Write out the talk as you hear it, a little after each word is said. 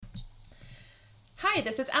Hi,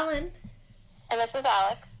 this is Ellen. And this is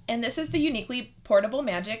Alex. And this is the Uniquely Portable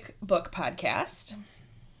Magic Book Podcast.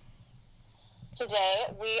 Today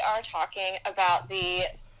we are talking about the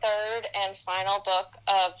third and final book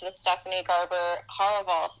of the Stephanie Garber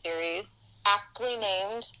Caraval series, aptly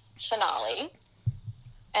named Finale.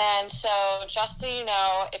 And so, just so you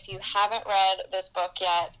know, if you haven't read this book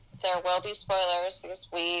yet, there will be spoilers because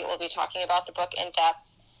we will be talking about the book in depth.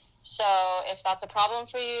 So if that's a problem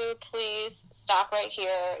for you, please stop right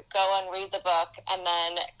here, go and read the book, and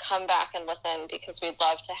then come back and listen because we'd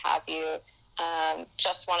love to have you.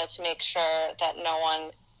 Just wanted to make sure that no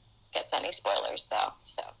one gets any spoilers, though.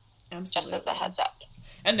 So Absolutely. Just as a heads up.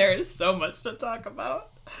 And there is so much to talk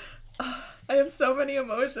about. I have so many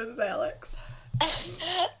emotions, Alex.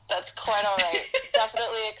 That's quite all right.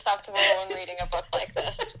 Definitely acceptable when reading a book like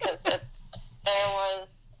this because there was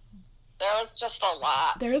just a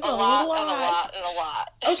lot. There's a lot lot. And a lot and a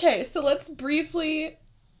lot. Okay, so let's briefly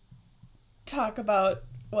talk about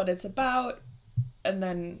what it's about, and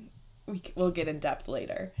then we'll get in depth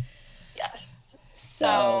later. Yes.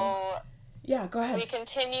 So yeah, go ahead. We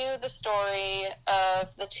continue the story of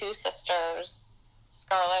the two sisters,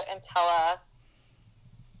 Scarlett and Tella,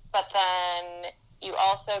 but then you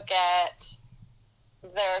also get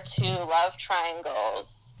their two love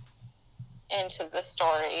triangles into the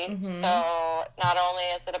story. Mm-hmm. So not only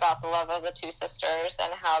is it about the love of the two sisters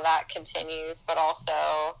and how that continues, but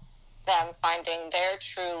also them finding their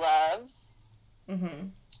true loves, mm-hmm.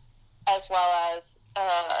 as well as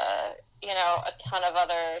a ton of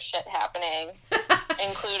other shit happening,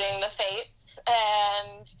 including the Fates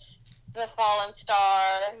and the Fallen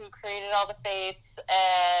Star who created all the Fates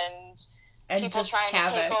and people trying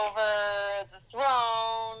to take over the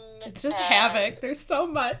throne. It's just havoc. There's so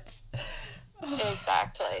much.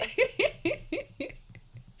 Exactly.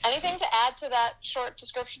 Anything to add to that short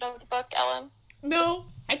description of the book, Ellen? No,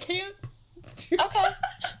 I can't. It's too... Okay.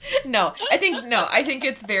 No, I think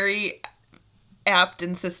it's very apt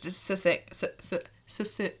and succinct.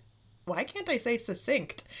 Why can't I say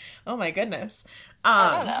succinct? Oh my goodness.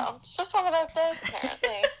 I don't know. It's just one of those days,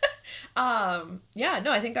 apparently. Yeah,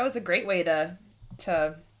 no, I think that was a great way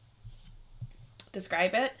to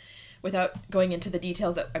describe it without going into the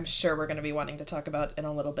details that I'm sure we're going to be wanting to talk about in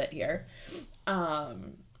a little bit here.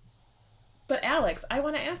 But Alex, I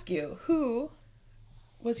want to ask you, who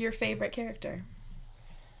was your favorite character?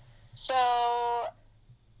 So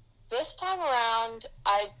this time around,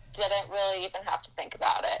 I didn't really even have to think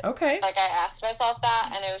about it. Okay. Like, I asked myself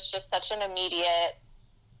that, and it was just such an immediate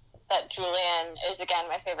that Julian is, again,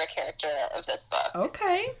 my favorite character of this book.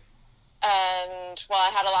 Okay. And while I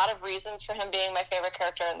had a lot of reasons for him being my favorite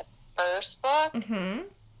character in the first book, mm-hmm.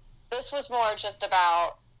 this was more just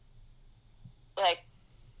about, like,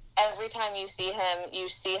 every time you see him, you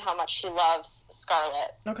see how much he loves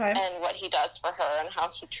Scarlett. Okay. And what he does for her and how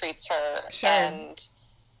he treats her. Sure. And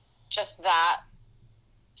just that,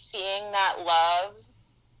 seeing that love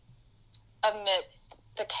amidst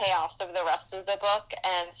the chaos of the rest of the book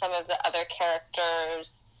and some of the other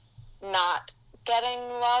characters not getting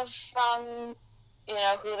love from,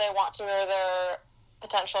 who they want to be their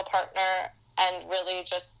potential partner, and really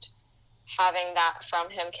just having that from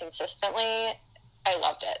him consistently, I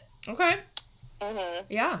loved it. Okay. Mm-hmm.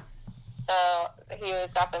 Yeah. So he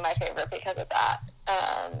was definitely my favorite because of that.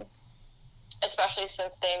 Especially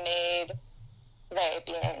since they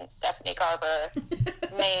being Stephanie Garber,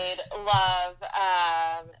 made love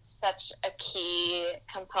such a key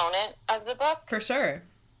component of the book. For sure.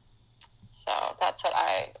 So that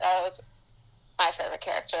was my favorite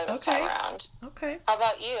character this time around. Okay. How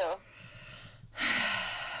about you?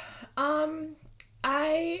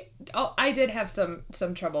 I did have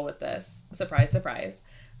some trouble with this. Surprise, surprise.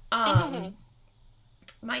 My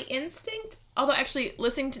instinct, although actually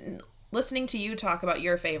listening to you talk about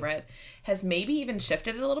your favorite has maybe even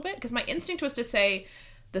shifted a little bit, because my instinct was to say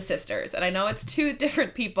the sisters, and I know it's two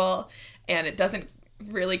different people and it doesn't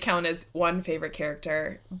really count as one favorite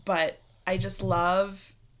character, but I just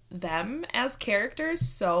love them as characters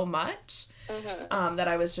so much, mm-hmm. that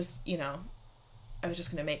I was just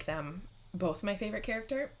gonna make them both my favorite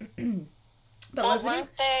character. But weren't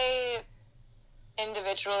they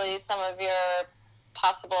individually some of your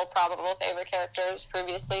possible, probable favorite characters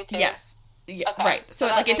previously too? Yes. Yeah, okay. Right. So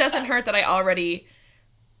like, it doesn't sense. hurt that I already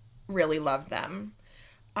really love them.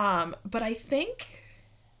 But I think,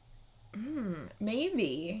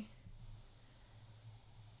 maybe,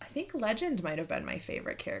 I think Legend might have been my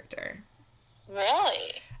favorite character.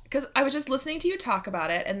 Really? Because I was just listening to you talk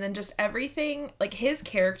about it, and then just everything, like his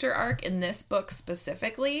character arc in this book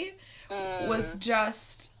specifically was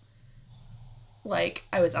just Like,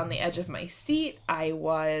 I was on the edge of my seat. I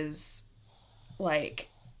was, like,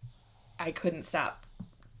 I couldn't stop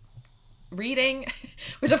reading,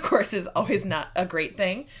 which of course is always not a great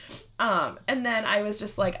thing. And then I was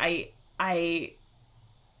just like, I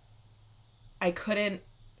couldn't,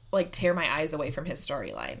 like, tear my eyes away from his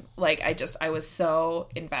storyline. Like, I was so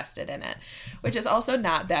invested in it, which is also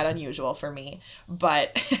not that unusual for me,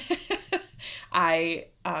 but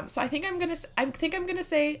so I think I'm gonna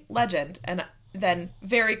say Legend, and then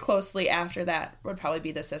very closely after that would probably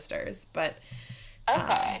be the sisters, but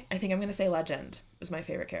okay. I think I'm gonna say Legend was my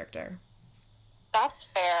favorite character. That's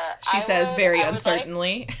fair. She says very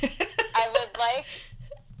uncertainly. I would like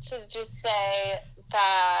to just say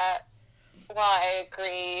that while I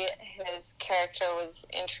agree his character was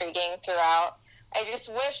intriguing throughout, I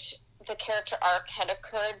just wish the character arc had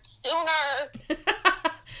occurred sooner.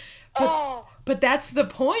 But that's the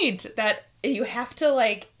point, that you have to,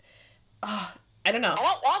 like, I don't know. I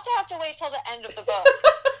don't want to have to wait till the end of the book.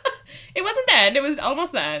 It wasn't the end. It was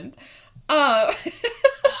almost the end.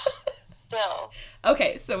 Still.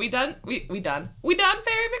 Okay, so we done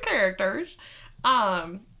favorite characters.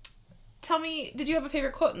 Tell me, did you have a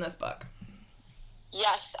favorite quote in this book?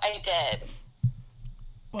 Yes, I did.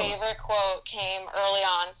 Well, favorite quote came early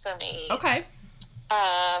on for me. Okay.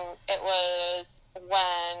 It was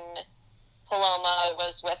when Paloma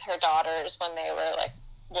was with her daughters when they were, like,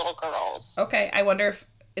 little girls. Okay, I wonder if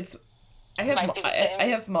it's... I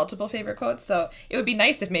have multiple favorite quotes, so it would be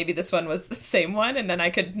nice if maybe this one was the same one, and then I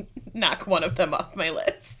could knock one of them off my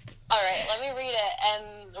list. All right, let me read it,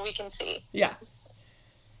 and we can see. Yeah.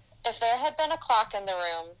 If there had been a clock in the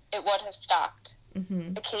room, it would have stopped.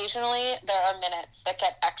 Mm-hmm. Occasionally, there are minutes that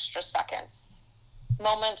get extra seconds.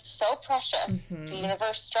 Moments so precious, Mm-hmm. the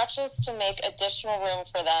universe stretches to make additional room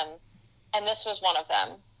for them, and this was one of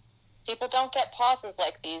them. People don't get pauses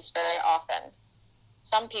like these very often.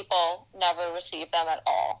 Some people never receive them at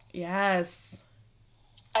all. Yes.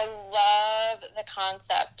 I love the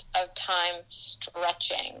concept of time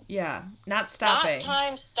stretching. Yeah, not stopping. Not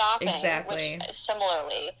time stopping. Exactly. Which,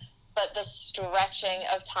 similarly, but the stretching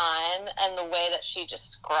of time and the way that she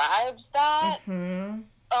describes that. Mm-hmm.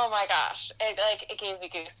 Oh my gosh. It gave me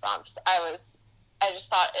goosebumps. I just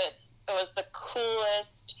thought it was the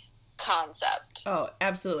coolest concept. Oh,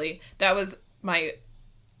 absolutely. That was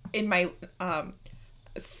in my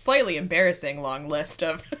slightly embarrassing long list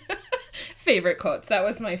of favorite quotes. That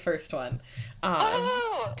was my first one. We're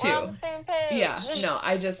on the same page. Yeah, no,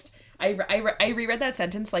 I reread that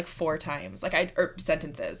sentence like 4 times. Or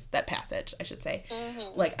sentences, that passage, I should say.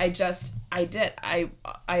 Mm-hmm. Like, I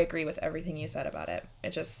agree with everything you said about it. It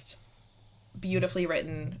just beautifully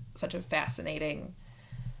written, such a fascinating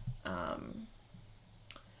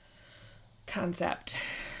concept.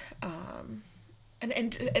 And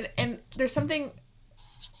there's something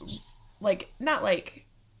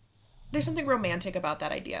there's something romantic about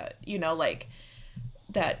that idea, like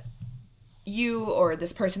that you or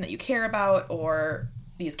this person that you care about or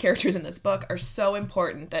these characters in this book are so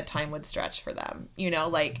important that time would stretch for them,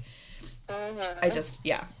 Mm-hmm.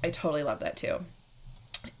 I totally love that too.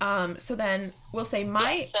 So then we'll say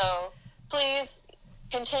so please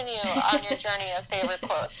continue on your journey of favorite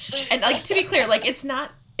quotes. And to be clear, it's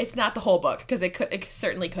not the whole book, because it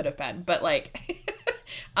certainly could have been, but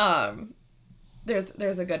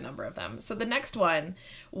there's a good number of them. So the next one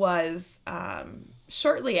was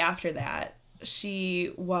shortly after that,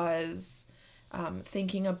 she was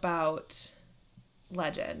thinking about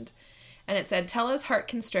Legend, and it said, Tella's heart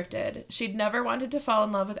constricted. She'd never wanted to fall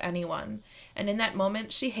in love with anyone, and in that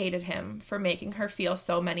moment she hated him for making her feel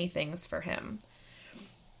so many things for him.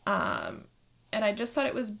 And I just thought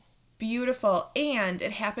it was beautiful, and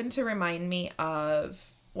it happened to remind me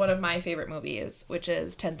of one of my favorite movies, which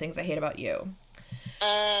is 10 Things I Hate About You.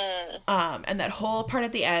 And that whole part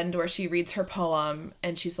at the end where she reads her poem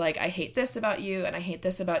and she's like, I hate this about you and I hate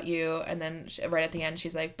this about you, and then right at the end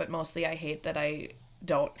she's like, but mostly I hate that I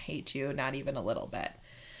don't hate you, not even a little bit.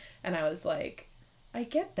 And I was like, I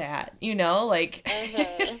get that,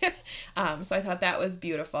 Mm-hmm. So I thought that was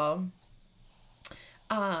beautiful.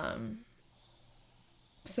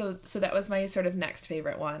 So that was my sort of next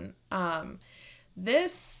favorite one.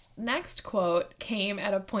 This next quote came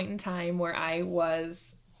at a point in time where I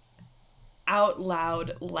was out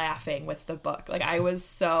loud laughing with the book. I was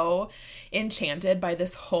so enchanted by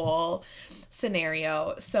this whole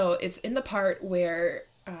scenario. So it's in the part where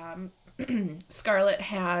Scarlett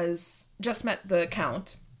has just met the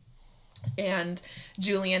Count, and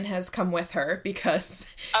Julian has come with her because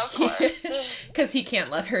of course, because he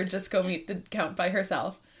can't let her just go meet the Count by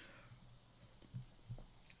herself.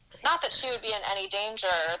 Not that she would be in any danger,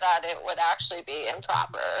 that it would actually be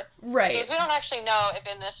improper. Right. Because we don't actually know if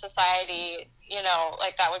in this society, you know,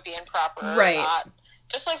 like, that would be improper right. or not.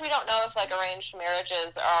 Just like we don't know if, like, arranged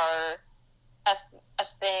marriages are a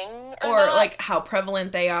thing or not. Like, how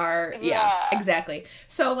prevalent they are. Yeah, exactly.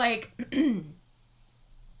 So, like,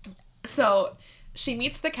 so she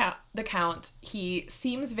meets the count. He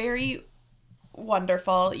seems very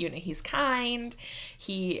wonderful. You know, he's kind.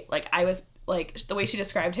 He, like, I was, like, the way she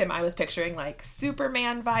described him, I was picturing, like,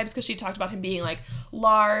 Superman vibes, because she talked about him being, like,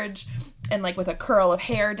 large and, like, with a curl of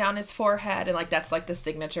hair down his forehead, and, like, that's, like, the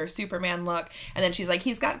signature Superman look. And then she's like,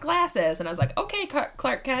 he's got glasses, and I was like, okay,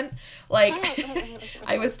 Clark Kent. Like,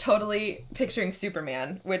 I was totally picturing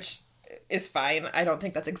Superman, which is fine. I don't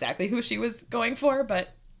think that's exactly who she was going for,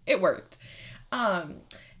 but it worked.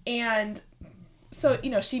 And so, you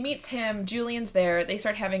know, she meets him, Julian's there, they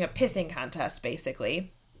start having a pissing contest,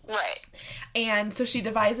 basically. Right. And so she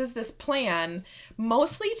devises this plan,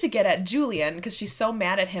 mostly to get at Julian, because she's so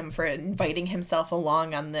mad at him for inviting himself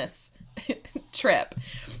along on this trip.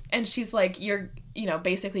 And she's like,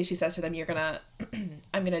 basically she says to them,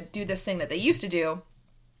 I'm gonna do this thing that they used to do,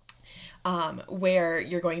 where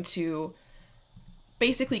you're going to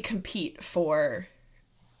basically compete for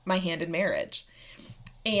my hand in marriage.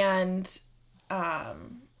 And,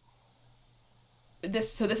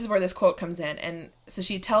 this is where this quote comes in. And so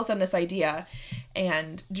she tells them this idea,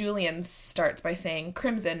 and Julian starts by saying,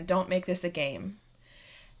 "Crimson, don't make this a game."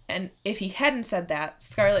 And if he hadn't said that,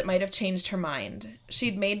 Scarlet might have changed her mind.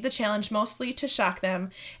 She'd made the challenge mostly to shock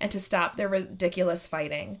them and to stop their ridiculous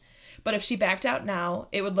fighting. But if she backed out now,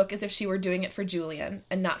 it would look as if she were doing it for Julian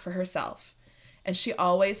and not for herself. And she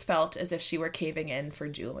always felt as if she were caving in for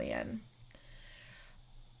Julian.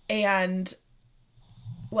 And,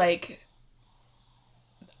 like,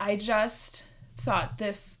 I just thought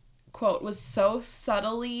this quote was so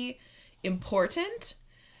subtly important.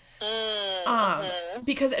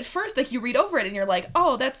 Because at first, like, you read over it and you're like,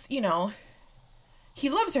 oh, that's, you know, he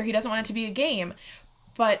loves her. He doesn't want it to be a game.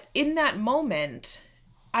 But in that moment,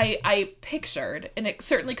 I pictured, and it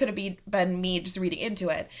certainly could have been me just reading into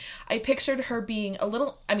it, I pictured her being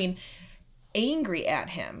angry at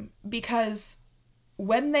him, because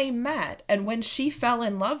when they met and when she fell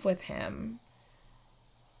in love with him,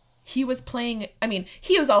 he was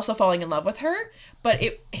also falling in love with her, but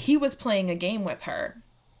he was playing a game with her.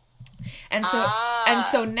 And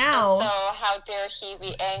so now, how dare he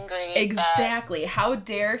be angry? Exactly. How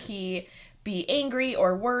dare he be angry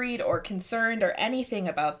or worried or concerned or anything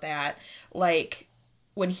about that? Like,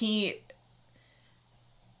 when he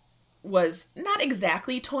was not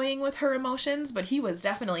exactly toying with her emotions, but he was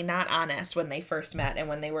definitely not honest when they first met and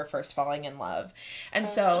when they were first falling in love. And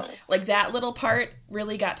so, like, that little part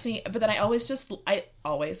really got to me. But then I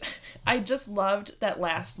just loved that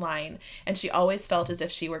last line. And she always felt as if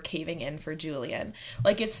she were caving in for Julian.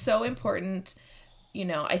 Like, it's so important, you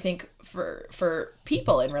know, I think for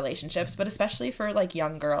people in relationships, but especially for, like,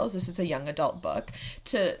 young girls, this is a young adult book,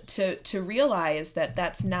 to realize that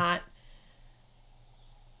that's not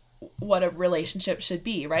what a relationship should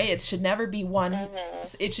be, right? It should never be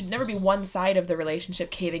it should never be one side of the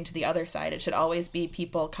relationship caving to the other side. It should always be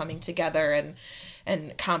people coming together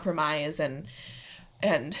and compromise, and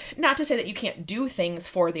not to say that you can't do things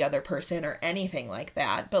for the other person or anything like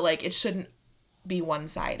that, but, like, it shouldn't be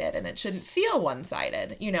one-sided, and it shouldn't feel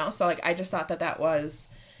one-sided, you know? So, like, I just thought that was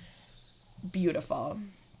beautiful.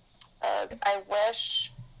 I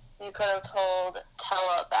wish you could have told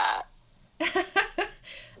Tella that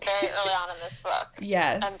very early on in this book.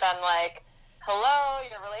 Yes. And then, like, hello,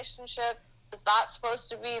 your relationship is not supposed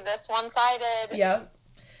to be this one-sided. Yep.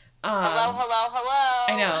 Hello.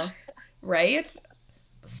 I know. Right?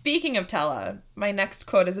 Speaking of Tella, my next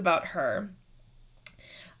quote is about her.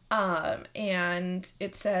 And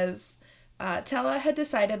it says, Tella had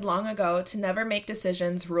decided long ago to never make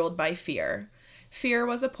decisions ruled by fear. Fear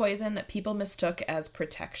was a poison that people mistook as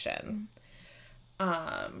protection.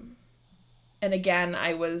 And again,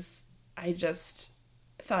 I just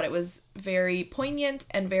thought it was very poignant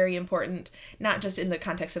and very important, not just in the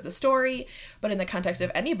context of the story, but in the context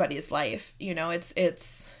of anybody's life. You know, it's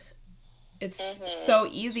so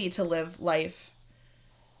easy to live life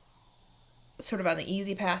sort of on the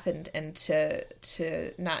easy path and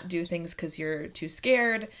to not do things because you're too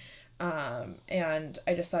scared. And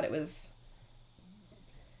I just thought it was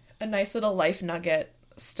a nice little life nugget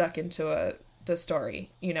stuck into the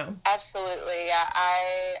story, you know? Absolutely, yeah.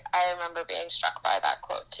 I remember being struck by that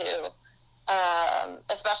quote too,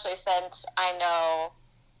 especially since I know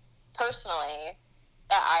personally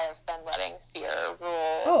that I have been letting fear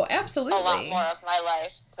rule Oh, absolutely. a lot more of my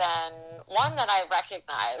life than, one, that I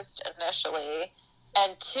recognized initially,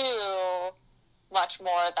 and two, much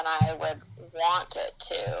more than I would want it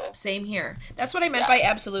to. Same here. That's what I meant by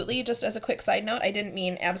absolutely. Just as a quick side note, I didn't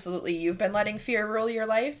mean absolutely you've been letting fear rule your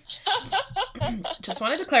life. Just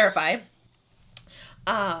wanted to clarify.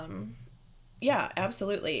 Yeah,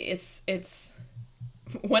 absolutely. It's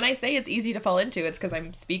when I say it's easy to fall into, it's because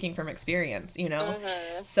I'm speaking from experience, you know?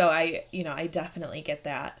 Mm-hmm. So I definitely get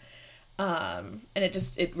that. And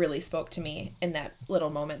it really spoke to me in that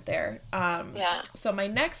little moment there. Yeah. So my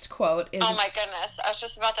next quote is... Oh my goodness. I was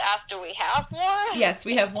just about to ask, do we have more? Yes,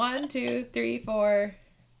 we have 1, 2, 3, 4,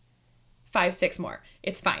 5, 6 more.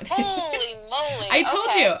 It's fine. Holy moly. I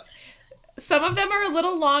told you. Some of them are a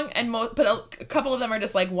little long, but a couple of them are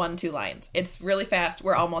just like 1-2 lines. It's really fast.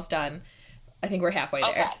 We're almost done. I think we're halfway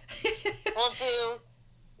there. Okay.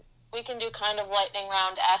 We can do kind of lightning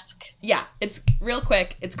round-esque. Yeah, it's real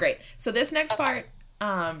quick. It's great. So this next part,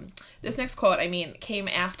 this next quote, came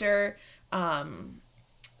after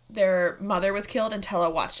their mother was killed and Tella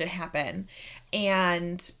watched it happen.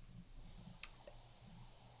 And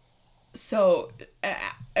so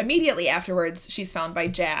immediately afterwards, she's found by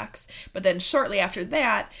Jax. But then shortly after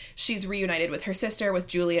that, she's reunited with her sister, with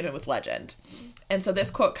Julian, and with Legend. And so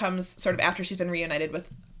this quote comes sort of after she's been reunited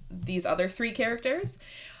with these other 3 characters.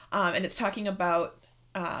 And it's talking about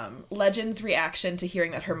Legend's reaction to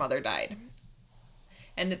hearing that her mother died.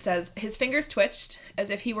 And it says, his fingers twitched as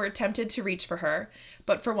if he were tempted to reach for her,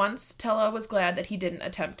 but for once, Tella was glad that he didn't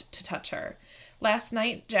attempt to touch her. Last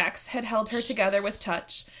night, Jax had held her together with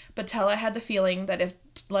touch, but Tella had the feeling that if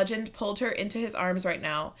Legend pulled her into his arms right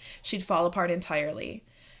now, she'd fall apart entirely.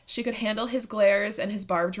 She could handle his glares and his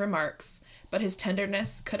barbed remarks, but his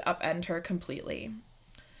tenderness could upend her completely.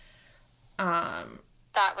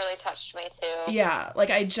 That really touched me too. Yeah, like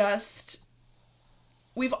I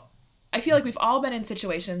feel like we've all been in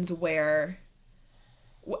situations where,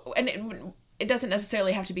 and it doesn't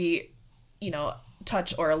necessarily have to be,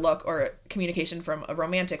 touch or a look or communication from a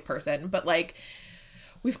romantic person, but like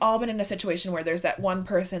we've all been in a situation where there's that one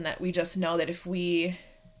person that we just know that if we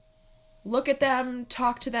look at them,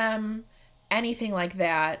 talk to them, anything like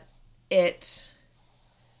that, it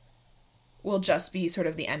will just be sort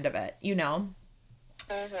of the end of it,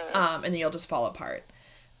 Mm-hmm. And then you'll just fall apart.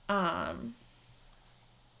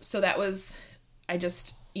 So that was, I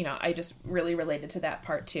just really related to that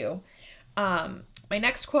part too. My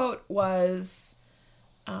next quote was,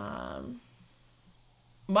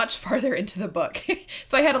 much farther into the book.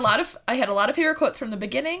 So I had a lot of favorite quotes from the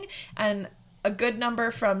beginning and a good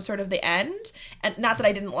number from sort of the end. And not that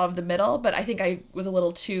I didn't love the middle, but I think I was a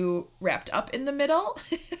little too wrapped up in the middle.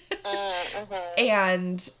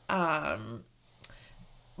 And,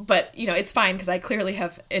 but it's fine because I clearly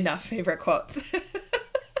have enough favorite quotes.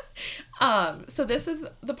 So this is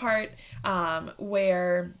the part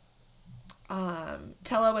where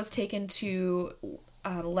Tella was taken to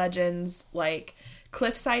Legend's like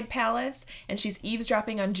cliffside palace, and she's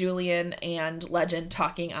eavesdropping on Julian and Legend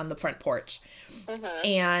talking on the front porch. Mm-hmm.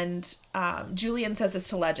 And Julian says this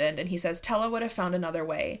to Legend, and he says, Tella would have found another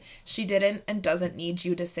way. She didn't and doesn't need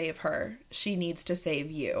you to save her. She needs to save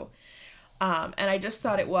you. And I just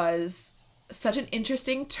thought it was such an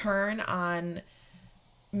interesting turn on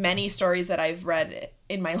many stories that I've read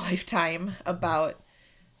in my lifetime about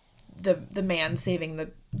the man saving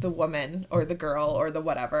the woman or the girl or the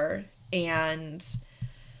whatever. And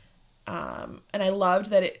I loved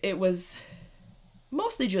that it was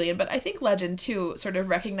mostly Julian, but I think Legend too, sort of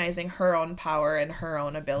recognizing her own power and her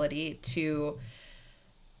own ability to,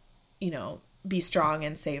 be strong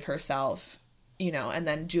and save herself, and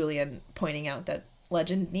then Julian pointing out that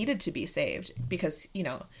Legend needed to be saved because,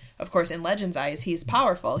 of course, in Legend's eyes, he's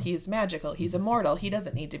powerful, he's magical, he's immortal, he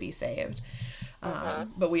doesn't need to be saved.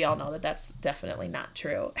 But we all know that that's definitely not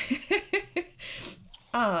true.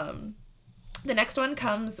 The next one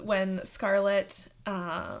comes when Scarlet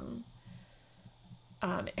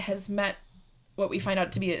has met what we find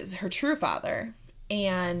out to be is her true father,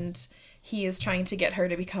 and he is trying to get her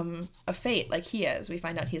to become a fate like he is. We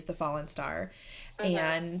find out he's the fallen star. Mm-hmm.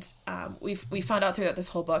 And we found out throughout this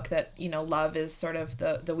whole book that, love is sort of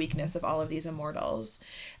the weakness of all of these immortals.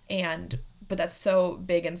 But that's so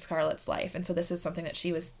big in Scarlet's life. And so this is something that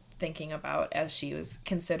she was thinking about as she was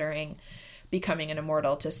considering becoming an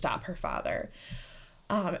immortal to stop her father.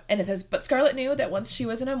 And it says, but Scarlet knew that once she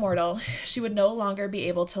was an immortal, she would no longer be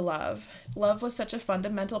able to love. Love was such a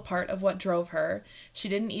fundamental part of what drove her. She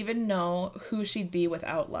didn't even know who she'd be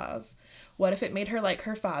without love. What if it made her like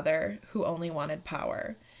her father, who only wanted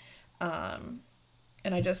power? And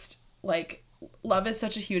I just, love is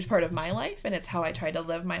such a huge part of my life, and it's how I try to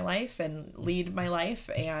live my life and lead my life.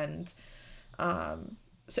 And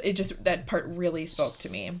so it just, that part really spoke to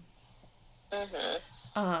me.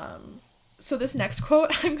 So this next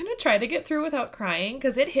quote, I'm going to try to get through without crying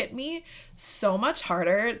because it hit me so much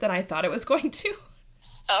harder than I thought it was going to.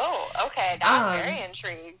 Oh, okay. Now I'm very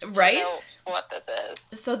intrigued. Right? To know what this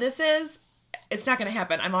is. So this is, it's not going to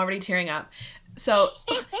happen. I'm already tearing up. So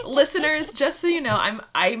listeners, just so you know,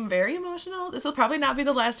 I'm very emotional. This will probably not be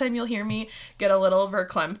the last time you'll hear me get a little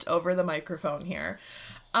verklempt over the microphone here.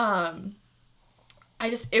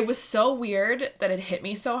 It was so weird that it hit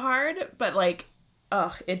me so hard, but like,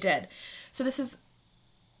 it did. So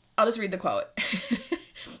I'll just read the quote.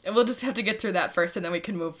 And we'll just have to get through that first and then we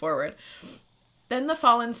can move forward. Then the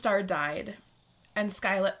fallen star died, and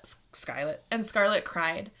Scarlet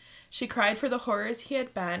cried. She cried for the horrors he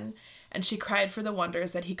had been, and she cried for the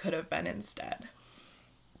wonders that he could have been instead.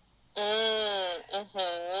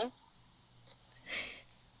 Mm-hmm.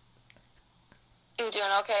 You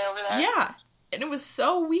doing okay over there? Yeah. And it was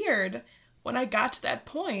so weird when I got to that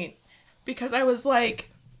point, because I was like,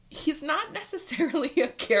 he's not necessarily a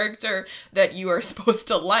character that you are supposed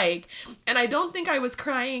to like. And I don't think I was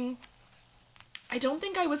crying.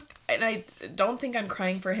 And I don't think I'm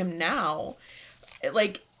crying for him now.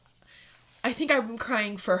 Like, I think I'm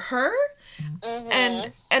crying for her. Mm-hmm.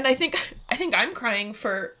 And I think I'm crying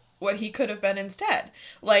for what he could have been instead.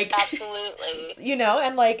 Like, absolutely. You know,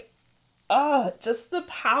 and like, just the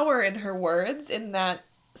power in her words in that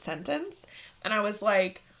sentence. And I was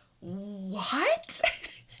like, what?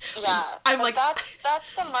 Yeah. I'm like, that's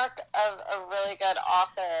the mark of a really good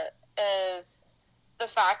author, is the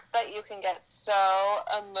fact that you can get so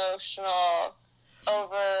emotional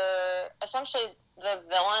over essentially the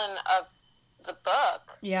villain of the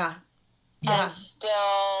book. Yeah. And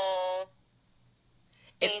still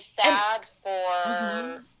be sad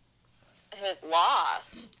for his loss.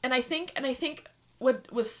 And I think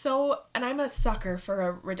what was so, and I'm a sucker for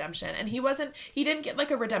a redemption, and he didn't get like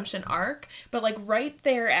a redemption arc, but like right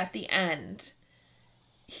there at the end,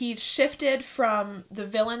 he shifted from the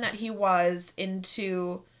villain that he was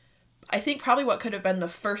into, I think probably what could have been the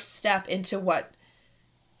first step into what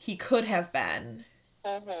he could have been.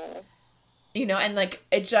 Mm-hmm. You know, and like,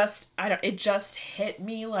 it just hit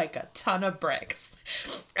me like a ton of bricks.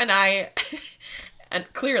 And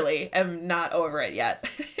and clearly am not over it yet.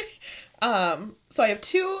 So I have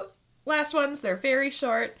two last ones. They're very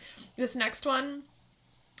short. This next one,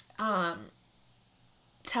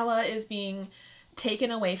 Tella is being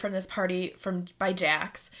taken away from this party by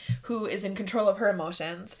Jax, who is in control of her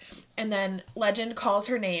emotions. And then Legend calls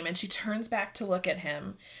her name and she turns back to look at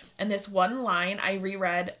him. And this one line I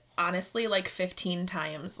reread, honestly, like 15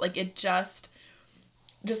 times. Like, it just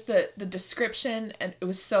the description, and it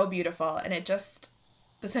was so beautiful. And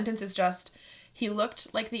the sentence is just, he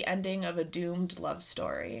looked like the ending of a doomed love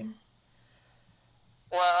story.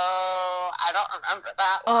 Whoa, I don't remember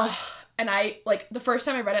that one. And I, like, the first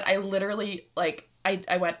time I read it, I literally, like,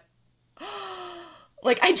 I went,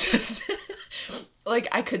 like, I just, like,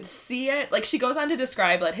 I could see it. Like, she goes on to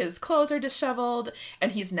describe that his clothes are disheveled,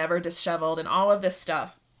 and he's never disheveled, and all of this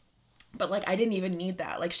stuff. But, like, I didn't even need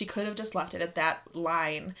that. Like, she could have just left it at that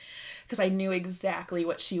line, because I knew exactly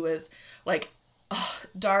what she was, like,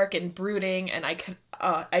 dark and brooding, and I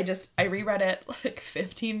reread it like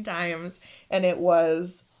 15 times, and it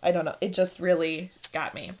was, I don't know, it just really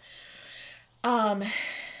got me. And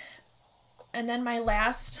then my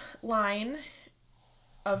last line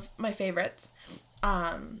of my favorites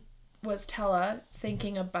was Tella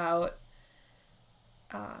thinking about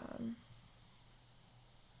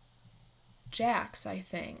Jax, I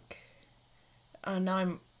think. Now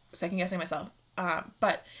I'm second guessing myself.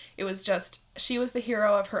 But it was just, she was the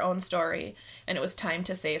hero of her own story, and it was time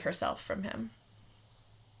to save herself from him.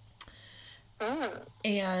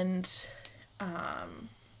 And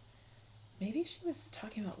maybe she was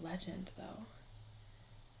talking about Legend, though.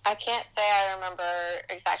 I can't say I remember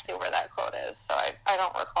exactly where that quote is, so I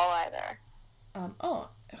don't recall either.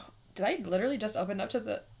 Did I literally just open up to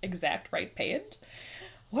the exact right page?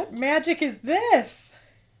 What magic is this?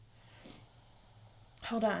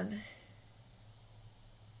 Hold on.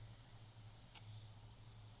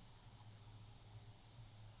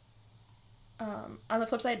 On the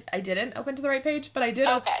flip side, I didn't open to the right page, but I did.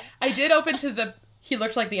 Okay. I did open to the he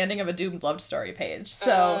looked like the ending of a doomed love story page.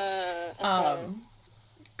 So,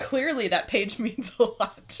 clearly that page means a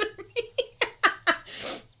lot to me.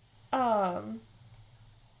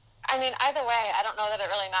 I mean, either way, I don't know that it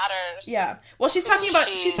really matters. Yeah. Well, she's talking about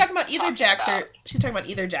either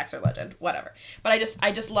Jax or Legend, whatever. But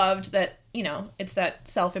I just loved that, you know, it's that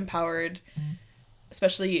self-empowered,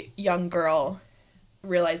 especially young girl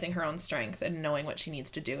realizing her own strength and knowing what she needs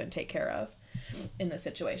to do and take care of in the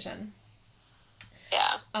situation.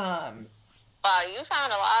 Yeah. Wow, you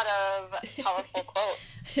found a lot of powerful quotes.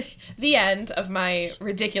 The end of my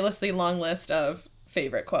ridiculously long list of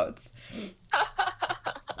favorite quotes.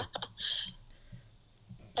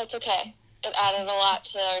 That's okay. It added a lot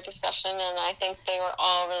to our discussion, and I think they were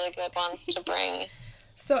all really good ones to bring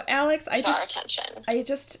so, Alex, our attention. I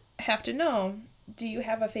just have to know, do you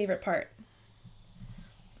have a favorite part?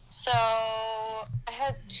 So, I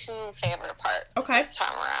had two favorite parts this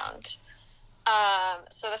time around.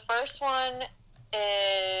 So the first one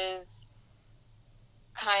is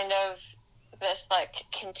kind of this, like,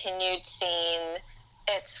 continued scene.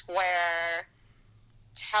 It's where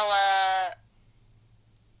Tella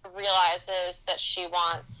realizes that she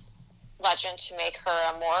wants Legend to make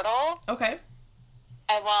her immortal. Okay.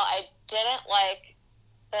 And while I didn't like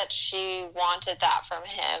that she wanted that from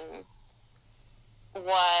him,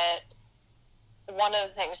 one of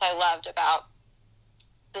the things I loved about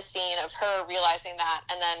the scene of her realizing that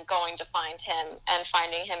and then going to find him and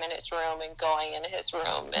finding him in his room and going into his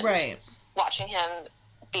room and watching him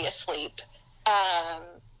be asleep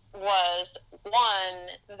was one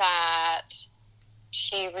that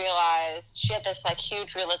she realized she had this, like,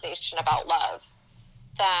 huge realization about love,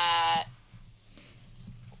 that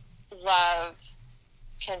love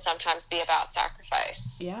can sometimes be about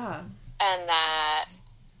sacrifice. Yeah. And that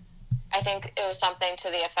I think it was something to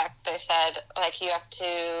the effect they said, like, you have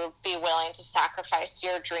to be willing to sacrifice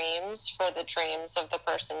your dreams for the dreams of the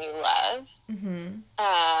person you love,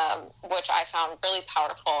 which I found really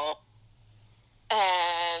powerful.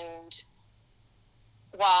 And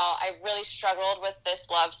while I really struggled with this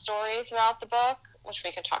love story throughout the book, which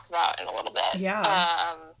we can talk about in a little bit,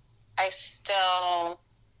 I still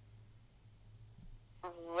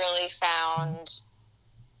really found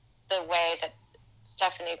the way that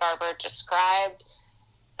Stephanie Garber described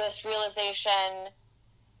this realization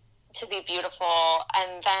to be beautiful.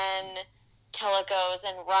 And then Tella goes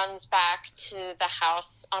and runs back to the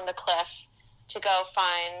house on the cliff to go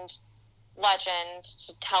find Legend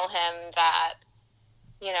to tell him that,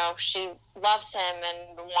 you know, she loves him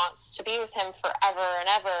and wants to be with him forever and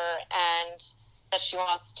ever, and that she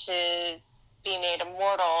wants to be made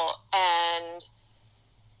immortal, and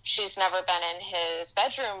she's never been in his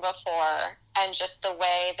bedroom before. And just the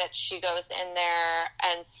way that she goes in there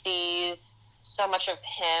and sees so much of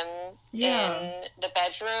him in the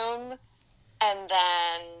bedroom, and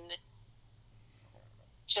then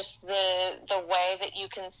just the way that you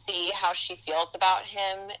can see how she feels about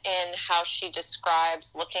him and how she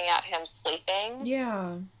describes looking at him sleeping.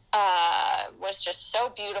 Was just so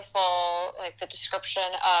beautiful. Like, the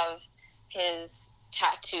description of his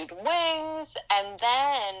tattooed wings, and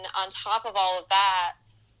then on top of all of that,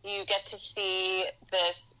 you get to see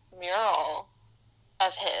this mural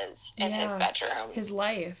of his in his bedroom. His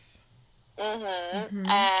life.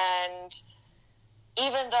 And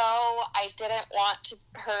even though I didn't want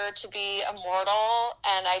her to be immortal,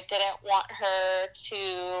 and I didn't want her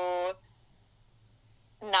to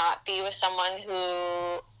not be with someone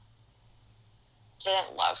who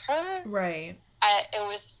didn't love her, it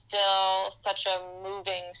was still such a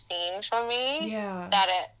moving scene for me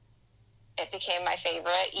that it became my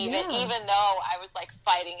favorite, even though I was, like,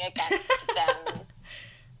 fighting against them.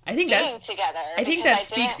 I think that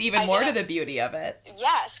speaks even more to the beauty of it.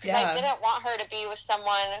 Yes, because I didn't want her to be with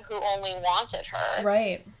someone who only wanted her.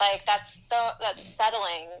 Right. Like, that's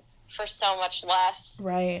settling for so much less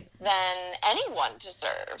than anyone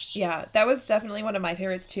deserves. Yeah, that was definitely one of my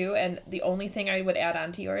favorites too. And the only thing I would add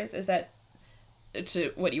on to yours is that,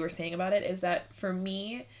 to what you were saying about it, is that for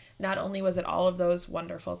me, not only was it all of those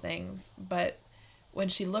wonderful things, but when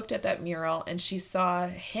she looked at that mural and she saw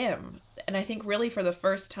him, and I think really for the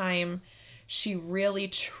first time, she really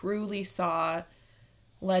truly saw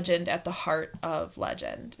Legend at the heart of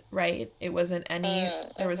Legend, right? It wasn't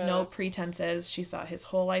there was no pretenses. She saw his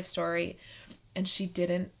whole life story, and she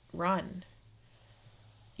didn't run.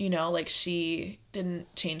 You know, like, she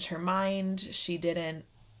didn't change her mind. She didn't,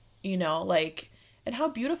 you know, like, and how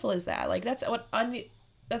beautiful is that? Like, that's what any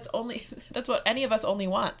of us only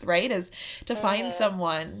wants, right? Is to find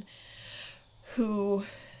someone who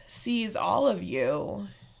sees all of you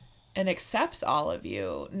and accepts all of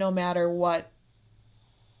you, no matter what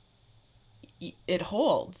it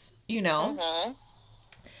holds, you know?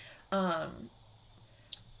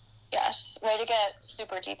 Yes. Way to get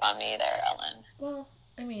super deep on me there, Ellen. Well,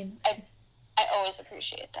 I mean, I always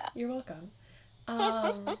appreciate that. You're welcome.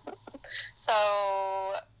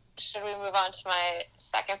 So, should we move on to my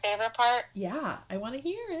second favorite part? Yeah, I want to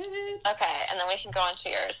hear it. Okay, and then we can go on to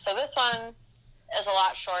yours. So this one is a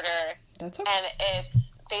lot shorter. That's okay. And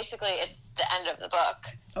it's the end of the book.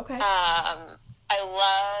 Okay. I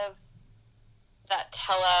love that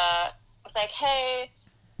Tella was like, hey,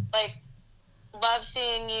 like, love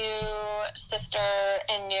seeing you, sister,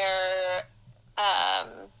 in your,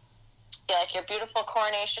 your beautiful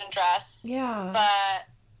coronation dress. Yeah. But,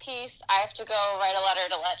 peace, I have to go write a letter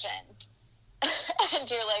to Legend. And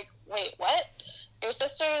you're like, wait, what? Your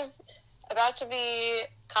sister's about to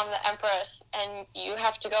become the Empress, and you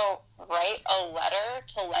have to go write a letter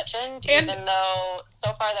to Legend, even though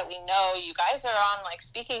so far that we know you guys are on, like,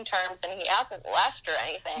 speaking terms, and he hasn't left or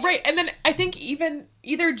anything. Right, and then I think even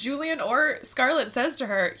either Julian or Scarlet says to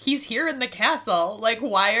her, he's here in the castle, like,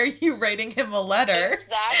 why are you writing him a letter?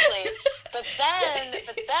 Exactly. But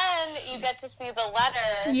then you get to see the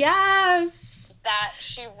letter. Yes. That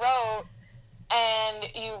she wrote, and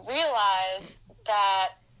you realize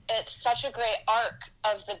that it's such a great arc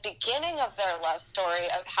of the beginning of their love story,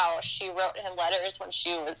 of how she wrote him letters when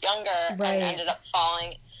she was younger, right, and ended up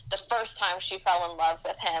falling. The first time she fell in love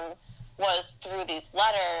with him was through these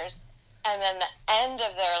letters, and then the end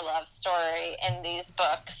of their love story in these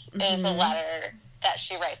books is a letter that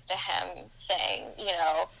she writes to him saying,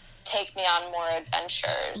 take me on more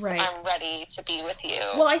adventures. Right. I'm ready to be with you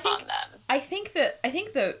on them. I think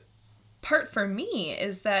the part for me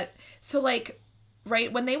is that, so, like,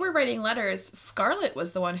 right, when they were writing letters, Scarlet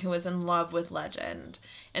was the one who was in love with Legend,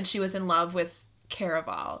 and she was in love with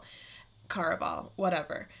Caraval,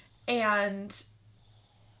 whatever. And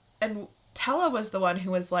Tella was the one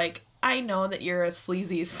who was like, I know that you're a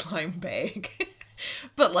sleazy slime bag,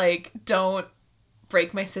 but, like, don't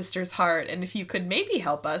break my sister's heart, and if you could maybe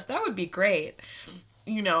help us, that would be great.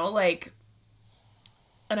 Like,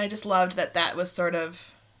 and I just loved that was sort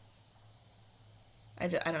of, I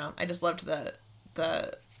don't know, I just loved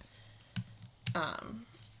I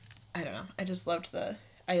don't know.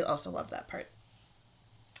 I also loved that part.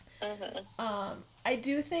 I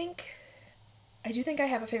do think I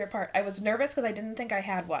have a favorite part. I was nervous because I didn't think I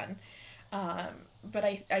had one. But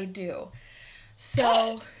I do.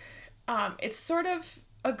 So, it's sort of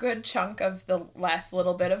a good chunk of the last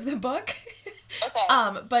little bit of the book.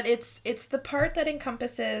 Okay. But it's the part that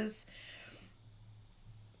encompasses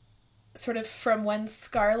sort of from when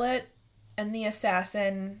Scarlet and the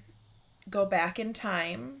assassin go back in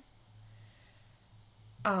time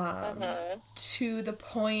to the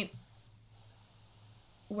point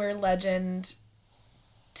where Legend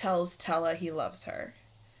tells Tella he loves her.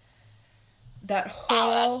 That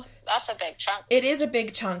whole... that's a big chunk. It is a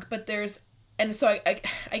big chunk, but there's... And so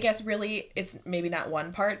I guess really it's maybe not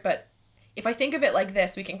one part, but if I think of it like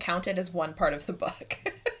this, we can count it as one part of the book.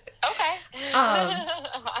 Okay.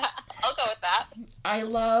 I'll go with that. I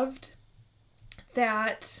loved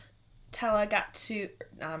that Scarlet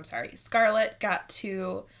got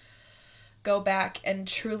to go back and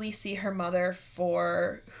truly see her mother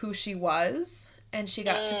for who she was, and she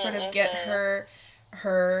got to sort of get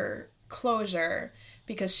her closure,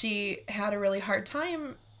 because she had a really hard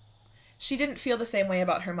time. She didn't feel the same way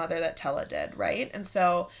about her mother that Tella did, right? And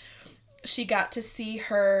so she got to see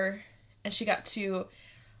her, and she got to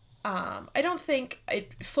I don't think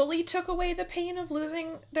it fully took away the pain of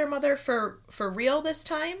losing their mother for real this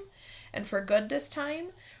time and for good this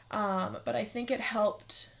time. But I think it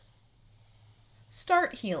helped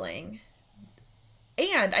start healing.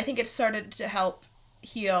 And I think it started to help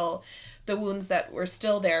heal the wounds that were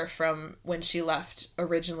still there from when she left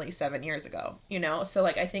originally 7 years ago, So,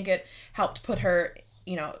 like, I think it helped put her,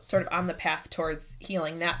 sort of on the path towards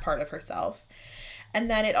healing that part of herself.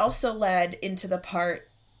 And then it also led into the part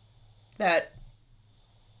that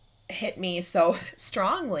hit me so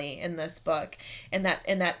strongly in this book, in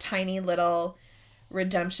that tiny little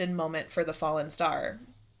redemption moment for the fallen star.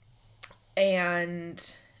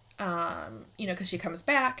 And because she comes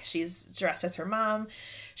back, she's dressed as her mom,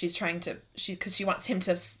 she's trying to, because she wants him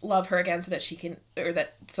to love her again so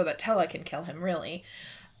that Tella can kill him, really.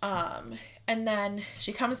 And then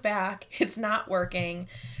she comes back, it's not working,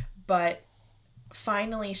 but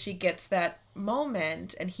finally she gets that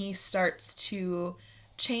moment, and he starts to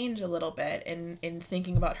change a little bit in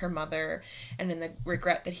thinking about her mother and in the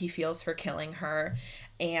regret that he feels for killing her,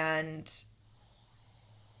 and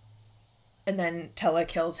then Tella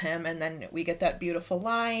kills him, and then we get that beautiful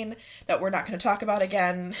line that we're not going to talk about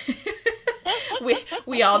again.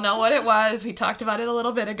 we all know what it was. We talked about it a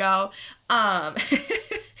little bit ago. And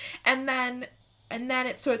then and then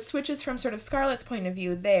it switches from sort of Scarlett's point of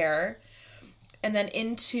view there, and then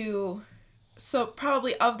into, so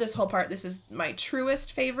probably of this whole part, this is my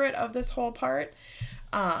truest favorite of this whole part.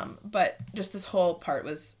 But just this whole part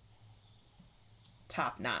was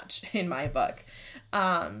top notch in my book.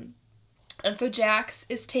 And so Jax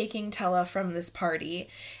is taking Tella from this party,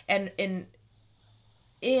 and in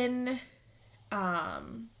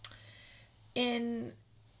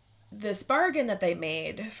this bargain that they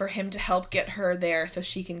made for him to help get her there so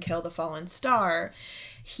she can kill the fallen star,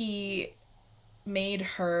 he made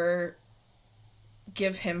her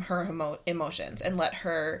give him her emotions and let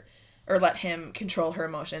him control her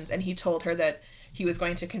emotions. And he told her that he was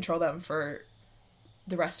going to control them for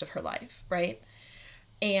the rest of her life, right?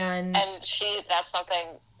 And that's something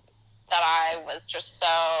that I was just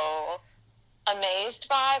so amazed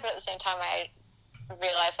by, but at the same time I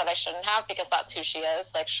realized that I shouldn't have, because that's who she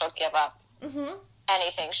is. Like, she'll give up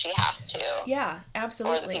anything she has to. Yeah,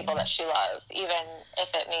 absolutely. For the people that she loves, even if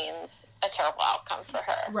it means a terrible outcome for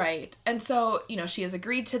her. Right. And so, she has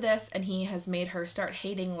agreed to this, and he has made her start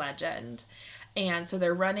hating Legend. And so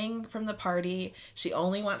they're running from the party. She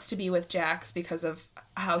only wants to be with Jax because of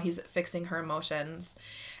how he's fixing her emotions.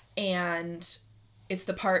 And it's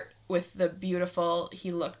the part with the beautiful,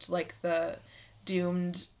 he looked like the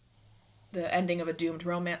ending of a doomed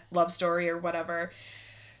love story or whatever.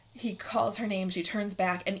 He calls her name, she turns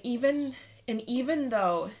back, and even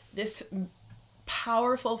though this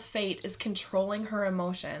powerful fate is controlling her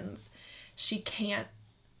emotions, she can't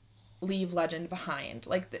leave Legend behind.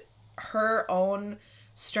 Like, her own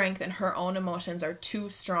strength and her own emotions are too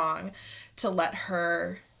strong to let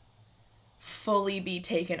her fully be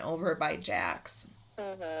taken over by Jax.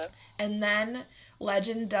 Mm-hmm. And then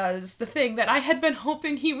Legend does the thing that I had been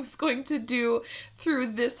hoping he was going to do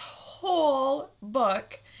through this whole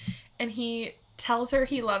book. And he tells her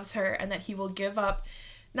he loves her and that he will give up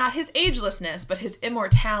not his agelessness, but his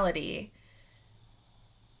immortality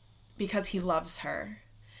because he loves her.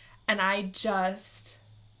 And I just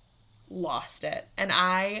lost it.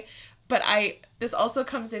 This also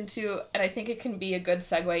comes into, and I think it can be a good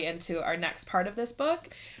segue into our next part of this book,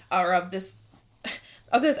 or of this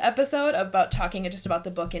episode, about talking just about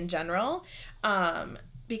the book in general,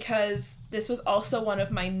 because this was also one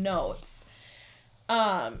of my notes,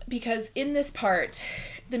 because in this part,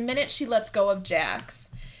 the minute she lets go of Jax,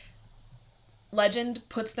 Legend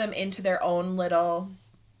puts them into their own little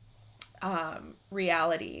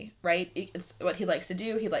reality, right? It's what he likes to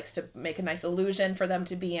do. He likes to make a nice illusion for them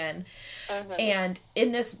to be in. Mm-hmm. And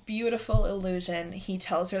in this beautiful illusion, he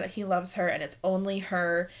tells her that he loves her and it's only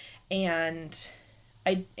her. And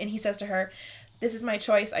he says to her, "This is my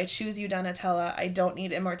choice. I choose you, Donatella. I don't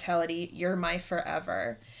need immortality. You're my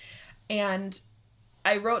forever." And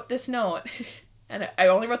I wrote this note, and I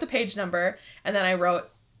only wrote the page number, and then I wrote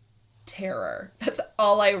terror. That's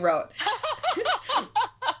all I wrote.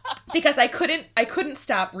 Because I couldn't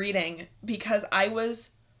stop reading, because I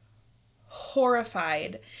was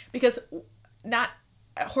horrified. I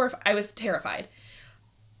was terrified.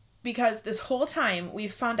 Because this whole time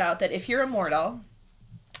we've found out that if you're immortal,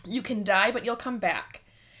 you can die, but you'll come back.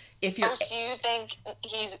 If you're, do you think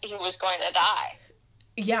he was going to die?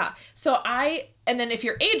 Yeah. And then if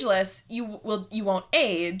you're ageless, you won't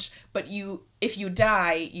age, but if you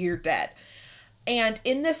die, you're dead. And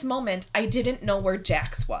in this moment, I didn't know where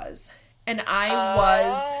Jax was. And I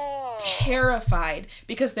was terrified,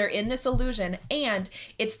 because they're in this illusion, and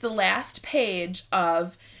it's the last page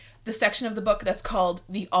of the section of the book that's called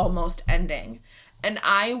The Almost Ending. And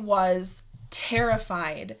I was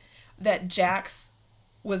terrified that Jax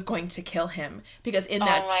was going to kill him, because in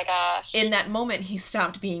that moment he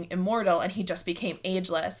stopped being immortal and he just became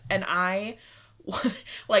ageless. And I was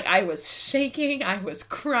shaking, I was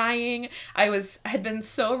crying, I had been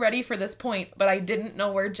so ready for this point, but I didn't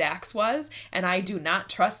know where Jax was, and I do not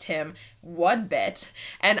trust him one bit.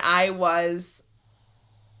 And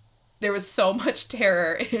there was so much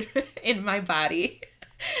terror in my body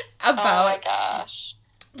about, oh my gosh.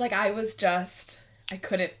 Like, I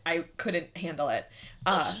couldn't handle it.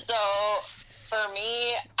 So for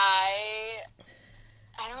me, I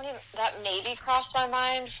don't even, that maybe crossed my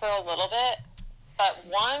mind for a little bit. But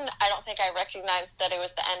one, I don't think I recognized that it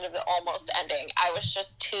was the end of the almost ending. I was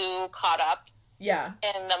just too caught up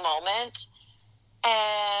in the moment.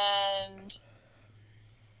 And,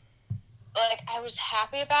 like, I was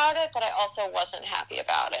happy about it, but I also wasn't happy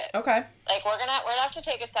about it. Okay. Like, we're gonna have to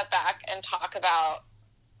take a step back and talk about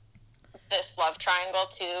this love triangle,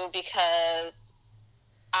 too, because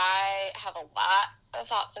I have a lot of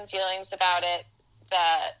thoughts and feelings about it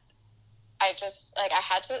that I just, like, I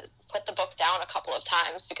had to put the book down a couple of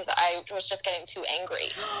times because I was just getting too angry.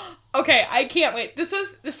 Okay, I can't wait. This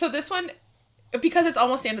one, because it's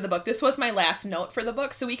almost the end of the book, this was my last note for the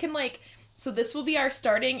book, so we can, like, so this will be our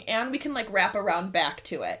starting, and we can, like, wrap around back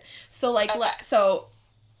to it. So, like, okay.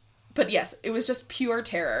 But yes, it was just pure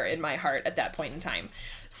terror in my heart at that point in time.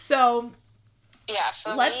 So, yeah,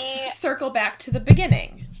 let's circle back to the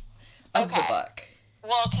beginning of the book.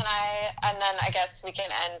 Well, and then I guess we can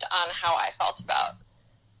end on how I felt about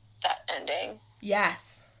that ending.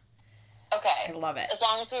 Yes. Okay. I love it. As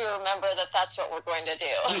long as we remember that that's what we're going to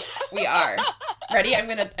do. We are. Ready? I'm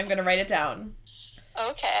gonna write it down.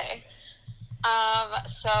 Okay.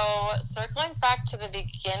 So circling back to the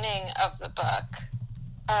beginning of the book,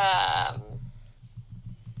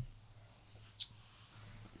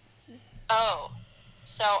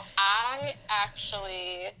 so I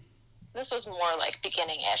actually, this was more like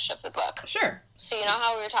beginning-ish of the book. Sure. So you know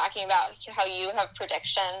how we were talking about how you have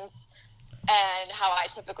predictions and how I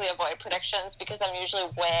typically avoid predictions because I'm usually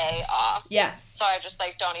way off. Yes. So I just,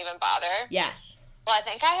 like, don't even bother. Yes. Well, I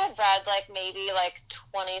think I had read, like, maybe, like,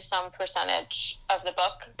 20-some% of the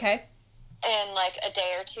book. Okay. In, like, a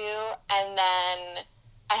day or two. And then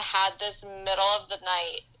I had this middle of the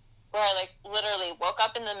night where I, like, literally woke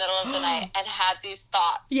up in the middle of the night and had these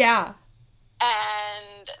thoughts. Yeah.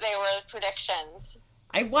 And they were predictions.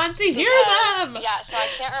 I want to hear them! Yeah, so I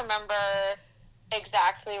can't remember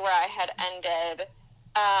exactly where I had ended.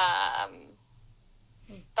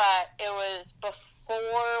 But it was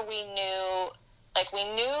before we knew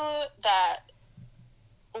that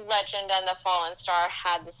Legend and the Fallen Star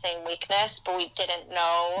had the same weakness, but we didn't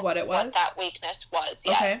know what that weakness was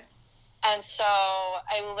yet. Okay. And so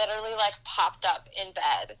I literally, like, popped up in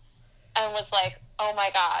bed and was like, oh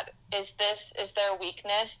my God, is their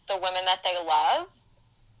weakness the women that they love?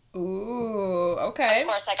 Ooh, okay. Of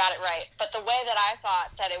course I got it right. But the way that I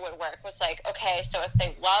thought that it would work was like, okay, so if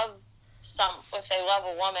they love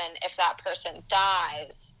a woman, if that person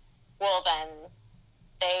dies, well then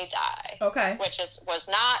they die. Okay. Which was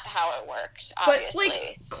not how it worked, obviously. But,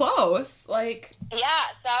 like, close. Like...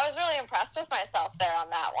 Yeah, so I was really impressed with myself there on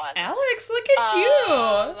that one. Alex, look at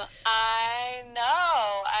you! I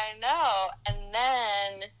know. And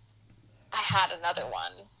then I had another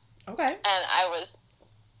one. Okay. And I was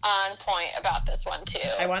on point about this one, too.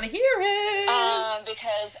 I want to hear it!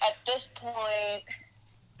 Because at this point,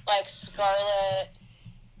 like, Scarlett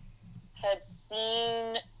had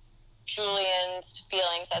seen Julian's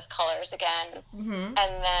feelings as colors again. Mm-hmm. And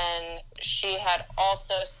then she had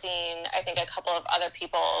also seen, I think, a couple of other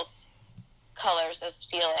people's colors as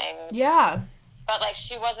feelings. Yeah. But, like,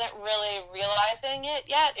 she wasn't really realizing it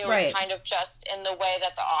yet. It was kind of just in the way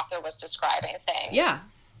that the author was describing things. Yeah.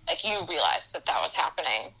 Like, you realized that was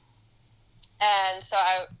happening. And so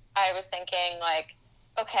I was thinking, like,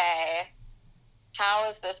 okay, how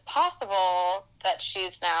is this possible that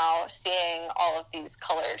she's now seeing all of these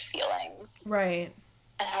colored feelings? Right.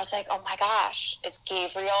 And I was like, oh my gosh, is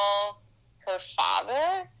Gabriel her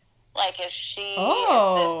father? Like, is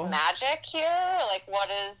this magic here? Like, what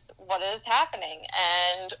is happening?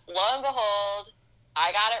 And lo and behold,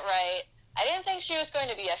 I got it right. I didn't think she was going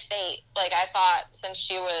to be a fate. Like, I thought since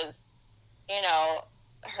she was, you know,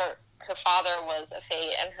 her father was a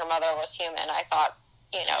fate and her mother was human, I thought,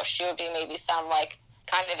 you know, she would be maybe some, like,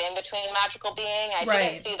 kind of in-between magical being. I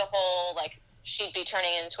didn't see the whole, like, she'd be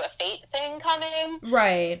turning into a fate thing coming.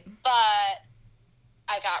 Right. But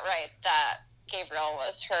I got right that Gabriel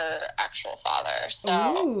was her actual father. So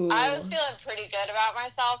I was feeling pretty good about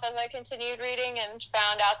myself as I continued reading and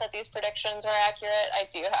found out that these predictions were accurate, I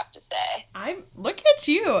do have to say. Look at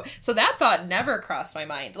you. So that thought never crossed my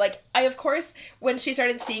mind. Like, I, of course, when she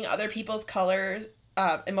started seeing other people's colors,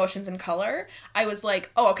 emotions and color, I was like,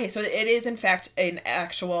 oh, okay, so it is in fact an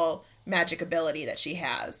actual magic ability that she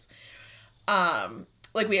has.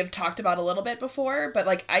 Like we have talked about a little bit before, but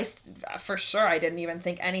like I didn't even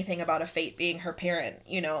think anything about a fate being her parent,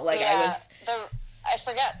 you know, like I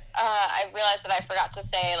realized that I forgot to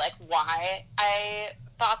say like why I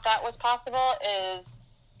thought that was possible is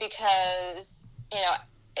because, you know,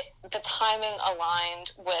 the timing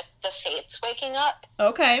aligned with the fates waking up.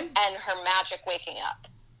 Okay. And her magic waking up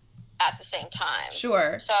at the same time.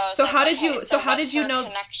 Sure. So like, how did you know?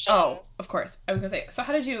 Connection? Oh, of course. I was going to say, so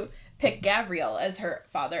how did you pick Gabriel as her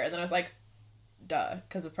father? And then I was like, duh,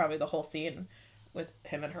 because of probably the whole scene with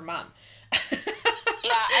him and her mom.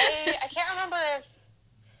 I can't remember if...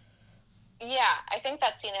 Yeah, I think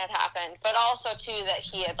that scene had happened, but also, too, that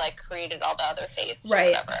he had, like, created all the other fates or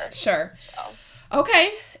whatever. Sure. So.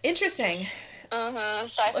 Okay, interesting. Mm-hmm.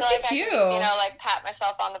 So I feel like I can just, you know, like, pat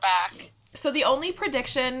myself on the back. So the only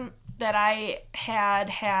prediction that I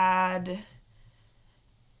had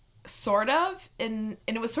sort of, and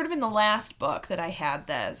it was sort of in the last book that I had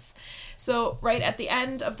this. So right at the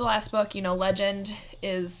end of the last book, Legend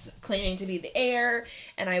is claiming to be the heir,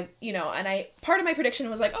 and I part of my prediction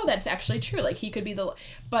was like, oh, that's actually true. Like, he could be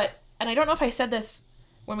and I don't know if I said this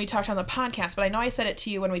when we talked on the podcast, but I know I said it to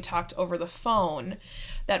you when we talked over the phone,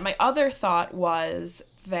 that my other thought was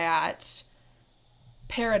that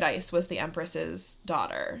Paradise was the Empress's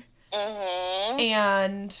daughter. Mm-hmm.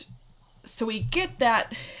 And so we get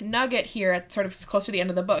that nugget here at sort of close to the end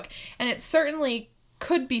of the book, and it certainly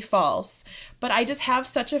could be false, but I just have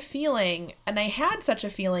such a feeling, and I had such a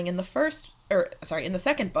feeling in the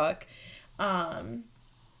second book,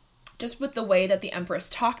 just with the way that the Empress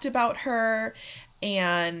talked about her,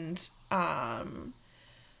 and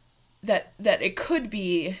that it could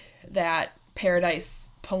be that Paradise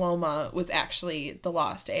Paloma was actually the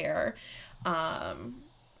lost heir. And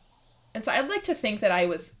so I'd like to think that I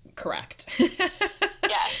was correct. Yes,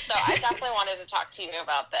 so I definitely wanted to talk to you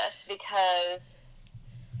about this because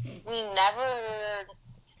we never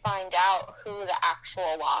find out who the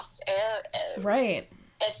actual lost heir is. Right.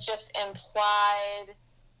 It's just implied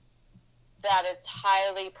that it's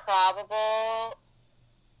highly probable,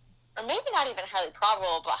 or maybe not even highly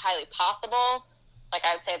probable, but highly possible. Like,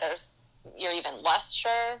 I would say you're even less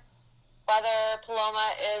sure whether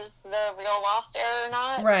Paloma is the real lost heir or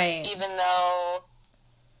not. Right. Even though,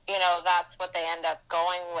 that's what they end up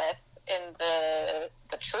going with in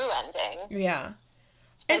the true ending. Yeah.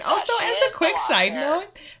 And also, as a quick side note,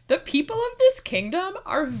 the people of this kingdom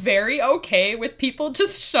are very okay with people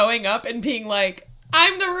just showing up and being like,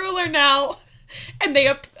 I'm the ruler now. And they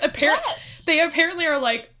apparently are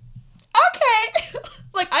like, okay.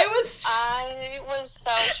 Like, I was so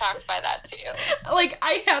shocked by that too. Like,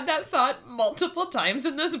 I had that thought multiple times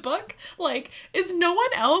in this book. Like, is no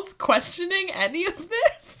one else questioning any of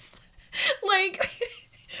this? Like,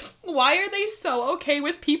 why are they so okay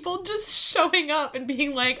with people just showing up and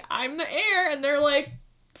being like, I'm the heir? And they're like,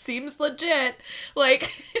 seems legit.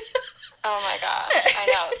 Like, oh my gosh, I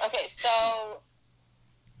know. Okay, so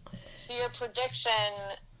your prediction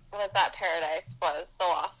was that Paradise was the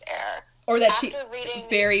lost heir. Or that she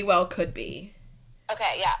very well could be.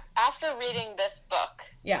 Okay, yeah. After reading this book,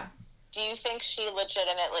 yeah, do you think she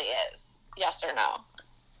legitimately is? Yes or no?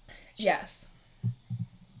 Yes.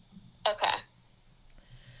 Okay.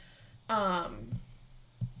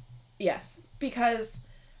 Yes, because,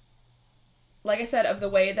 like I said, of the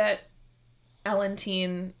way that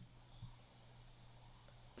Elentine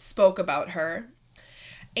spoke about her,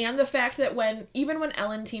 and the fact that even when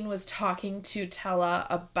Elentine was talking to Tella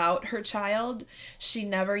about her child, she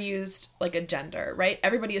never used, like, a gender, right?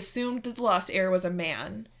 Everybody assumed that the lost heir was a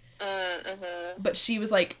man. Mm-hmm. But she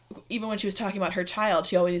was like, even when she was talking about her child,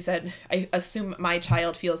 she always said, I assume my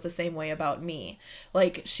child feels the same way about me.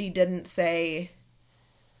 Like, she didn't say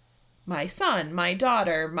my son, my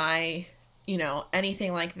daughter, my,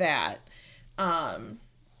 anything like that.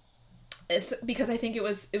 It's because I think it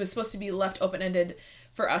was supposed to be left open-ended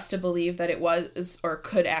for us to believe that it was or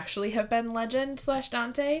could actually have been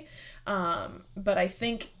Legend/Dante. But I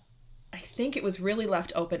think it was really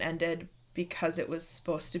left open-ended because it was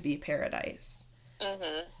supposed to be Paradise.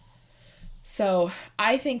 Mm-hmm. So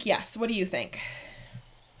I think yes. What do you think?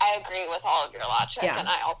 I agree with all of your logic, yeah. And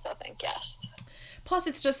I also think yes. Plus,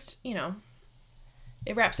 it's just,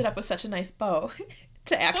 it wraps it up with such a nice bow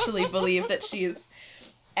to actually believe that she's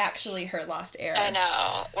actually her lost heir. I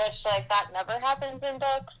know, which, like, that never happens in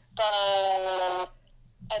books, but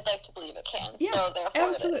I'd like to believe it can. Yeah, so therefore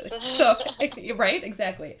absolutely. It is. So, right?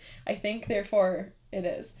 Exactly. I think, therefore, it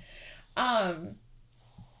is.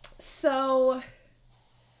 So,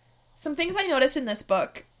 some things I noticed in this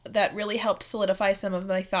book that really helped solidify some of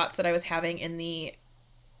my thoughts that I was having in the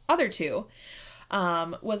other two,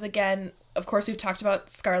 was, again, of course, we've talked about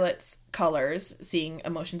Scarlett's colors, seeing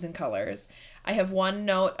emotions in colors. I have one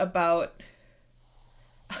note about,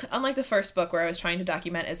 unlike the first book where I was trying to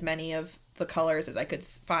document as many of the colors as I could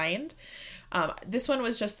find, this one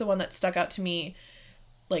was just the one that stuck out to me,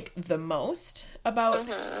 like, the most about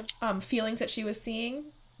feelings that she was seeing.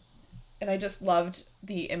 And I just loved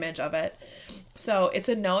the image of it. So it's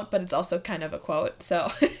a note, but it's also kind of a quote.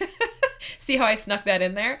 So see how I snuck that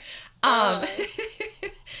in there? And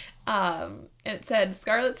it said,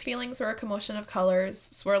 Scarlett's feelings were a commotion of colors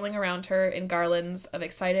swirling around her in garlands of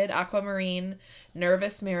excited aquamarine,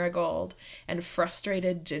 nervous marigold, and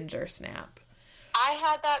frustrated ginger snap. I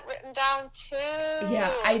had that written down too.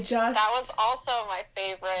 Yeah, that was also my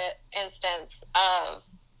favorite instance of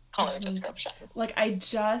color descriptions. Like, I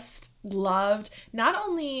just loved not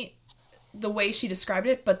only the way she described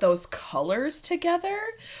it, but those colors together,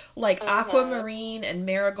 like aquamarine and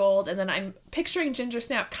marigold, and then I'm picturing ginger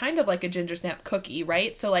snap kind of like a ginger snap cookie,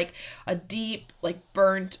 right? So like a deep, like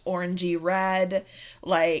burnt orangey red,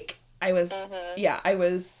 like I thought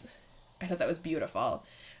that was beautiful.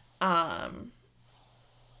 And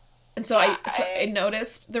so I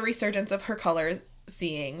noticed the resurgence of her color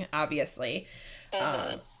seeing, obviously.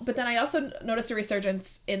 But then I also noticed a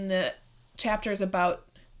resurgence in the chapters about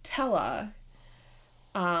Tella,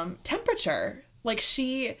 temperature.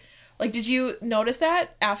 Did you notice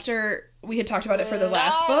that after we had talked about it for the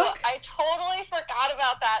last book? I totally forgot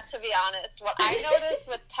about that, to be honest. What I noticed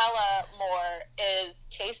with Tella more is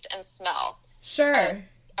taste and smell. Sure.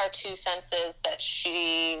 Are two senses that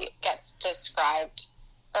she gets described,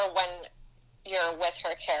 or when you're with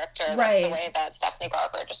her character, that's the way that Stephanie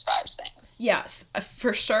Garber describes things. Yes,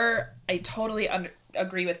 for sure. I totally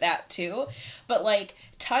agree with that too. But like,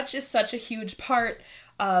 touch is such a huge part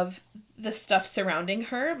of the stuff surrounding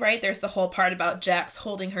her, right? There's the whole part about Jax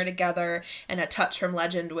holding her together, and a touch from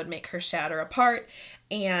legend would make her shatter apart.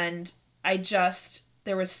 And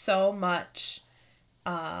there was so much,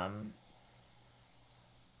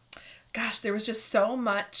 there was just so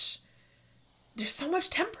much, there's so much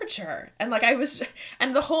temperature. And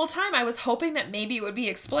and the whole time I was hoping that maybe it would be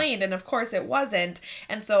explained, and of course it wasn't.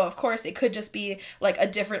 And so of course it could just be like a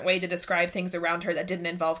different way to describe things around her that didn't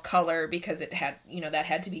involve color, because it had, that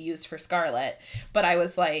had to be used for Scarlet. But I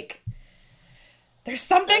was like, there's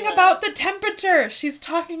something about the temperature. She's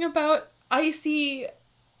talking about icy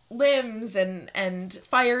limbs and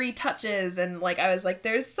fiery touches, and like I was like,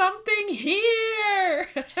 there's something here.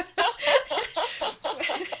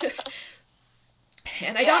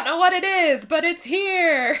 And I don't know what it is, but it's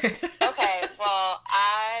here. Okay, well,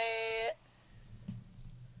 I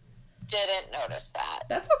didn't notice that.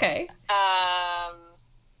 That's okay. I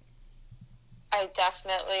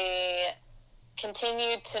definitely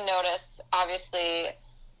continued to notice, obviously,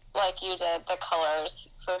 like you did, the colors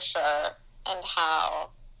for sure, and how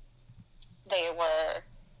they were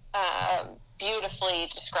beautifully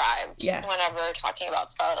described whenever talking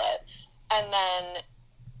about Scarlet. And then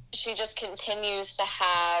she just continues to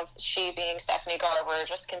have, she being Stephanie Garber,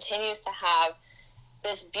 just continues to have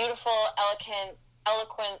this beautiful,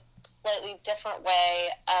 eloquent, slightly different way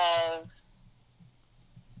of,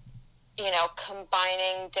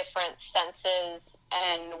 combining different senses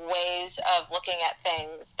and ways of looking at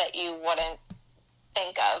things that you wouldn't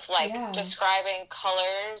think of. Like describing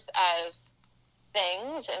colors as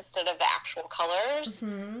things instead of the actual colors.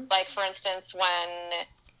 Mm-hmm. Like, for instance, when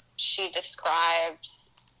she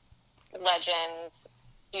describes Legend's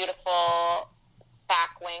beautiful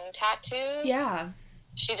back wing tattoos. Yeah.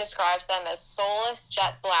 She describes them as soulless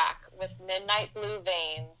jet black with midnight blue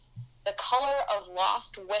veins, the color of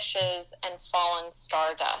lost wishes and fallen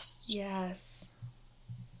stardust. Yes.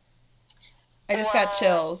 I just got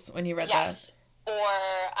chills when you read that. Or,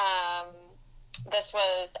 this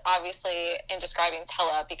was obviously in describing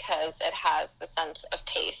Tella because it has the sense of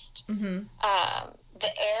taste. Mm-hmm. The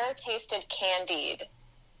air tasted candied.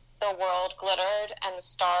 The world glittered, and the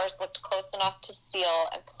stars looked close enough to steal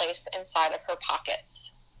and place inside of her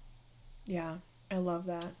pockets. Yeah, I love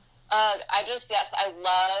that. I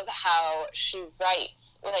love how she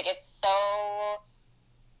writes. Like, it's so,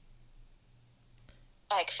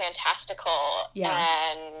 like, fantastical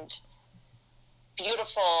and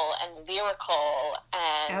beautiful and lyrical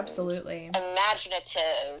and absolutely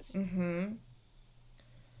imaginative. Mm-hmm.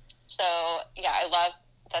 So, yeah, I love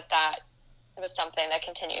that was something that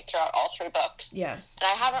continued throughout all three books. Yes. And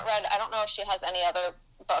I don't know if she has any other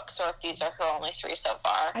books or if these are her only three so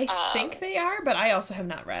far. I think they are, but I also have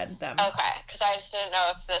not read them. Okay, because I just didn't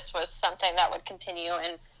know if this was something that would continue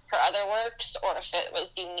in her other works or if it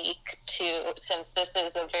was unique to, since this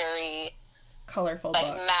is a very colorful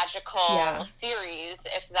book. Magical series,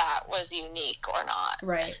 if that was unique or not.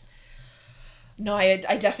 Right. No, I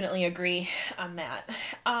definitely agree on that.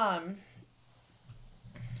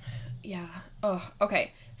 Yeah. Oh,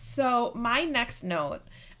 okay. So my next note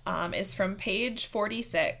is from page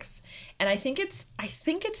 46, and I think it's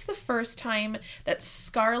the first time that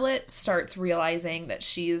Scarlet starts realizing that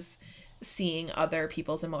she's seeing other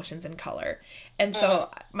people's emotions in color. And so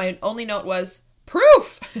my only note was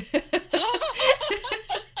proof.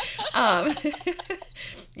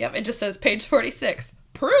 Yep, it just says page 46,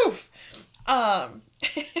 proof.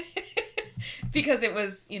 Because it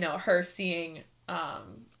was, her seeing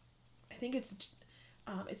I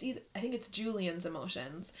think it's Julian's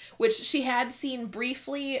emotions, which she had seen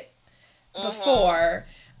briefly before,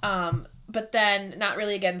 but then not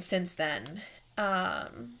really again since then.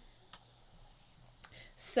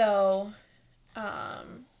 So, let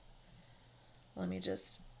me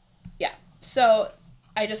just, yeah. So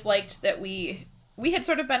I just liked that we had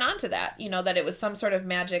sort of been onto that, you know, that it was some sort of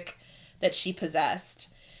magic that she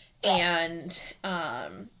possessed. Yes.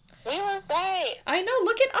 And, we were right. I know,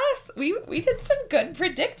 look at us. We did some good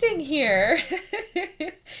predicting here.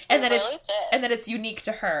 And that it's unique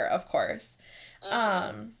to her, of course.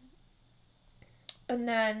 Mm-hmm. And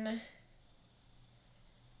then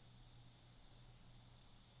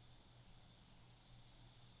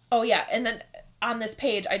oh yeah, and then on this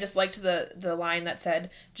page I just liked the line that said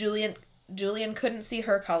Julian couldn't see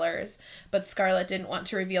her colors, but Scarlet didn't want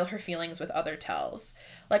to reveal her feelings with other tells.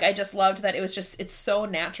 Like, I just loved that it's so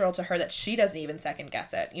natural to her that she doesn't even second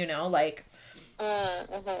guess it, you know? Like,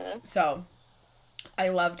 mm-hmm. So, I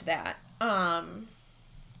loved that. I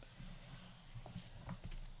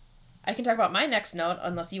can talk about my next note,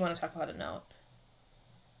 unless you want to talk about a note.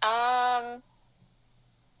 I'm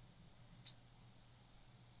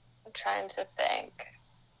trying to think.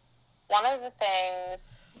 One of the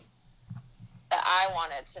things that I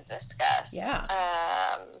wanted to discuss. Yeah.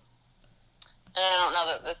 And I don't know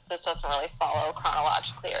that this doesn't really follow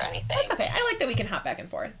chronologically or anything. That's okay. I like that we can hop back and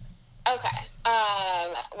forth. Okay.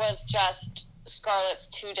 Was just Scarlet's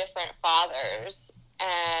two different fathers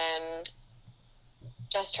and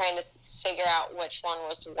just trying to figure out which one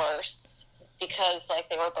was worse, because, like,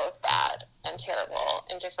 they were both bad and terrible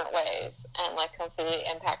in different ways and, like, completely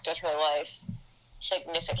impacted her life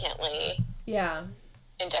significantly. Yeah.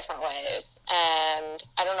 In different ways. And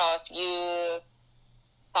I don't know if you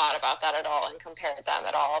thought about that at all and compared them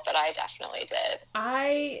at all, but I definitely did.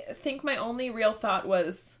 I think my only real thought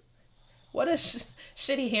was, what a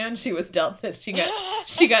shitty hand she was dealt that she got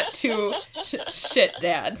two shit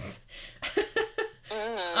dads.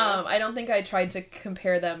 Mm-hmm. I don't think I tried to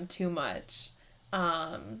compare them too much.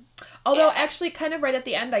 Although actually kind of right at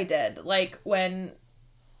the end I did. Like when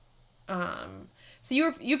so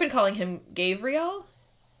you've been calling him Gavriel?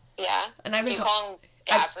 Yeah. And I've been call him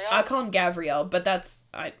Gavriel? I call him Gavriel, but that's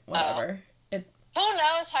whatever. Who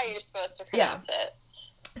knows how you're supposed to pronounce it?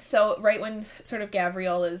 So right when sort of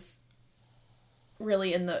Gavriel is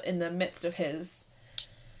really in the midst of his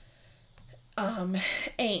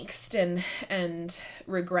angst and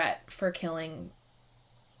regret for killing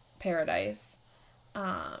Paradise,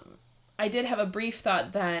 I did have a brief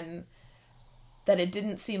thought then that it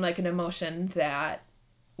didn't seem like an emotion that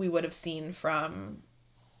we would have seen from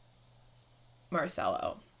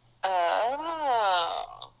Marcello.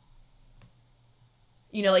 Oh.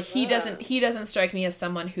 You know, like he doesn't strike me as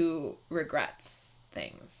someone who regrets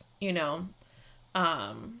things, you know.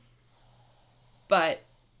 But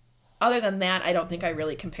other than that, I don't think I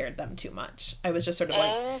really compared them too much. I was just sort of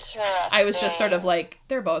like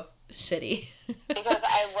they're both shitty. Because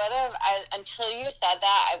I would have, until you said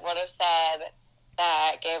that, I would have said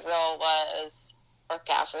that Gabriel was, or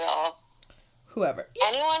Gavriel. Whoever.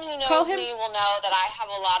 Anyone who knows me will know that I have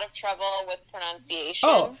a lot of trouble with pronunciation.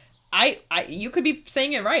 Oh, you could be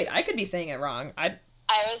saying it right. I could be saying it wrong. It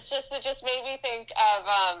just made me think of,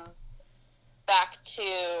 back to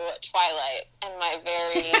Twilight and my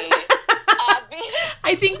very obvious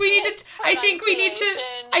I think we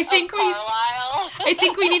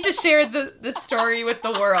need to share the story with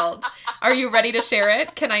the world. Are you ready to share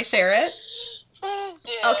it? Can I share it? Please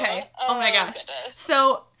do. Okay. Oh my gosh. Goodness.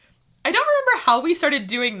 So, I don't remember how we started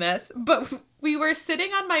doing this, but we were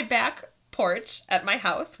sitting on my back porch at my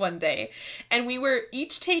house one day, and we were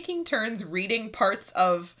each taking turns reading parts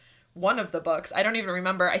of one of the books. I don't even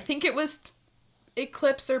remember. I think it was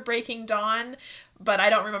Eclipse or Breaking Dawn, but I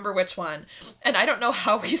don't remember which one. And I don't know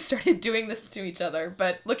how we started doing this to each other,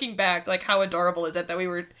 but looking back, like, how adorable is it that we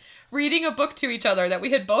were reading a book to each other that we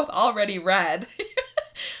had both already read.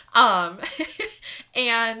 And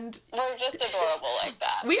we're just adorable like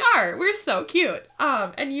that. We're so cute.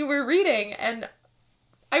 And you were reading, and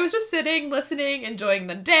I was just sitting, listening, enjoying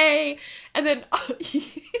the day, and then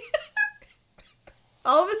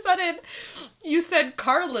all of a sudden you said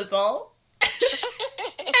Carlizzle.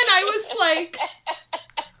 And I was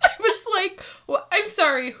like, well, I'm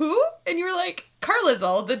sorry, who? And you were like,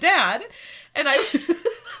 Carlizzle, the dad. And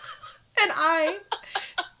I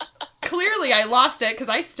clearly I lost it because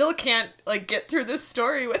I still can't, like, get through this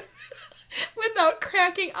story without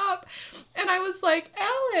cracking up. And I was like,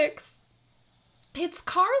 Alex, it's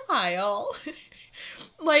Carlisle.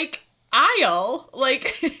 Like, Isle.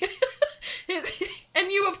 Like,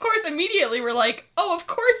 and you, of course, immediately were like, oh, of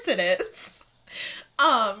course it is.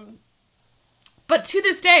 But to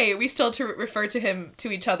this day, we still refer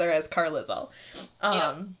to each other as Carlizzle.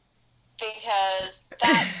 Because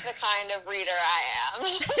that's the kind of reader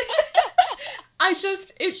I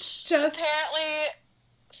It's just... Apparently,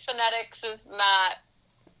 phonetics is not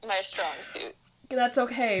my strong suit. That's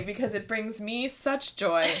okay, because it brings me such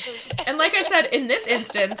joy. And like I said, in this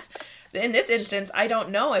instance, I don't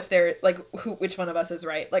know if they're, like, which one of us is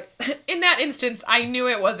right. Like, in that instance, I knew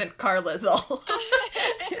it wasn't Carlizzle.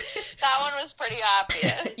 That one was pretty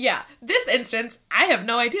obvious. Yeah. This instance, I have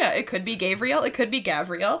no idea. It could be Gabriel. It could be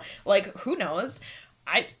Gavriel. Like, who knows?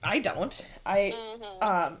 I don't.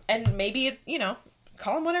 And maybe,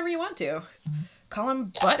 call him whatever you want to. Call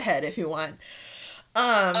him Butthead if you want.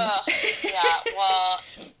 Yeah, well,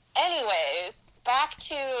 anyways, back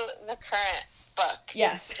to the current book.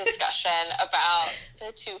 Yes. Discussion about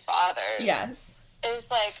the two fathers. Yes. It was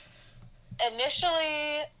like,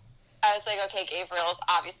 initially, I was like, okay, Gabriel's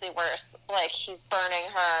obviously worse. Like, he's burning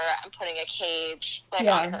her and putting a cage, on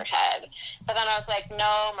her head. But then I was like,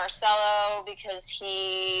 no, Marcello, because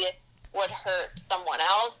he would hurt someone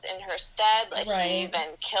else in her stead. Like, he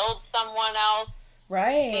even killed someone else.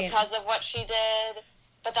 Right. Because of what she did.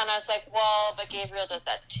 But then I was like, well, but Gabriel does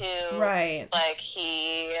that too. Right. Like,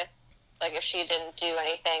 if she didn't do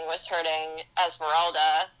anything, was hurting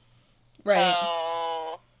Esmeralda. Right.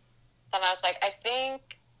 So then I was like, I think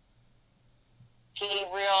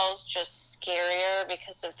Gabriel's just scarier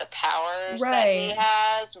because of the powers that he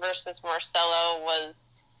has versus Marcello was...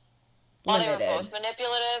 While they were both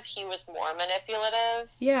manipulative, he was more manipulative.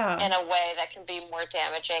 Yeah. In a way that can be more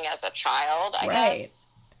damaging as a child, I guess.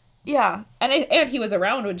 Yeah. And he was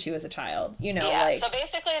around when she was a child, Yeah, so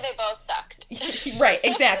basically they both sucked. Right,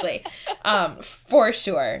 exactly. For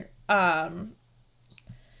sure. Yeah,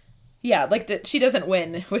 like she doesn't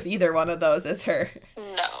win with either one of those as her.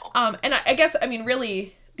 No. And I guess,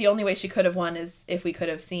 really, the only way she could have won is if we could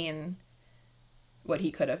have seen what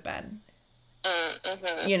he could have been.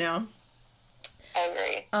 Mm-hmm. I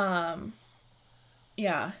agree.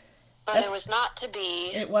 Yeah. But it was not to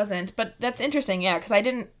be. It wasn't. But that's interesting, yeah, because I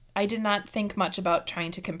did not think much about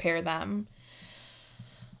trying to compare them.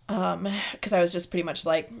 Because I was just pretty much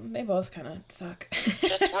like, they both kind of suck.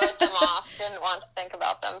 Just wrote them off, didn't want to think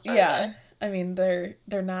about them further. Yeah.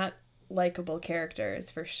 They're not likable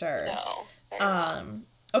characters, for sure. No, they're not.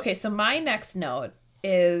 Okay, so my next note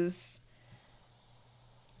is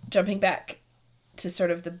jumping back to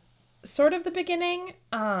sort of the beginning.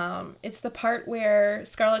 It's the part where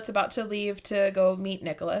Scarlett's about to leave to go meet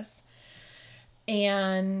Nicholas.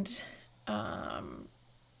 And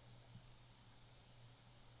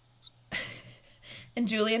and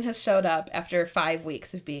Julian has showed up after 5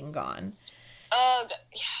 weeks of being gone. Yeah.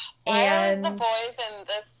 Why are the boys in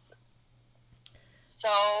this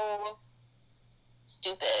so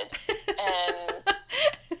stupid? And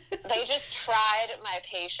they just tried my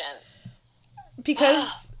patience.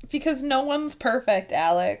 Because no one's perfect,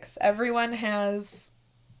 Alex. Everyone has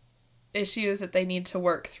issues that they need to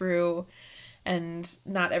work through, and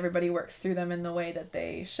not everybody works through them in the way that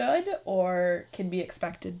they should or can be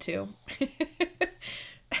expected to.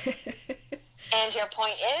 And your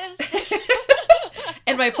point is?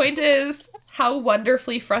 And my point is, how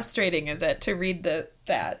wonderfully frustrating is it to read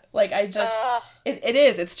that? Like, it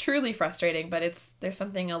is. It's truly frustrating, but there's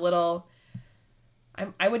something a little...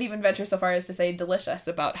 I would even venture so far as to say delicious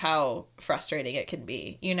about how frustrating it can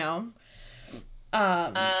be,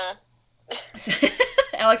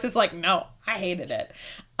 Alex is like, no, I hated it.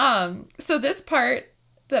 So this part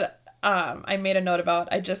that I made a note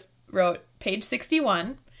about, I just wrote page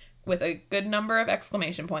 61 with a good number of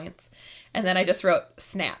exclamation points, and then I just wrote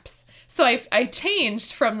snaps. So I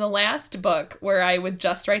changed from the last book where I would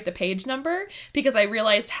just write the page number, because I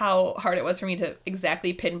realized how hard it was for me to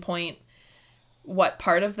exactly pinpoint what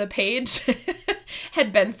part of the page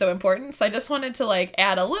had been so important. So I just wanted to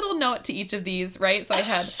add a little note to each of these, right? So I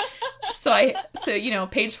had,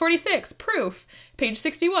 page 46, proof, page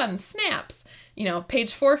 61, snaps,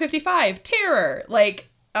 page 455, terror, I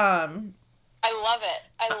love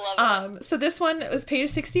it. So this one was page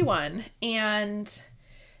 61, and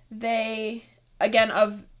they, again,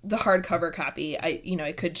 of the hardcover copy,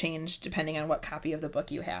 it could change depending on what copy of the book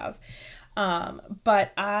you have. Or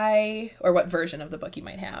what version of the book you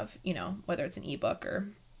might have, whether it's an ebook or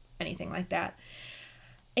anything like that.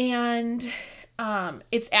 And,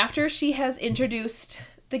 it's after she has introduced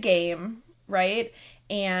the game, right?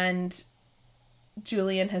 And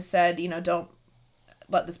Julian has said, don't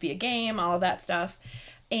let this be a game, all of that stuff.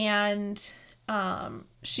 And,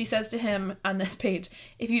 she says to him on this page,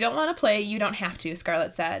 if you don't want to play, you don't have to,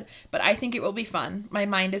 Scarlett said, but I think it will be fun. My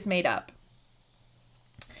mind is made up.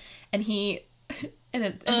 And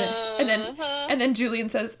then Julian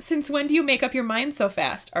says, since when do you make up your mind so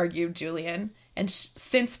fast? Argued Julian. And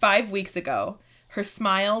since 5 weeks ago, Her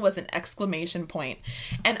smile was an exclamation point.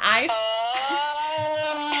 And I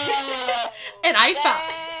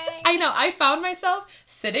found myself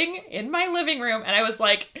sitting in my living room and I was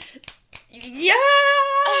like,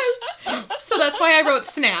 yes! So that's why I wrote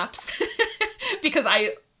snaps. Because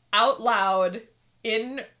I, out loud,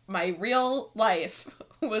 in my real life,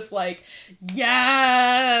 was like,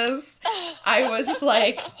 yes! I was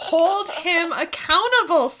like, hold him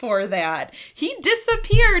accountable for that. He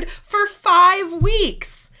disappeared for 5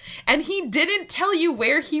 weeks and he didn't tell you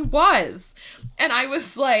where he was. And I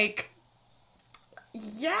was like,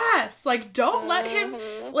 yes, like, don't let him,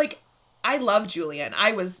 like, I love Julian.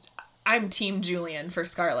 I'm team Julian for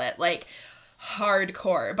Scarlet, like,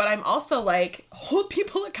 hardcore, but I'm also like, hold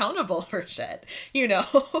people accountable for shit, you know?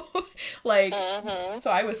 Like, so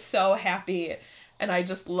I was so happy and I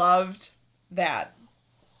just loved that.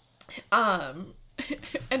 And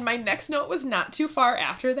my next note was not too far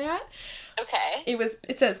after that. Okay.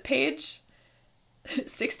 It says page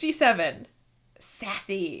 67,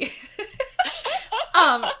 sassy.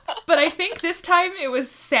 But I think this time it was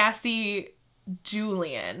sassy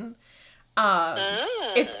Julian.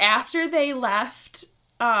 It's after they left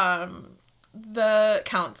the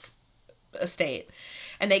Count's estate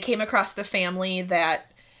and they came across the family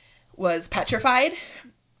that was petrified,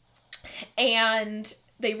 and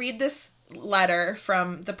they read this letter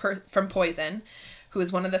from from Poison, who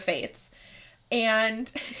is one of the Fates,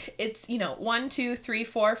 and it's, 1, 2, 3,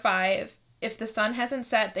 4, 5. If the sun hasn't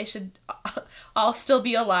set, they should all still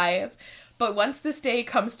be alive. But once this day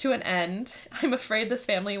comes to an end, I'm afraid this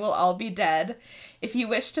family will all be dead. If you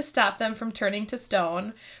wish to stop them from turning to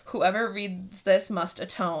stone, whoever reads this must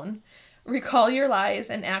atone. Recall your lies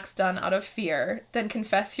and acts done out of fear, then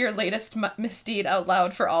confess your latest misdeed out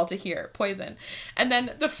loud for all to hear. Poison. And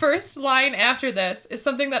then the first line after this is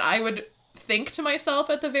something that I would think to myself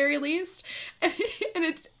at the very least.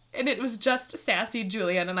 And it was just sassy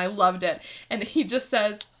Julian, and I loved it. And he just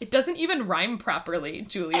says, it doesn't even rhyme properly,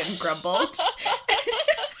 Julian grumbled.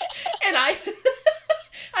 And I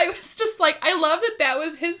was just like, I love that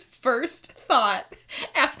was his first thought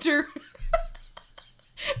after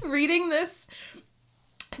reading this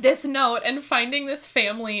note and finding this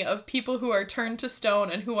family of people who are turned to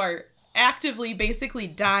stone and who are actively basically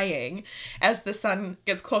dying as the sun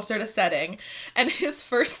gets closer to setting, and his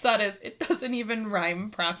first thought is, it doesn't even rhyme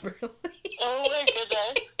properly. Oh my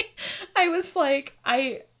goodness. I was like,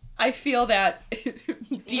 I feel that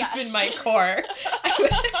deep in my core.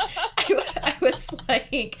 I was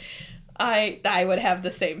like, I would have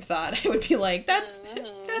the same thought. I would be like, that's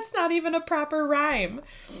not even a proper rhyme.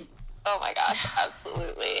 Oh my gosh,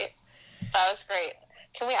 absolutely. That was great.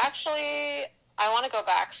 Can we actually, I want to go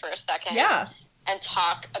back for a second. Yeah. And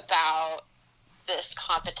talk about this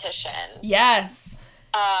competition. Yes.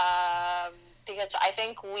 Because I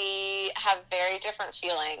think we have very different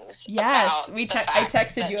feelings. Yes. I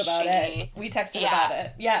texted you about it. We texted about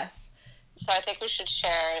it. Yes. So I think we should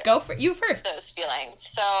share. Go for you first. Those feelings.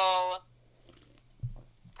 So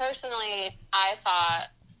personally, I thought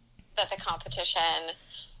that the competition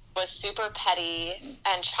was super petty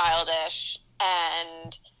and childish,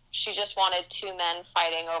 and she just wanted 2 men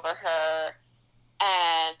fighting over her,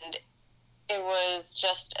 and it was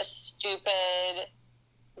just a stupid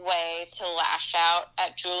way to lash out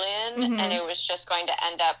at Julian, and it was just going to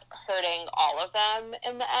end up hurting all of them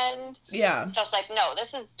in the end. Yeah. So I was like, no,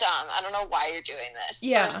 this is dumb. I don't know why you're doing this.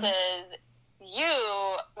 Yeah. Versus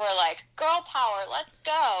you were like, girl power, let's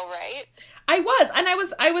go, right? I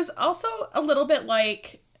was also a little bit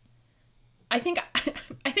like, I think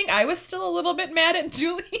I was still a little bit mad at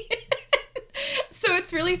Julian. So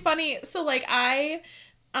it's really funny. So like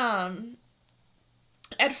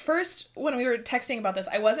at first when we were texting about this,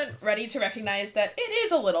 I wasn't ready to recognize that it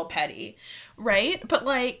is a little petty, right? But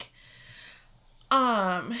like,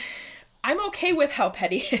 I'm okay with how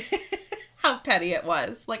petty it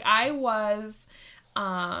was. Like I was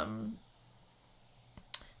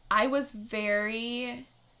very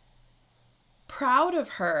proud of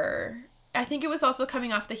her. I think it was also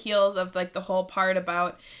coming off the heels of like the whole part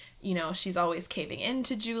about, she's always caving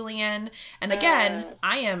into Julian. And again,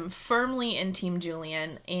 I am firmly in Team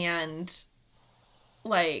Julian, and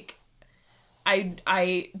like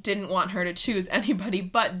I didn't want her to choose anybody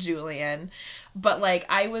but Julian. But like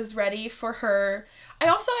I was ready for her.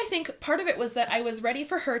 I think part of it was that I was ready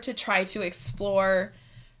for her to try to explore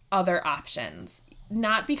other options.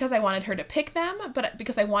 Not because I wanted her to pick them, but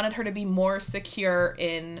because I wanted her to be more secure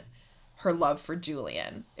in her love for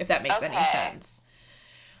Julian, if that makes any sense.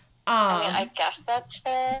 I guess that's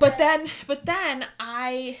fair. But then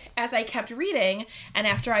as I kept reading, and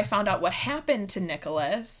after I found out what happened to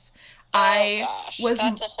Nicholas, That's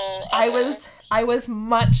a whole other... I was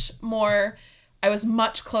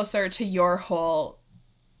much closer to your whole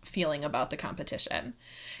feeling about the competition.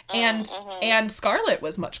 And Scarlett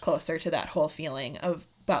was much closer to that whole feeling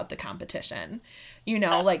about the competition. You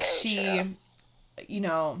know, That's like true. you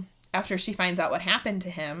know, after she finds out what happened to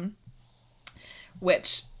him,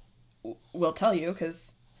 which we'll tell you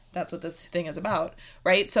because that's what this thing is about,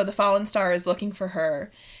 right? So the Fallen Star is looking for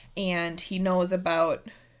her, and he knows about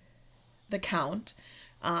the Count.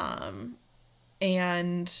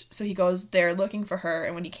 And so he goes there looking for her,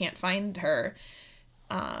 and when he can't find her,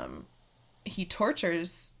 he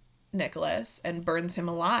tortures Nicholas and burns him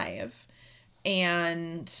alive.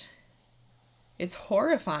 And it's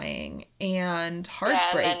horrifying and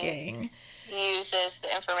heartbreaking. Yeah, he uses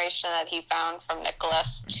the information that he found from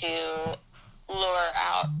Nicholas to lure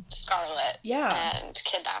out Scarlett and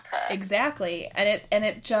kidnap her. Exactly. And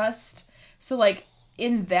it just, so like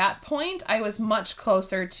in that point, I was much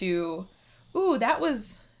closer to, ooh, that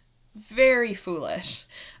was very foolish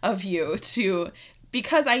of you to,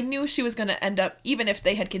 because I knew she was going to end up, even if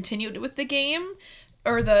they had continued with the game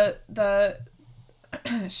or the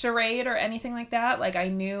charade or anything like that, like I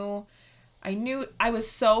knew I was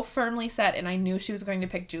so firmly set, and I knew she was going to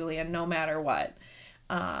pick Julian no matter what.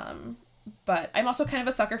 But I'm also kind of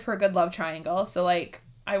a sucker for a good love triangle, so like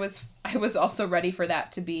I was also ready for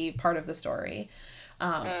that to be part of the story.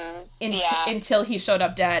 Until he showed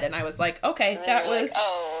up dead, and I was like, okay, that was like,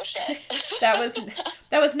 oh shit. that was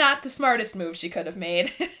not the smartest move she could have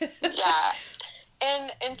made. Yeah.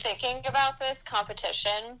 And in thinking about this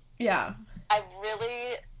competition, yeah, I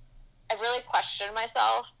really questioned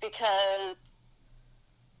myself, because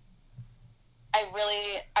I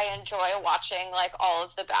enjoy watching like all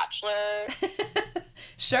of the Bachelor,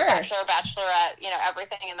 sure, Bachelorette, you know,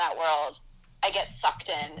 everything in that world. I get sucked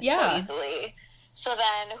in so easily. So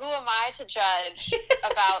then, who am I to judge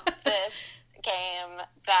about this game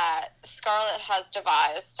that Scarlett has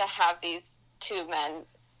devised to have these two men,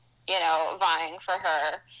 you know, vying for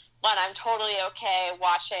her, when I'm totally okay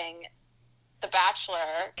watching The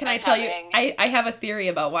Bachelor? Can I tell you, I have a theory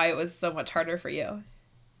about why it was so much harder for you.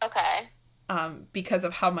 Okay. Because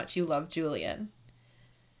of how much you love Julian.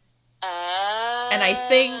 And I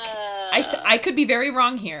think, I could be very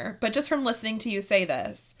wrong here, but just from listening to you say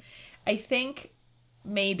this, I think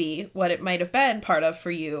maybe what it might have been part of for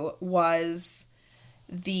you was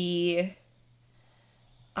the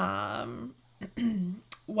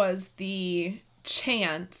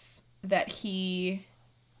chance that he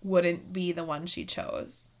wouldn't be the one she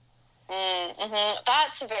chose.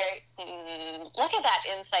 That's a very... look at that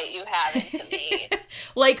insight you have into me.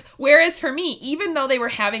 Like, whereas for me, even though they were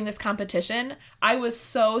having this competition, I was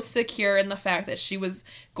so secure in the fact that she was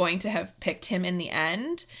going to have picked him in the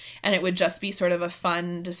end, and it would just be sort of a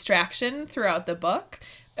fun distraction throughout the book,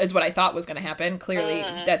 is what I thought was going to happen. Clearly,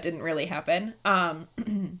 that didn't really happen.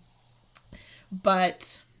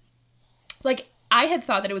 But, like, I had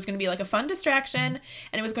thought that it was going to be like a fun distraction,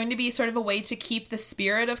 and it was going to be sort of a way to keep the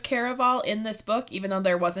spirit of Caraval in this book, even though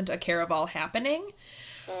there wasn't a Caraval happening.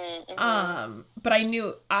 But I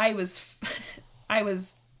knew there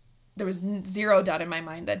was zero doubt in my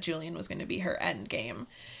mind that Julian was going to be her end game.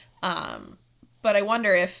 But I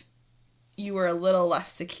wonder if you were a little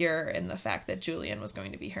less secure in the fact that Julian was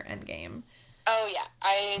going to be her end game. Oh yeah,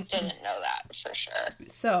 I didn't know that for sure.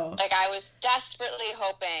 So, like, I was desperately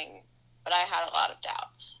hoping, but I had a lot of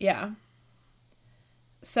doubts. Yeah.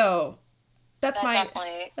 So that's my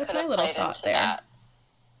little thought there.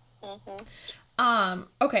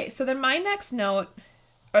 Okay, so then my next note,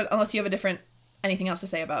 or unless you have anything else to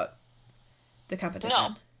say about the competition.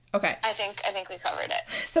 No. Okay. I think we covered it.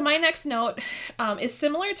 So my next note is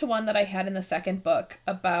similar to one that I had in the second book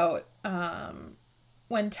about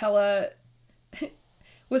when Tella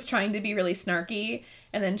was trying to be really snarky,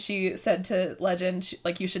 and then she said to Legend,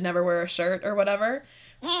 like, you should never wear a shirt or whatever.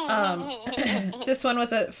 This one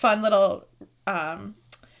was a fun little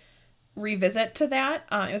revisit to that.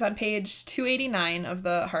 It was on page 289 of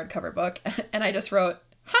the hardcover book, and I just wrote,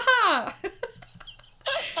 ha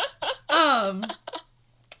ha!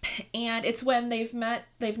 And it's when they've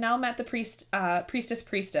now met the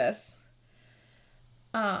priestess.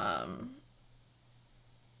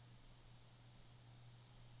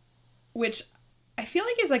 Which I feel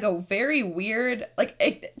like is like a very weird, like,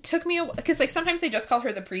 it took me, because like sometimes they just call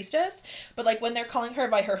her the priestess, but like when they're calling her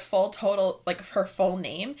by her full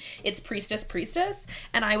name, it's priestess,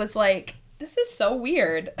 and I was like, this is so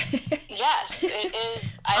weird. Yes, it is.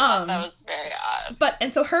 I thought that was very odd.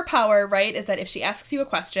 And so her power, right, is that if she asks you a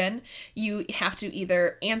question, you have to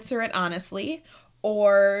either answer it honestly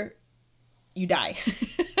or you die.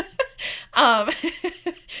 Um,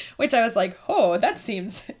 which I was like, oh, that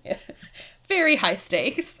seems very high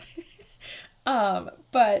stakes.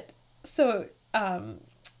 But so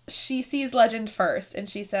she sees Legend first, and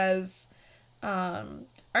she says,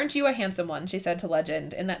 aren't you a handsome one? She said to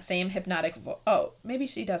Legend in that same hypnotic oh, maybe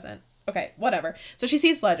she doesn't. Okay, whatever. So she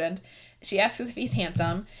sees Legend. She asks if he's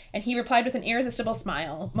handsome, and he replied with an irresistible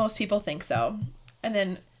smile. Most people think so. And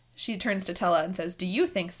then she turns to Tella and says, do you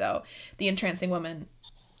think so? The entrancing woman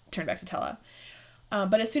turned back to Tella.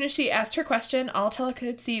 But as soon as she asked her question, all Tella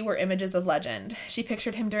could see were images of Legend. She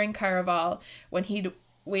pictured him during Caraval, when he'd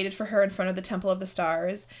waited for her in front of the Temple of the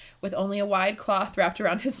Stars, with only a wide cloth wrapped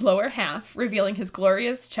around his lower half, revealing his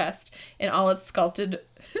glorious chest in all its sculpted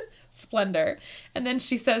splendor. And then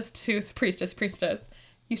she says to Priestess,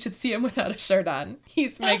 you should see him without a shirt on.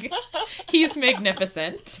 He's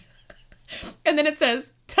magnificent. And then it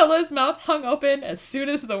says, Tella's mouth hung open as soon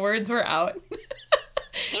as the words were out.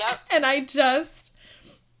 Yep. And I just...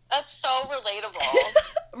 That's so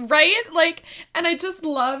relatable. Right? Like, and I just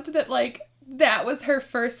loved that, like, that was her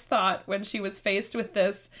first thought when she was faced with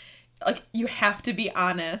this, like, you have to be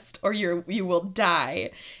honest or you will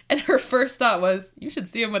die. And her first thought was, you should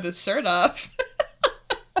see him with his shirt off.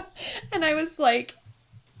 And I was like,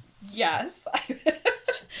 yes.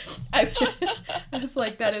 I was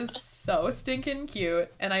like, that is so stinking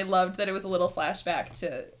cute. And I loved that it was a little flashback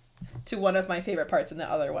to one of my favorite parts in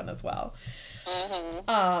the other one as well.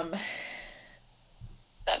 Mm-hmm.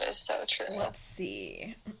 That is so true. Let's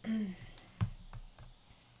see.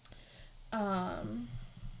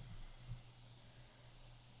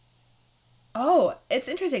 Oh, it's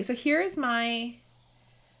interesting. So here's my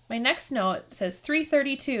next note. It says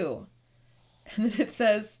 3:32. And then it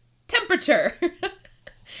says temperature.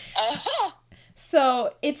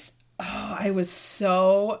 So it's, I was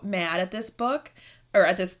so mad at this book, or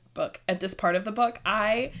at this part of the book.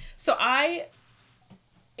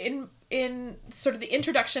 In sort of the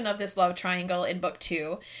introduction of this love triangle in book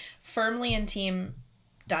 2, firmly in team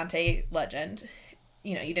Dante Legend.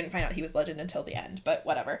 You know, you didn't find out he was Legend until the end, but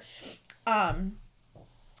whatever. And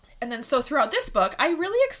then so throughout this book, I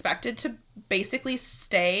really expected to basically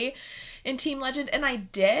stay in Team Legend, and I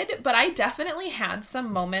did, but I definitely had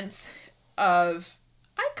some moments of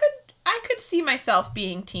I could see myself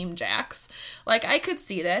being Team Jax. Like, I could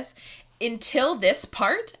see this until this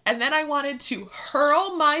part, and then I wanted to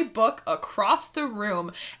hurl my book across the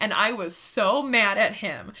room, and I was so mad at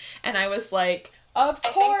him. And I was like, of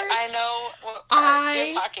course. I know what part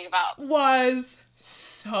you're talking about. Was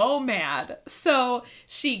so mad. So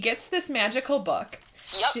she gets this magical book.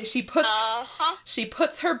 Yep. She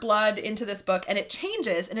puts her blood into this book, and it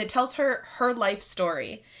changes, and it tells her life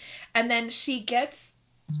story. And then she gets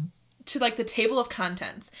to, like, the table of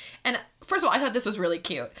contents. And first of all, I thought this was really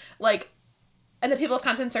cute. Like, and the table of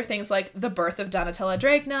contents are things like the birth of Donatella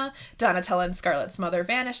Dragna, Donatella and Scarlet's mother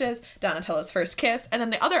vanishes, Donatella's first kiss, and then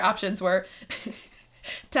the other options were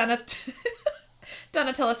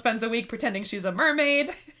Donatella spends a week pretending she's a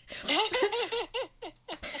mermaid.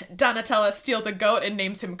 Donatella steals a goat and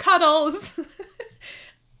names him Cuddles.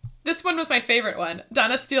 This one was my favorite one.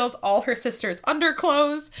 Donna steals all her sister's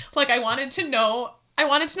underclothes. Like, I wanted to know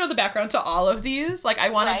the background to all of these. Like, I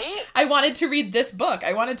wanted to read this book.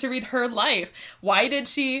 I wanted to read her life. Why did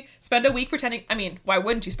she spend a week pretending? I mean, why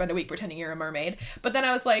wouldn't you spend a week pretending you're a mermaid? But then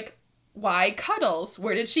I was like, why Cuddles?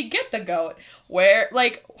 Where did she get the goat?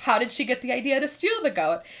 How did she get the idea to steal the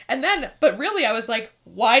goat? And then, but really I was like,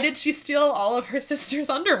 why did she steal all of her sister's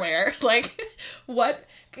underwear? Like, what?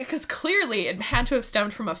 Because clearly it had to have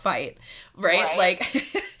stemmed from a fight, right? Like,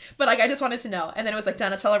 but like, I just wanted to know. And then it was like,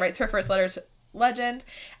 Donatella writes her first letter to Legend.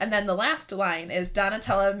 And then the last line is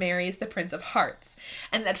Donatella marries the Prince of Hearts.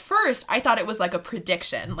 And at first I thought it was like a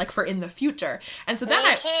prediction, like for in the future. And so then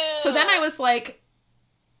I was like,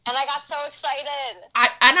 and I got so excited.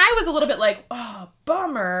 I was a little bit like, oh,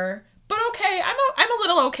 bummer. But okay, I'm a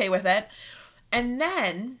little okay with it. And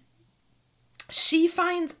then she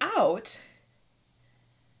finds out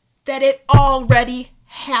that it already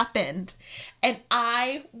happened. And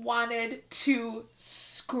I wanted to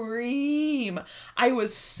scream. I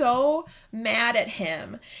was so mad at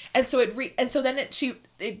him. And so then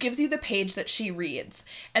it gives you the page that she reads.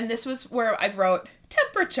 And this was where I wrote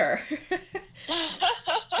temperature.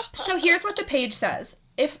 So here's what the page says.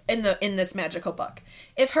 If in this magical book,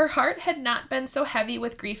 if her heart had not been so heavy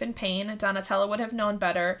with grief and pain, Donatella would have known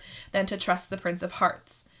better than to trust the Prince of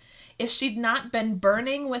Hearts. If she'd not been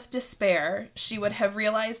burning with despair, she would have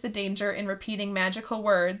realized the danger in repeating magical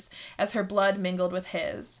words as her blood mingled with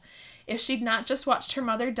his. If she'd not just watched her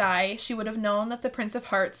mother die, she would have known that the Prince of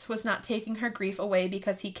Hearts was not taking her grief away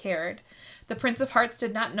because he cared. The Prince of Hearts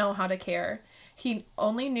did not know how to care. He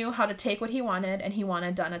only knew how to take what he wanted, and he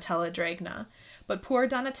wanted Donatella Dragna. But poor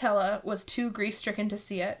Donatella was too grief-stricken to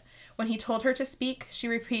see it. When he told her to speak, she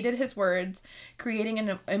repeated his words, creating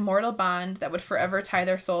an immortal bond that would forever tie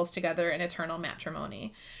their souls together in eternal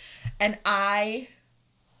matrimony. And I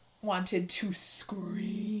wanted to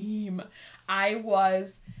scream. I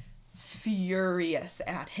was furious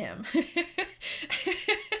at him.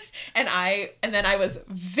 and then I was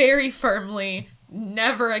very firmly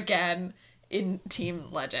never again in Team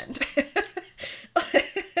Legend.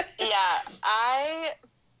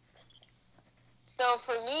 So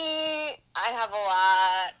for me, I have a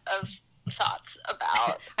lot of thoughts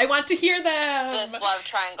about I want to hear them. This love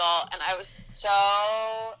triangle, and I was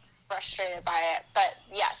so frustrated by it. But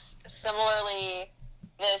yes, similarly,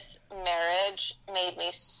 this marriage made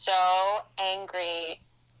me so angry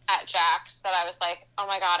at Jax that I was like, oh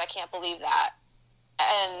my god, I can't believe that.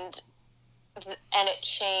 And it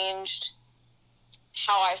changed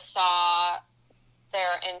how I saw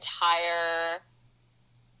their entire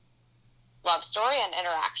love story and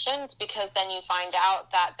interactions, because then you find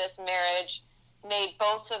out that this marriage made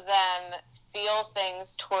both of them feel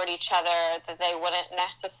things toward each other that they wouldn't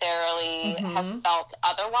necessarily have felt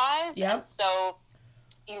otherwise. Yep. And so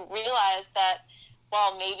you realize that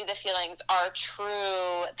while maybe the feelings are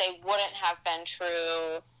true, they wouldn't have been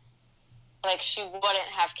true. Like, she wouldn't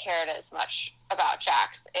have cared as much about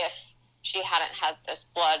Jax if she hadn't had this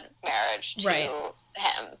blood marriage to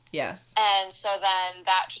him. Yes. And so then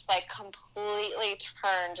that just, like, completely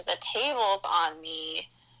turned the tables on me.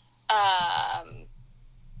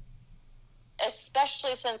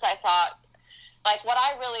 Especially since I thought, like, what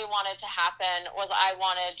I really wanted to happen was I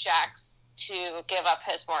wanted Jax to give up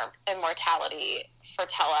his immortality for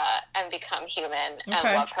Tella and become human and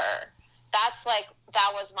love her. That's, like,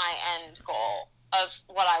 that was my end goal of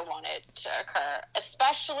what I wanted to occur,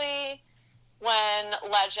 especially when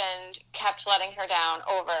Legend kept letting her down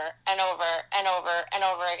over and over and over and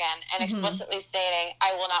over again and explicitly stating,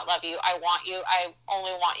 I will not love you, I want you, I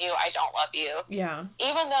only want you, I don't love you. Yeah.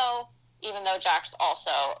 Even though Jax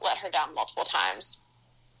also let her down multiple times,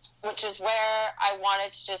 which is where I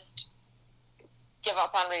wanted to just give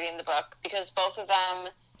up on reading the book, because both of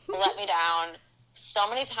them let me down so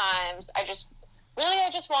many times. I just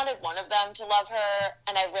wanted one of them to love her,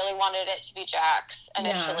 and I really wanted it to be Jax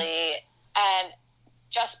initially. Yeah. And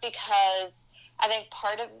just because I think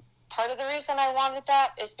part of the reason I wanted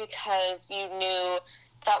that is because you knew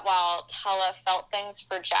that while Tella felt things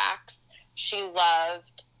for Jax, she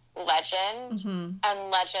loved Legend, and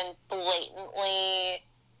Legend blatantly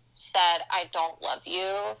said, I don't love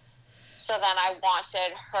you. So then I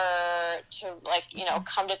wanted her to, like, you know,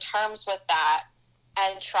 come to terms with that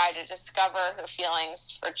and try to discover her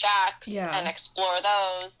feelings for Jax and explore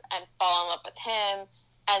those and fall in love with him.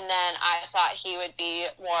 And then I thought he would be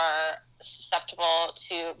more susceptible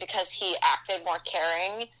to, because he acted more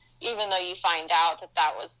caring, even though you find out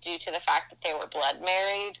that was due to the fact that they were blood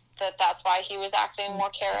married, that's why he was acting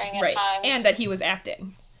more caring at times. And that he was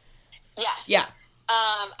acting. Yes. Yeah.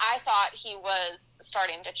 I thought he was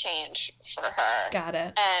starting to change for her. Got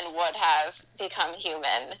it. And would have become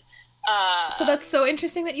human. So that's so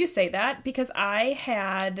interesting that you say that, because I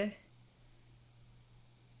had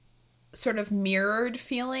sort of mirrored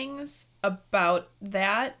feelings about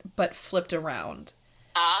that, but flipped around.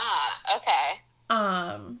 Okay.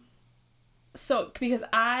 So, because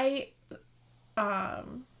I, the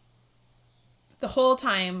whole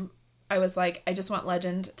time I was like, I just want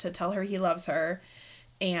Legend to tell her he loves her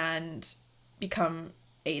and become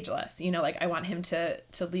ageless, you know, like I want him to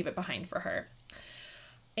leave it behind for her.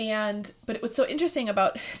 But it was so interesting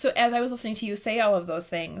so as I was listening to you say all of those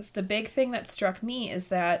things, the big thing that struck me is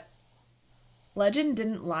that Legend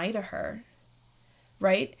didn't lie to her,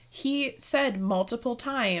 right? He said multiple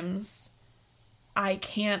times, I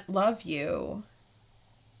can't love you.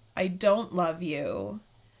 I don't love you.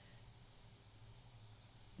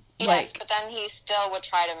 Yes, but then he still would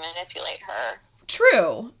try to manipulate her.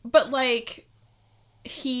 True, but, like,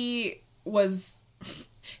 he was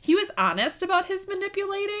honest about his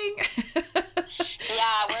manipulating.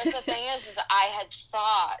 Yeah, whereas the thing is I had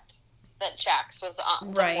thought that Jax was the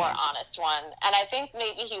more honest one. And I think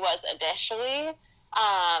maybe he was initially,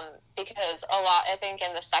 because I think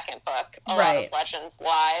in the second book, a lot of Legend's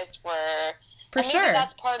lies were... For sure. Maybe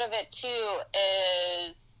that's part of it, too,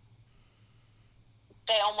 is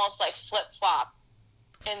they almost, like, flip-flop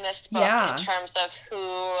in this book Yeah. in terms of who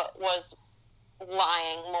was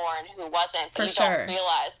lying more and who wasn't. But For you sure. don't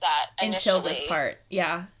realize that initially. Until this part.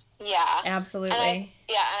 Yeah. Yeah. Absolutely. And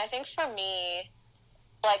I think for me,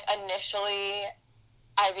 like, initially,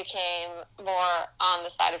 I became more on the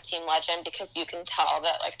side of Team Legend because you can tell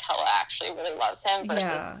that, like, Tella actually really loves him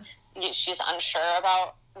versus she's unsure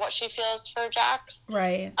about what she feels for Jax.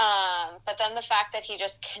 Right. But then the fact that he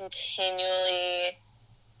just continually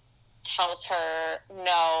tells her,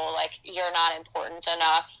 no, like, you're not important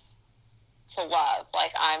enough to love.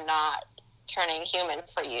 Like, I'm not turning human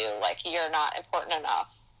for you. Like, you're not important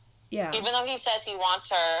enough. Yeah. Even though he says he wants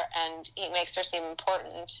her and he makes her seem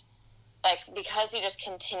important, like, because he just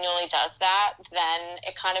continually does that, then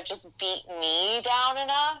it kind of just beat me down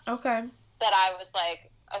enough. Okay. That I was like,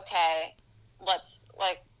 okay, let's,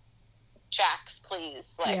 like, Jax,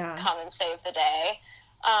 please, like, come and save the day.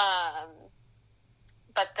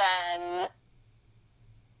 But then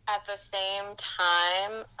at the same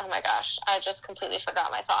time, oh my gosh, I just completely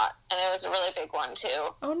forgot my thought. And it was a really big one,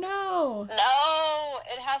 too. Oh, no. No,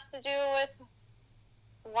 it has to do with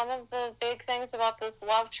one of the big things about this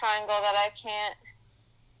love triangle that I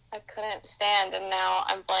couldn't stand, and now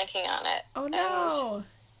I'm blanking on it. Oh, no. And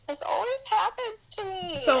this always happens to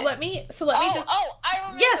me. So let me I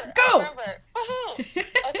remember. Yes, go. I remember. Woohoo.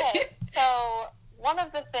 Okay, so one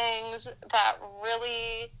of the things that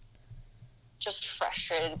really just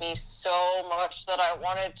frustrated me so much that I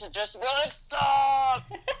wanted to just be like, stop!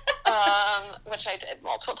 Which I did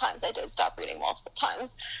multiple times. I did stop reading multiple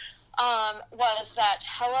times. Was that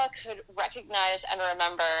Tella could recognize and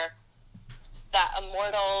remember that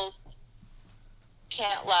immortals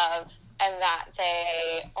can't love and that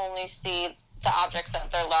they only see the objects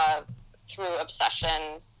of their love through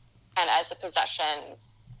obsession and as a possession,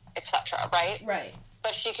 etc., right? Right.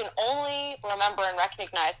 But she can only remember and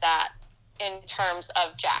recognize that in terms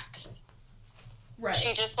of Jax. Right.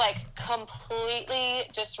 She just, like, completely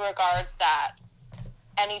disregards that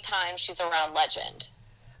anytime she's around Legend.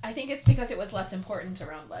 I think it's because it was less important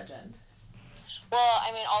around Legend. Well,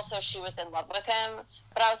 I mean, also she was in love with him,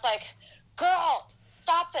 but I was like, girl,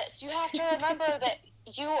 stop this. You have to remember that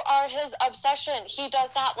you are his obsession. He does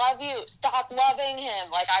not love you. Stop loving him.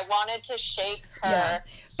 Like, I wanted to shake her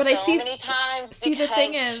but many times because the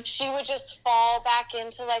thing is, she would just fall back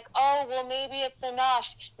into, like, oh, well, maybe it's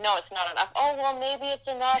enough. No, it's not enough. Oh, well, maybe it's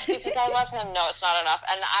enough because I love him. No, it's not enough.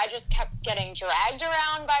 And I just kept getting dragged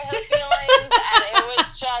around by her feelings, and it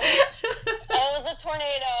was a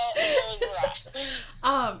tornado. It was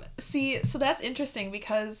rough. So that's interesting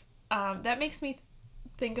because that makes me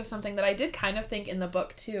think of something that I did kind of think in the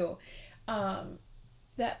book too,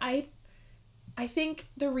 that I think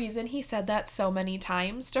the reason he said that so many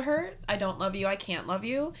times to her, I don't love you, I can't love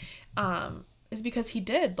you, is because he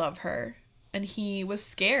did love her and he was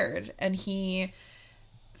scared and he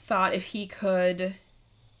thought if he could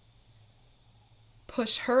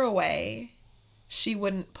push her away, she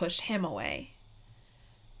wouldn't push him away,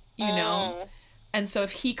 you know? And so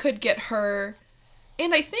if he could get her,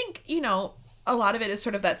 and I think, you know, a lot of it is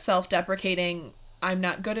sort of that self-deprecating, I'm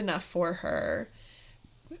not good enough for her.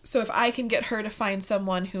 So if I can get her to find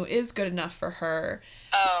someone who is good enough for her.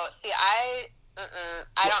 Oh, see, I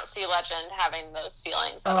don't see Legend having those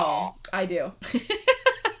feelings at all. I do.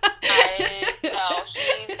 No,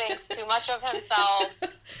 he thinks too much of himself.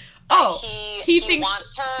 He thinks...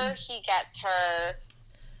 wants her, he gets her.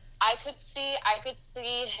 I could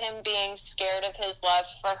see him being scared of his love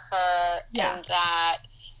for her, and that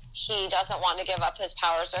he doesn't want to give up his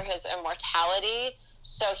powers or his immortality,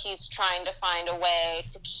 so he's trying to find a way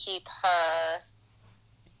to keep her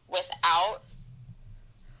without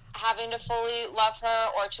having to fully love her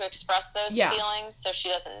or to express those feelings, so she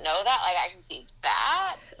doesn't know that. Like, I can see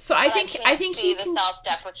that. So I think he the can...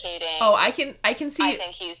 self-deprecating. Oh, I can see. I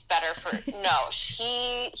think he's better for... No,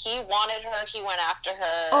 he wanted her. He went after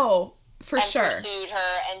her. Oh, for sure. And pursued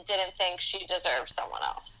her and didn't think she deserved someone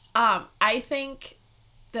else. I think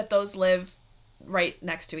that those live right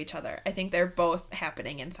next to each other. I think they're both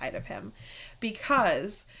happening inside of him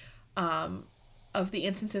because of the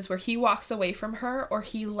instances where he walks away from her or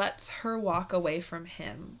he lets her walk away from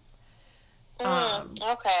him.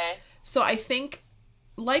 Okay. So I think,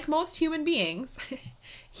 like most human beings,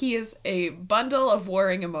 he is a bundle of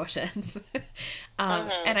warring emotions.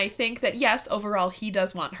 And I think that, yes, overall, he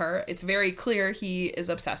does want her. It's very clear he is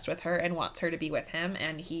obsessed with her and wants her to be with him,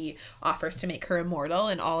 and he offers to make her immortal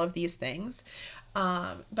and all of these things.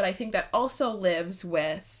 But I think that also lives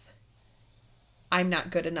with, I'm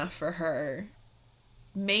not good enough for her.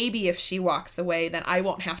 Maybe if she walks away, then I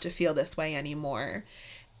won't have to feel this way anymore.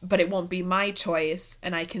 But it won't be my choice,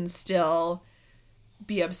 and I can still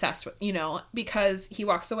be obsessed with, because he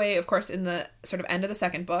walks away, of course, in the sort of end of the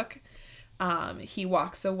second book. He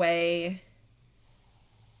walks away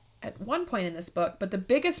at one point in this book, but the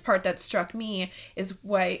biggest part that struck me is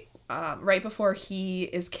right before he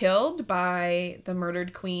is killed by the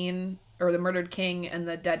murdered queen, or the murdered king and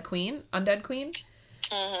the undead queen.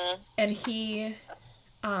 Mm-hmm. And he,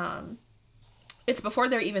 it's before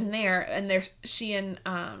they're even there, and she and,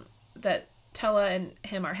 that Tella and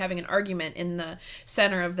him are having an argument in the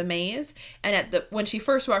center of the maze. And when she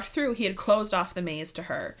first walked through, he had closed off the maze to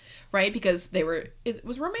her, right? Because it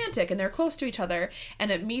was romantic and they're close to each other.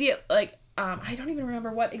 And immediately, I don't even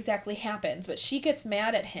remember what exactly happens, but she gets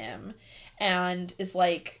mad at him and is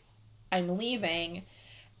like, I'm leaving.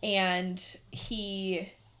 And he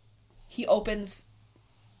opens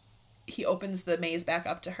the maze back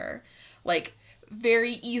up to her. Like,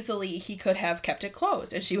 very easily he could have kept it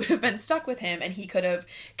closed and she would have been stuck with him, and he could have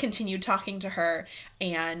continued talking to her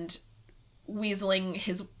and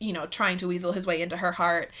trying to weasel his way into her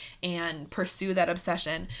heart and pursue that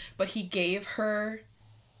obsession. But he gave her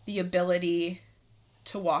the ability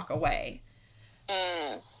to walk away.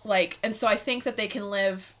 And so I think that they can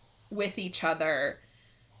live with each other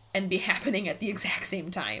and be happening at the exact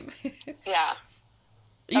same time. Yeah.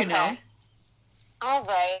 You know? All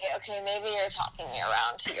right. Okay, maybe you're talking me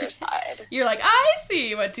around to your side. You're like, I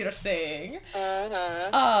see what you're saying.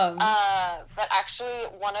 Mm-hmm. But actually,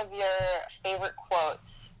 one of your favorite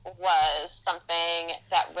quotes was something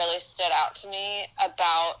that really stood out to me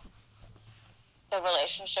about the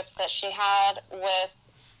relationships that she had with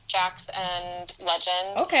Jax and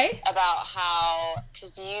Legend. Okay. About how,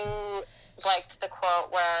 because you liked the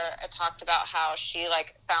quote where it talked about how she,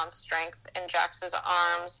 found strength in Jax's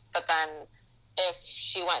arms, but then if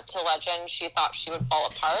she went to Legend, she thought she would fall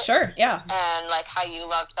apart. Sure, yeah. And, how you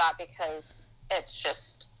loved that because it's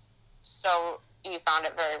just so, you found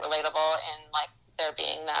it very relatable in, there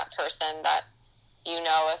being that person that,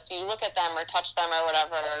 if you look at them or touch them or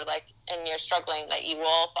whatever, and you're struggling, that you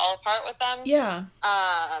will fall apart with them. Yeah.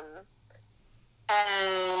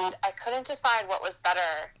 And I couldn't decide what was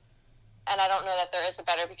better. And I don't know that there is a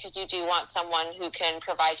better, because you do want someone who can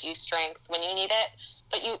provide you strength when you need it,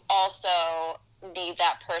 but you also need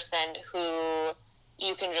that person who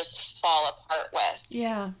you can just fall apart with.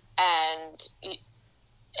 Yeah. And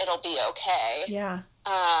it'll be okay. Yeah.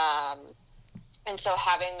 And so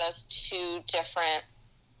having those two different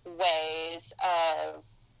ways of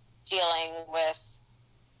dealing with,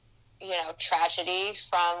 tragedy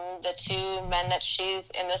from the two men that she's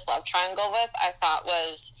in this love triangle with, I thought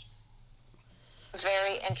was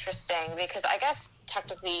very interesting, because I guess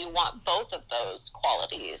technically you want both of those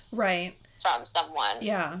qualities right from someone.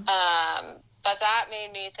 Yeah. But that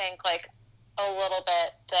made me think a little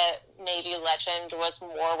bit that maybe Legend was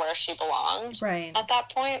more where she belonged. Right. At that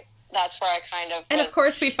point. That's where I kind of And of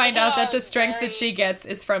course we find out that the strength that she gets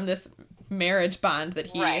is from this marriage bond that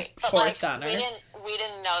he forced on her. We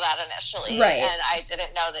didn't know that initially. Right. And I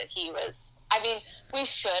didn't know that he was, we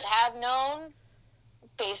should have known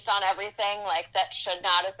based on everything, that should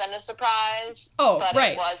not have been a surprise. Oh, but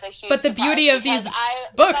right. It was a huge But the beauty of these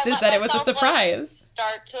books is that it was a surprise.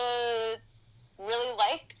 Start to really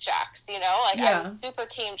like Jax, I was super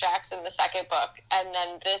team Jax in the second book, and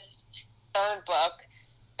then this third book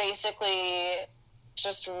basically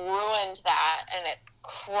just ruined that, and it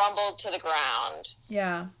crumbled to the ground.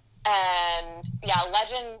 Yeah. And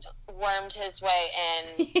Legend wormed his way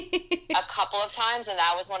in a couple of times, and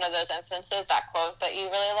that was one of those instances, that quote that you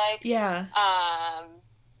really liked. Yeah.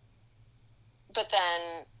 But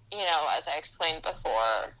then, as I explained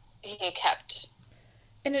before, he kept...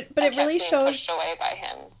 It really shows... pushed away by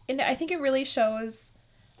him. And I think it really shows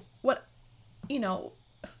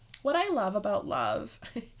what I love about love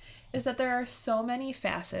is that there are so many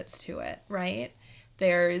facets to it, right?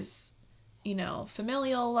 There's,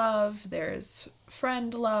 familial love, there's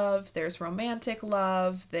friend love, there's romantic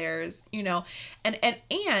love, there's,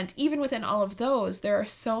 and even within all of those, there are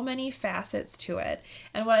so many facets to it.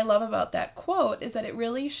 And what I love about that quote is that it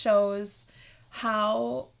really shows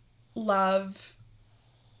how love,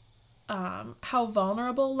 how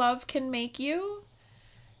vulnerable love can make you,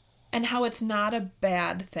 and how it's not a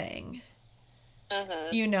bad thing.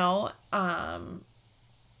 Mm-hmm.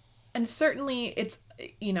 And certainly it's,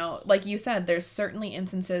 like you said, there's certainly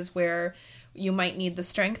instances where you might need the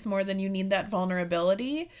strength more than you need that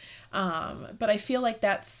vulnerability. But I feel like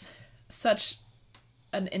that's such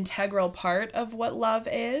an integral part of what love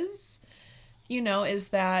is, is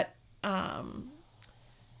that,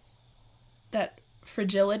 that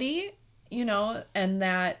fragility, and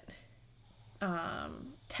that,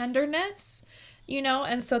 tenderness, you know?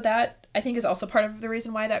 And so that, I think, is also part of the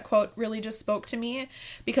reason why that quote really just spoke to me,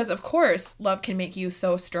 because of course love can make you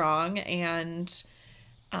so strong, and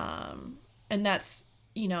that's,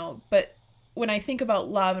 you know, but when I think about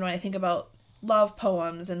love and when I think about love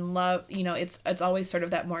poems and love, you know, it's always sort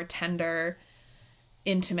of that more tender,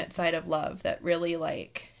 intimate side of love that really,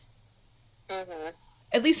 like,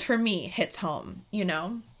 at least for me, hits home, you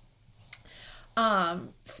know?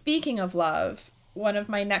 Speaking of love, one of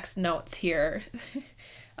my next notes here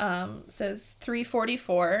says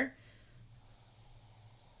 344,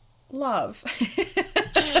 love.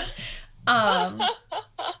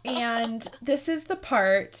 And this is the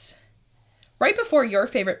part right before your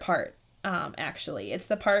favorite part. Actually, it's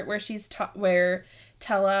the part where where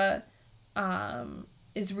Tella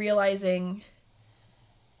is realizing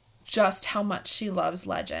just how much she loves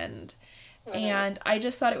Legend. And I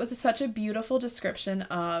just thought it was such a beautiful description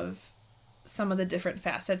of some of the different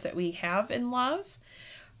facets that we have in love.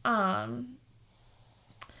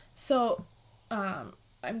 So I'm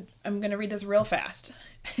going to read this real fast.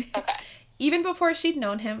 Okay. Even before she'd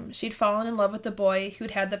known him, she'd fallen in love with the boy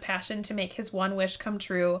who'd had the passion to make his one wish come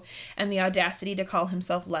true and the audacity to call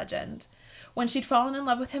himself Legend. When she'd fallen in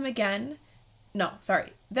love with him again...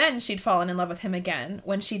 Then she'd fallen in love with him again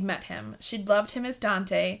when she'd met him. She'd loved him as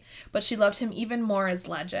Dante, but she loved him even more as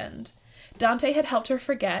Legend. Dante had helped her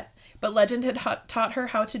forget, but Legend had taught her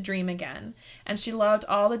how to dream again, and she loved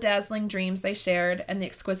all the dazzling dreams they shared and the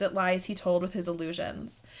exquisite lies he told with his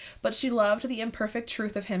illusions. But she loved the imperfect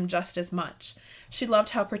truth of him just as much. She loved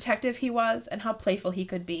how protective he was and how playful he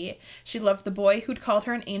could be. She loved the boy who'd called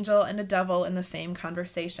her an angel and a devil in the same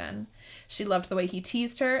conversation. She loved the way he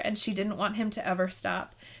teased her, and she didn't want him to ever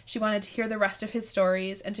stop. She wanted to hear the rest of his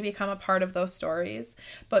stories and to become a part of those stories.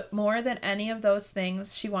 But more than any of those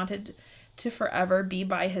things, she wanted to forever be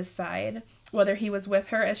by his side, whether he was with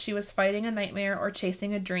her as she was fighting a nightmare or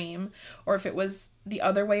chasing a dream, or if it was the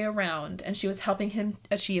other way around and she was helping him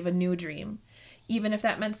achieve a new dream, even if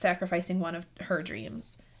that meant sacrificing one of her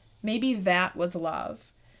dreams. Maybe that was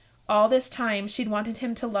love. All this time, she'd wanted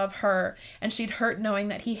him to love her, and she'd hurt knowing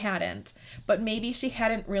that he hadn't, but maybe she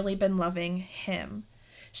hadn't really been loving him.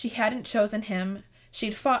 She hadn't chosen him.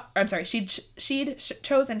 She'd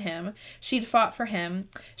chosen him, she'd fought for him,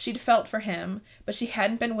 she'd felt for him, but she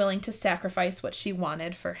hadn't been willing to sacrifice what she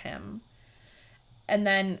wanted for him. And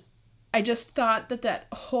then I just thought that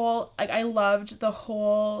whole, like, I loved the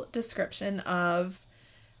whole description of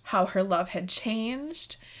how her love had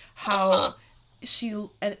changed, how she,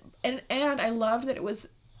 and I loved that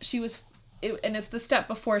and it's the step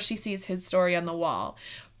before she sees his story on the wall,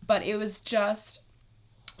 but it was just,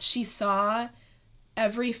 she saw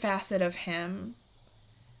every facet of him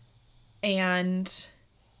and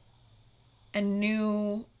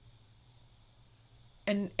knew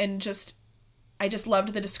and just, I just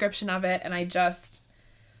loved the description of it, and I don't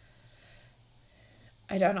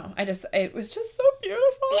know, it was just so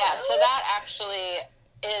beautiful. Yeah, so that actually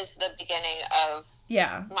is the beginning of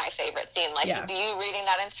my favorite scene. Like, you reading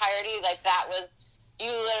that entirety, like, that was, you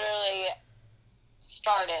literally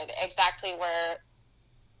started exactly where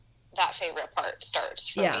that favorite part starts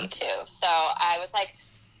for me too. So I was like,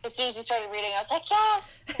 as soon as you started reading, I was like, yes,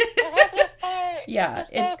 I love this part. Yeah, this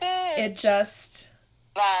is so good. It just...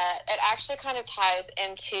 But it actually kind of ties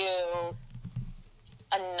into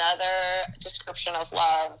another description of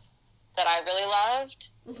love that I really loved.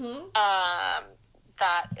 Mm-hmm.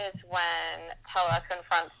 That is when Tella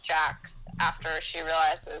confronts Jax after she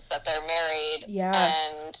realizes that they're married.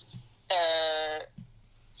 Yes. And they're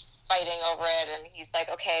fighting over it, and he's like,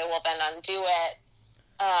 okay, well then undo it.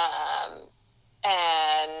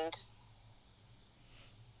 And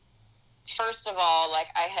first of all, like,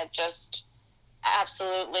 I had just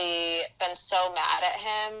absolutely been so mad at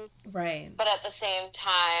him. Right. But at the same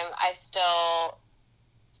time, I still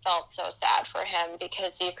felt so sad for him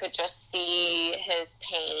because you could just see his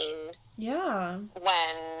pain. Yeah.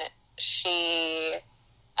 When she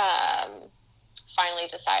finally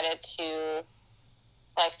decided to,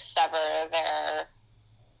 like, sever their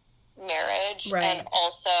marriage. Right. And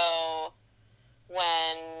also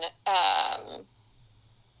when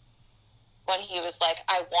he was like,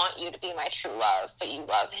 I want you to be my true love, but you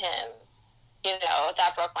love him, you know,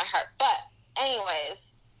 that broke my heart. But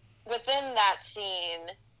anyways, within that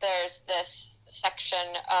scene, there's this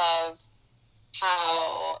section of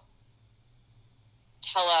how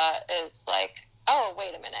Tella is like, oh, wait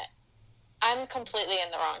a minute, I'm completely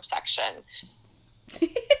in the wrong section.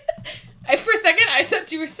 For a second, I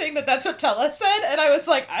thought you were saying that that's what Tella said, and I was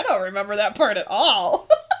like, I don't remember that part at all.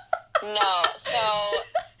 No, so,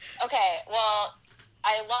 okay, well,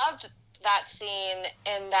 I loved that scene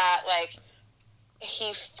in that, like,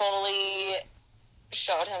 he fully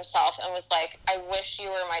showed himself and was like, I wish you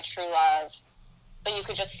were my true love. But you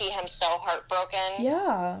could just see him so heartbroken.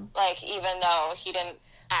 Yeah. Like, even though he didn't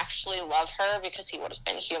actually love her, because he would have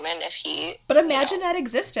been human if he... But imagine that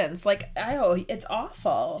existence. Like, it's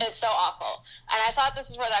awful. It's so awful. And I thought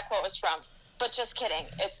this is where that quote was from. But just kidding.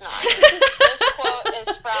 It's not. This quote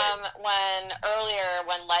is from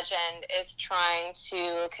when Legend is trying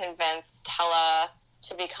to convince Tella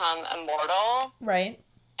to become immortal. Right.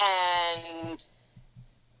 And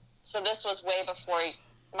so this was way before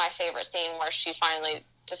my favorite scene, where she finally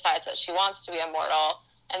decides that she wants to be immortal.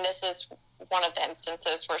 And this is one of the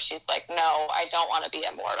instances where she's like, no, I don't want to be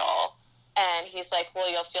immortal. And he's like, well,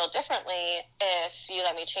 you'll feel differently if you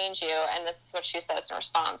let me change you. And this is what she says in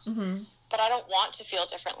response. Mm-hmm. But I don't want to feel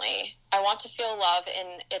differently. I want to feel love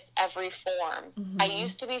in its every form. Mm-hmm. I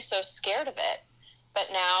used to be so scared of it. But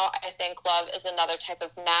now I think love is another type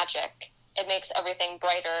of magic. It makes everything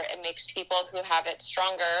brighter. It makes people who have it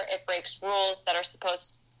stronger. It breaks rules that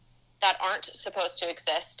aren't supposed to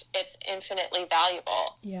exist. It's infinitely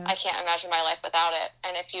valuable. Yeah. I can't imagine my life without it.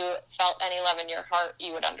 And if you felt any love in your heart,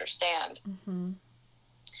 you would understand. Mm-hmm.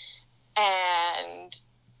 And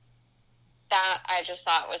that I just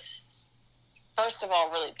thought was, first of all,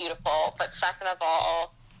 really beautiful. But second of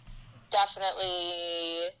all,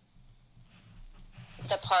 definitely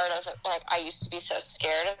the part of it, like, I used to be so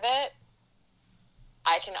scared of it.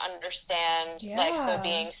 I can understand, like, her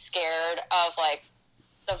being scared of, like,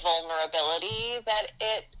 the vulnerability that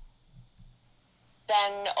it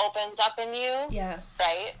then opens up in you. Yes.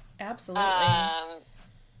 Right? Absolutely.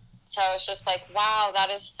 So it's just like, wow, that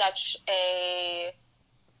is such a,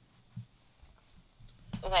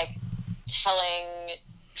 like, telling,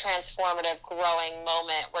 transformative, growing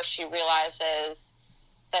moment where she realizes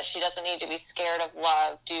that she doesn't need to be scared of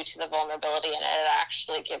love due to the vulnerability, and it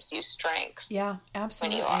actually gives you strength. Yeah,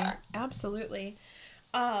 absolutely. When you are. Absolutely.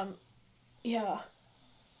 Yeah.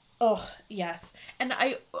 Oh, yes. And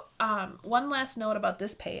I, one last note about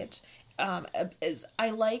this page, is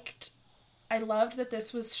I loved that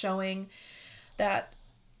this was showing that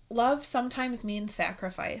love sometimes means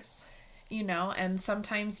sacrifice, and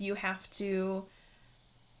sometimes you're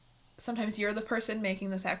the person making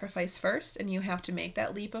the sacrifice first, and you have to make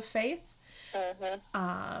that leap of faith.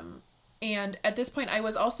 Mm-hmm. And at this point, I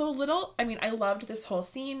was also I loved this whole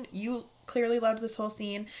scene. You clearly loved this whole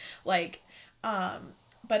scene. Like,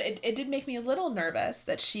 but it did make me a little nervous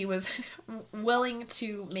that she was willing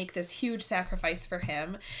to make this huge sacrifice for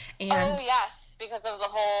him. And oh, yes, because of the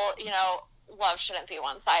whole, love shouldn't be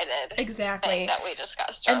one-sided. Exactly. Thing that we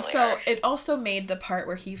discussed earlier. And so it also made the part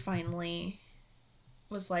where he finally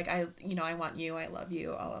was like, I want you, I love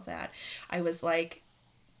you, all of that. I was like,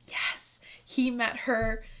 yes, he met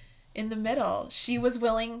her in the middle. She was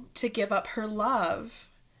willing to give up her love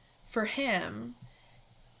for him,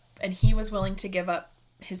 and he was willing to give up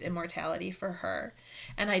his immortality for her.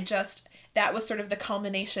 And that was sort of the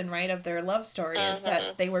culmination, right, of their love story, is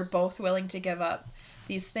that they were both willing to give up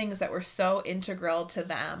these things that were so integral to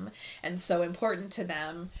them and so important to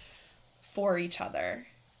them for each other,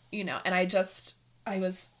 and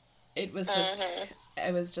it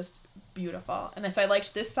was just beautiful. And so I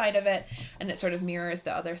liked this side of it, and it sort of mirrors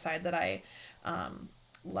the other side that I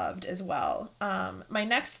loved as well. My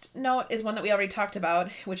next note is one that we already talked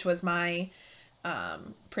about, which was my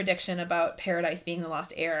prediction about Paradise being the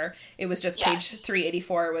lost heir. It was just page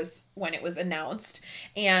 384 was when it was announced.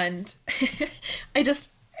 And it just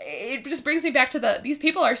brings me back to these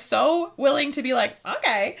people are so willing to be like,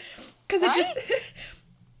 okay. Because it just...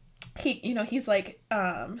 he's like,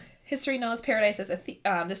 history knows Paradise as a thief.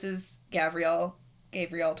 This is Gabriel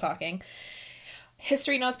talking.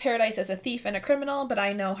 History knows Paradise as a thief and a criminal, but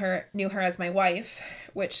I knew her as my wife,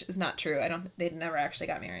 which is not true. They never actually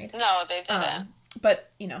got married. No, they didn't.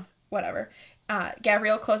 But, whatever.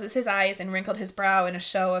 Gabriel closes his eyes and wrinkled his brow in a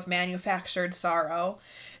show of manufactured sorrow.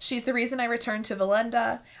 She's the reason I returned to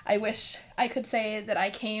Valenda. I wish I could say that I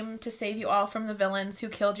came to save you all from the villains who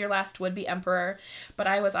killed your last would-be emperor, but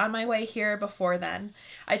I was on my way here before then.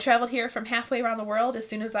 I traveled here from halfway around the world as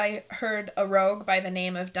soon as I heard a rogue by the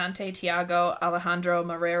name of Dante Tiago Alejandro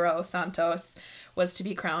Marrero Santos was to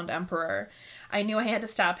be crowned emperor. I knew I had to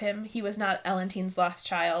stop him. He was not Elentine's lost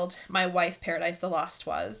child. My wife, Paradise the Lost,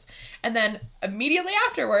 was. And then immediately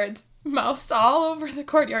afterwards, mouths all over the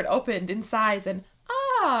courtyard opened in sighs and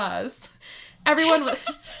ahs. Everyone was...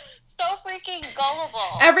 so freaking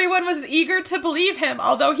gullible. Everyone was eager to believe him,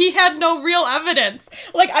 although he had no real evidence.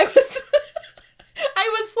 Like, I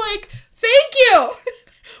was like, thank you.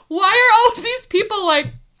 Why are all of these people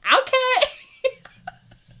like, okay?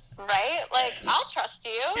 Right? Like, I'll trust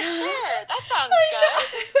you. Sure, that sounds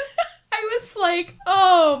good. I was like,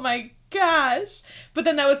 oh my gosh. But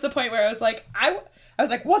then that was the point where I was like,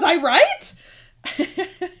 was I right?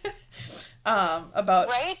 About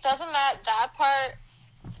right? Doesn't that part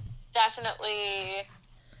definitely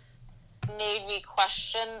made me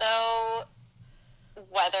question, though,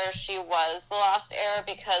 whether she was the lost heir,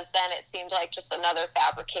 because then it seemed like just another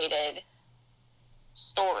fabricated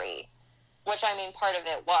story. Which, I mean, part of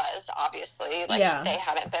it was, obviously. Like, they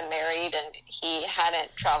hadn't been married, and he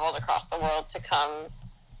hadn't traveled across the world to come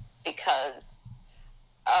because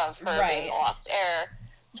of her being the lost heir.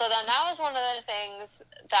 So then that was one of the things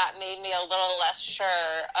that made me a little less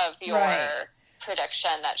sure of your prediction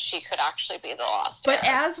that she could actually be the lost heir. But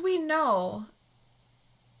as we know,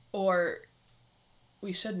 or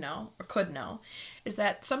we should know, or could know, is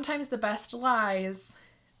that sometimes the best lies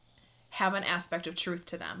have an aspect of truth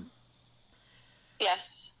to them.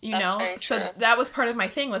 Yes. You know? So that was part of my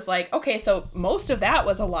thing, was like, okay, so most of that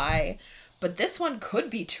was a lie, but this one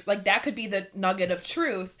could be like, that could be the nugget of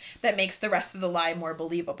truth that makes the rest of the lie more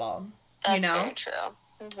believable. That's you know? very true.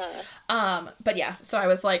 Mm-hmm. But yeah, so I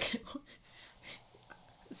was like,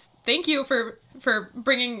 thank you for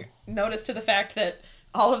bringing notice to the fact that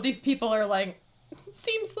all of these people are like,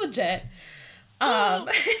 seems legit. Oh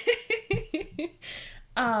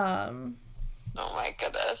my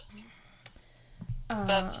goodness.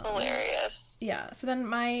 That's hilarious. Yeah. So then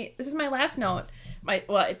this is my last note.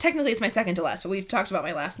 Technically it's my second to last, but we've talked about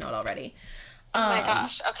my last note already. Oh my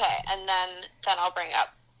gosh. Okay. And then I'll bring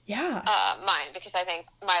up mine, because I think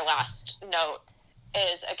my last note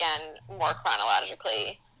is, again, more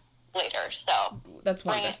chronologically later. So that's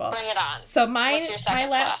wonderful. Bring it on. So my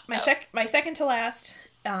second to last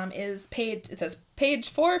is it says page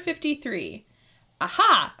 453.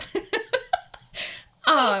 Aha.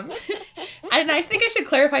 And I think I should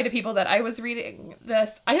clarify to people that I was reading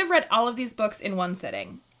this. I have read all of these books in one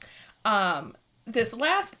sitting. This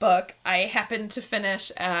last book I happened to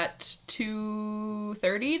finish at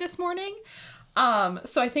 2:30 this morning.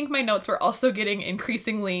 So I think my notes were also getting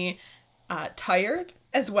increasingly tired,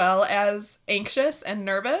 as well as anxious and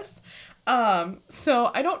nervous.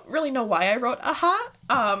 So I don't really know why I wrote aha.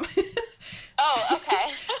 Oh,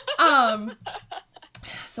 okay.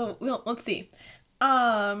 So let's see.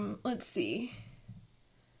 Let's see.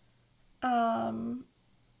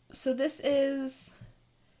 So this is,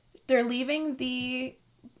 they've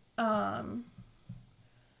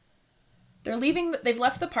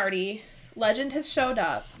left the party. Legend has shown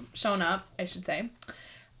up, I should say.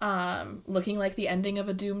 Looking like the ending of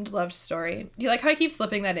a doomed love story. Do you like how I keep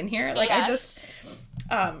slipping that in here? Like, yes.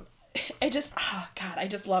 I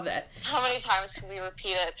just love that. How many times can we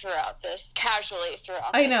repeat it casually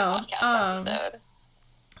throughout I know. This podcast episode?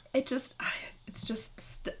 It's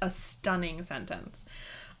just a stunning sentence.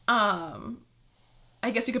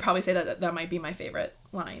 I guess you could probably say that might be my favorite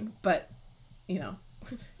line, but you know,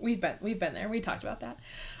 we've been there. We talked about that.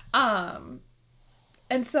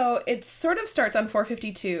 And so it sort of starts on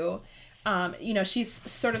 452. You know, she's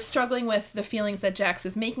sort of struggling with the feelings that Jax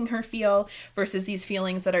is making her feel versus these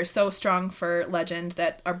feelings that are so strong for Legend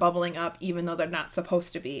that are bubbling up even though they're not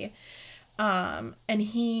supposed to be. And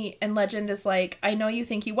Legend is like, I know you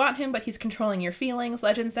think you want him, but he's controlling your feelings.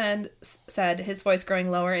 Legend said, his voice growing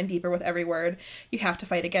lower and deeper with every word. You have to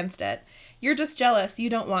fight against it. You're just jealous. You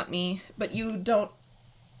don't want me, but you don't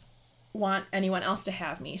want anyone else to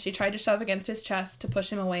have me. She tried to shove against his chest to push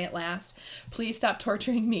him away at last. Please stop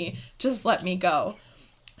torturing me. Just let me go.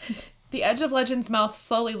 The edge of Legend's mouth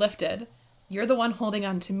slowly lifted. You're the one holding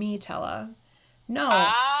on to me, Tella. No.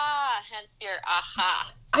 Hence your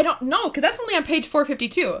aha. I don't know, because that's only on page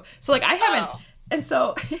 452. So, like, I haven't... Oh. And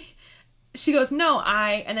so she goes, no,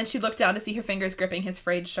 and then she looked down to see her fingers gripping his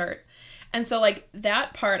frayed shirt. And so, like,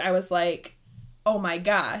 that part, I was like, oh my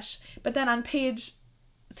gosh. But then on page...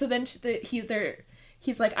 So then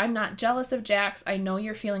he's like, I'm not jealous of Jax. I know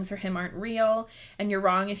your feelings for him aren't real. And you're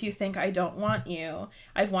wrong if you think I don't want you.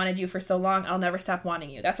 I've wanted you for so long, I'll never stop wanting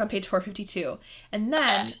you. That's on page 452. And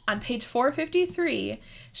then on page 453,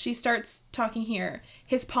 she starts talking here.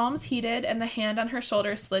 His palms heated and the hand on her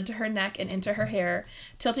shoulder slid to her neck and into her hair,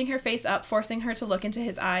 tilting her face up, forcing her to look into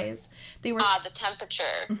his eyes. They were... the temperature.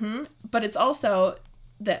 Mm-hmm. But it's also...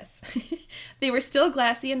 this. They were still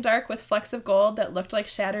glassy and dark with flecks of gold that looked like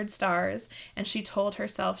shattered stars, and she told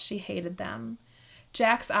herself she hated them.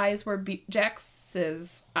 Jax's eyes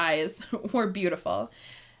were beautiful.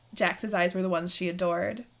 Jax's eyes were the ones she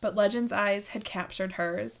adored, but Legend's eyes had captured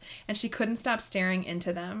hers, and she couldn't stop staring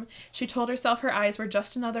into them. She told herself her eyes were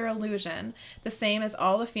just another illusion, the same as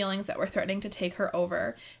all the feelings that were threatening to take her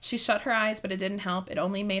over. She shut her eyes, but it didn't help. It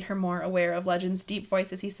only made her more aware of Legend's deep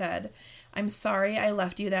voice as he said, "I'm sorry I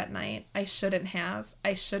left you that night. I shouldn't have.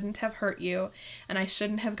 I shouldn't have hurt you, and I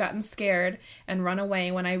shouldn't have gotten scared and run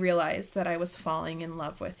away when I realized that I was falling in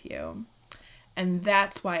love with you." And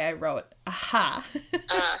that's why I wrote, aha.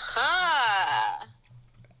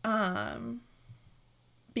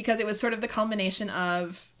 Because it was sort of the culmination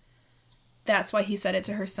of, that's why he said it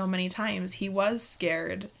to her so many times. He was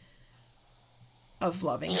scared of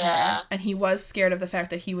loving her. And he was scared of the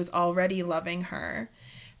fact that he was already loving her.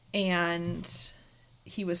 And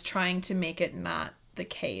he was trying to make it not the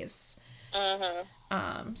case.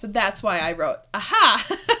 Mm-hmm. So that's why I wrote, aha.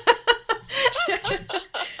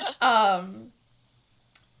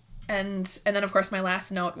 And then, of course, my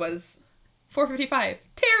last note was 455,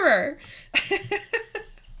 terror.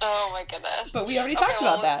 Oh, my goodness. But we already talked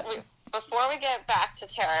about that. Before we get back to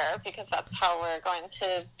terror, because that's how we're going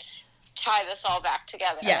to tie this all back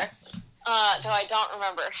together. Yes. Though I don't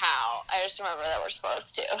remember how. I just remember that we're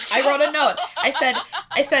supposed to. I wrote a note. I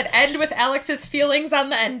said, end with Alex's feelings on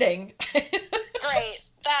the ending. Great.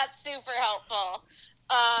 That's super helpful.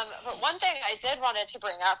 But one thing I did wanted to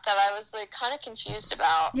bring up that I was like kind of confused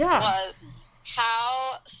about was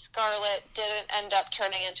how Scarlet didn't end up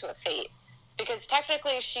turning into a Fate. Because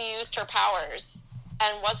technically she used her powers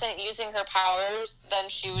and wasn't using her powers, then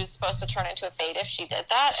she was supposed to turn into a Fate if she did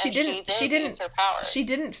that. She didn't use her powers. She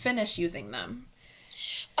didn't finish using them.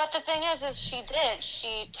 But the thing is she did.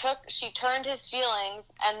 She turned his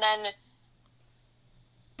feelings and then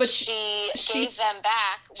but she gave them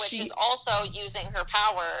back, which is also using her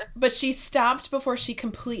power. But she stopped before she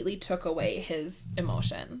completely took away his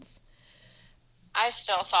emotions. I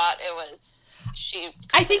still thought it was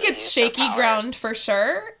I think it's shaky ground for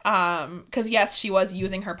sure. Because yes, she was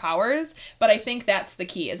using her powers, but I think that's the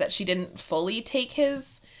key, is that she didn't fully take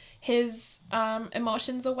his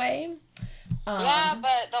emotions away. Yeah,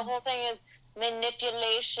 but the whole thing is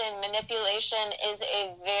manipulation. Manipulation is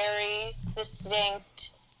a very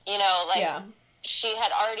succinct... she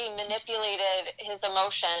had already manipulated his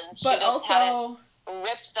emotions. But she just also hadn't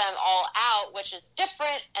ripped them all out, which is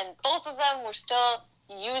different, and both of them were still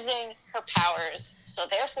using her powers. So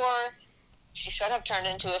therefore, she should have turned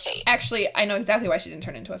into a Fate. Actually, I know exactly why she didn't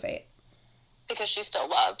turn into a Fate. Because she still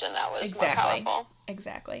loved, and that was more powerful.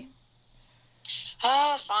 Exactly.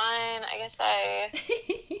 Oh, fine. I guess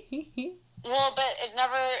well, but it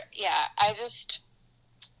never... Yeah, I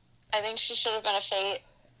think she should have been a Fate,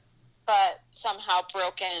 but somehow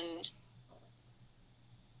broken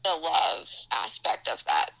the love aspect of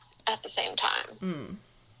that at the same time.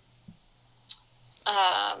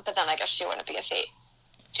 But then I guess she wouldn't be a Fate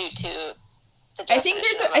due to the I think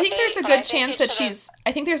there's a good chance that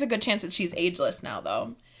she's ageless now,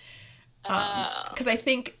 though. Because I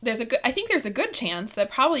think there's a good chance that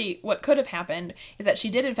probably what could have happened is that she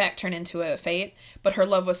did in fact turn into a Fate, but her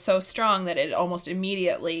love was so strong that it almost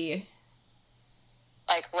immediately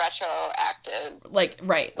retroacted.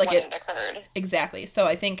 Right. When it occurred. Exactly. So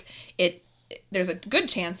I think there's a good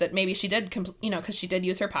chance that maybe she did, because she did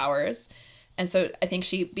use her powers. And so I think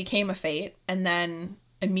she became a Fate and then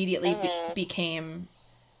immediately became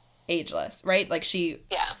ageless, right? That's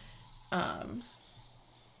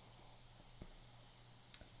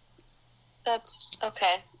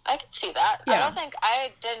okay. I can see that. Yeah.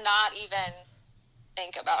 I did not even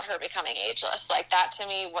think about her becoming ageless. That to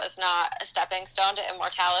me was not a stepping stone to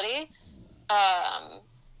immortality.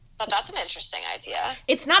 But that's an interesting idea.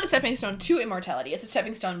 It's not a stepping stone to immortality. It's a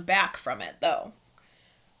stepping stone back from it, though.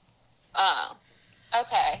 Oh.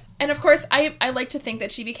 Okay. And of course, I like to think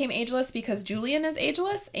that she became ageless because Julian is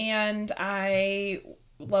ageless, and I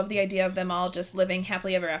love the idea of them all just living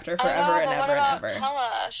happily ever after forever and ever and ever.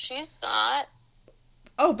 Pella? She's not.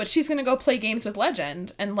 Oh, but she's going to go play games with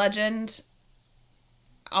Legend, and Legend,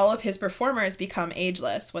 all of his performers become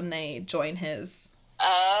ageless when they join his...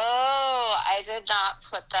 Oh, I did not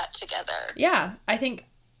put that together. Yeah, I think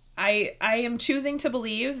I am choosing to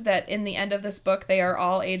believe that in the end of this book, they are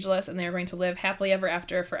all ageless, and they are going to live happily ever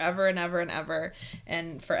after forever and ever and ever,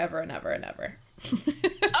 and forever and ever and ever.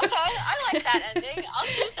 Okay, I like that ending. I'll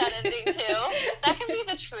choose that ending too. That can be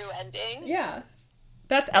the true ending. Yeah.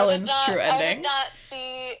 That's Ellen's true ending.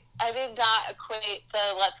 I did not equate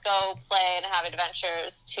the let's go play and have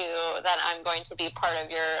adventures to that I'm going to be part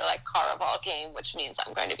of your Caraval game, which means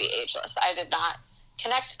I'm going to be ageless. I did not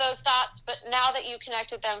connect those dots, but now that you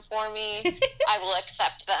connected them for me, I will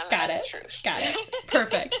accept them as truth. Got it.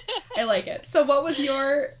 Perfect. I like it. So what was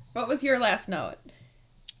your last note?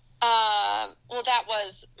 Well, that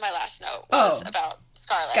was my last note was about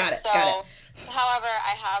Scarlet. Got it. However,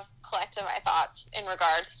 I have collected my thoughts in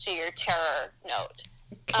regards to your terror note.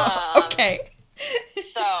 Okay.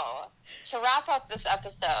 So, to wrap up this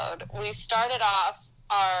episode, we started off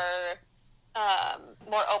our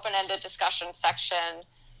more open-ended discussion section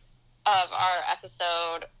of our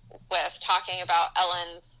episode with talking about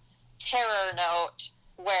Ellen's terror note,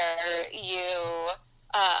 where you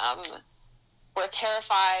were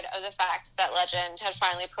terrified of the fact that Legend had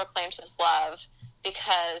finally proclaimed his love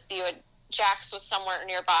because Jax was somewhere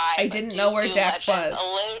nearby. I didn't know where Jax was.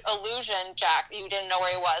 Illusion, Jax, you didn't know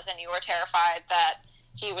where he was, and you were terrified that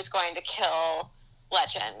he was going to kill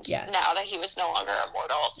Legend. Yes. Now that he was no longer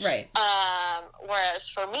immortal. Right. Whereas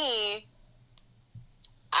for me,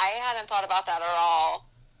 I hadn't thought about that at all.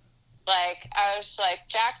 Like, I was like,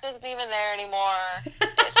 Jax isn't even there anymore.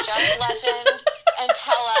 It's just Legend and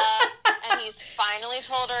Tella, and he's finally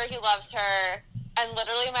told her he loves her. And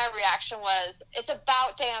literally my reaction was, it's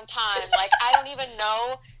about damn time. Like, I don't even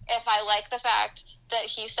know if I like the fact that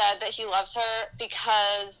he said that he loves her,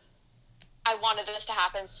 because I wanted this to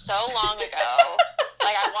happen so long ago.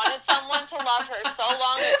 Like, I wanted someone to love her so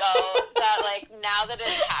long ago that, like, now that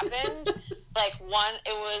it's happened, like,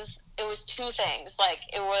 it was two things. Like,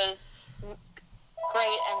 it was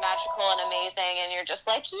great and magical and amazing, and you're just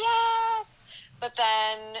like, yes! But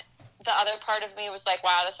then the other part of me was like,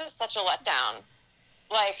 wow, this is such a letdown.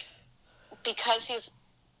 Like, because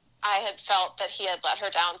I had felt that he had let her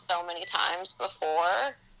down so many times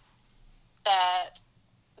before, that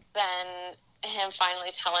then him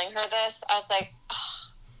finally telling her this, I was like,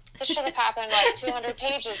 oh, this should have happened like 200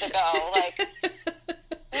 pages ago. Like,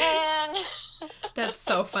 man. That's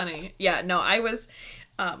so funny. Yeah, no, I was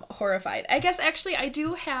horrified. I guess actually I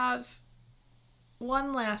do have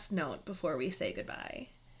one last note before we say goodbye.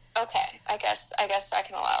 Okay, I guess I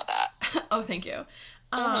can allow that. Oh, thank you.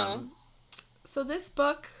 So this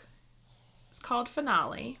book is called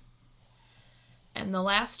Finale, and the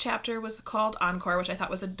last chapter was called Encore, which I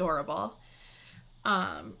thought was adorable.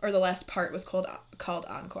 Or the last part was called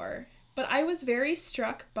Encore. But I was very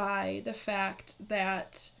struck by the fact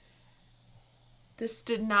that this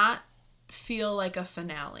did not feel like a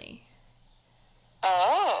finale.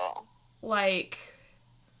 Oh. Like,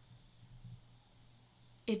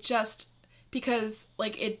 it just, because,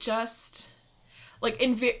 like, it just, like,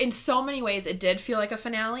 in so many ways it did feel like a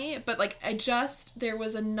finale, but, like, there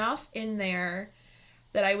was enough in there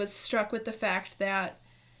that I was struck with the fact that,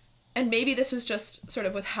 and maybe this was just sort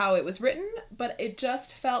of with how it was written, but it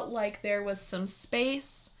just felt like there was some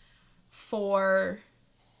space for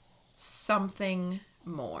something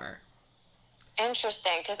more.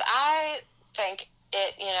 Interesting, because I think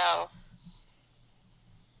it,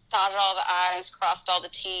 dotted all the I's, crossed all the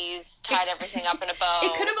T's, tied everything up in a bow.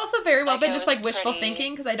 It could have also very well been just like wishful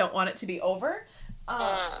thinking, because I don't want it to be over.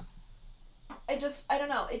 I don't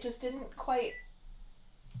know. It just didn't quite.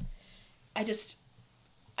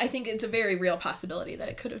 I think it's a very real possibility that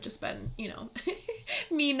it could have just been,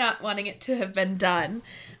 me not wanting it to have been done.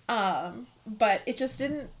 But it just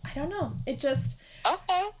didn't, I don't know. It just.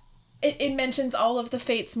 Okay. It mentions all of the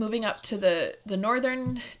fates moving up to the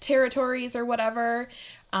northern territories or whatever.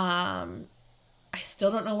 I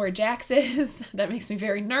still don't know where Jax is. That makes me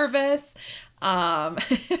very nervous. Like,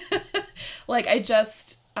 I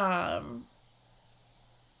just, I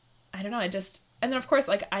don't know. And then of course,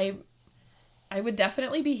 like, I would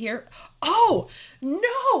definitely be here. Oh,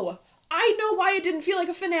 no! I know why it didn't feel like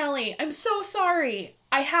a finale. I'm so sorry.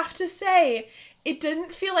 I have to say, it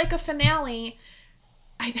didn't feel like a finale.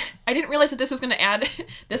 I didn't realize that this was going to add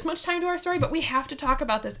this much time to our story, but we have to talk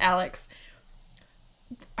about this, Alex.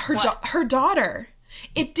 Her daughter.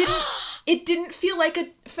 It didn't feel like a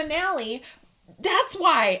finale. That's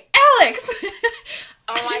why, Alex.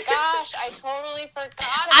 Oh my gosh, I totally forgot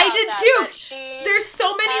about I did that, too. There's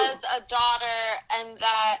so many. Has a daughter, and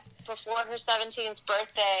that before her 17th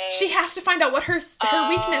birthday, she has to find out what her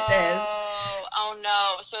weakness is. Oh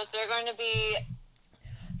no! So is there going to be?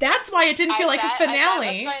 That's why it didn't feel like a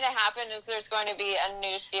finale. What's going to happen is there's going to be a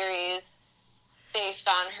new series based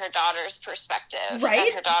on her daughter's perspective, right?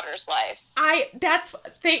 And her daughter's life.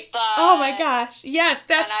 Oh my gosh! Yes,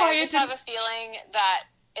 that's why I just have a feeling that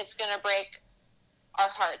it's going to break our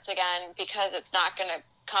hearts again, because it's not going to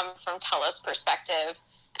come from Tella's perspective,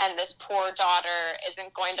 and this poor daughter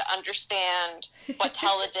isn't going to understand what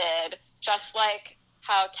Tella did, just like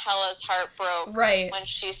how Tella's heart broke right. when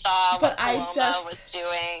she saw what Paloma was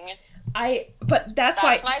doing. But that's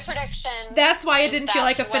my why prediction. That's why it didn't feel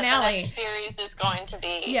like a What the finale. next series is going to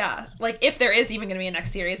be. Yeah, like if there is even going to be a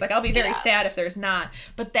next series, like I'll be very sad if there's not.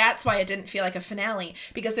 But that's why it didn't feel like a finale,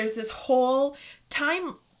 because there's this whole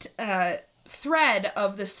time thread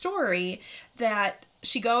of the story that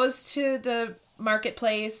she goes to the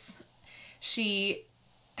marketplace. She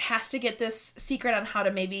has to get this secret on how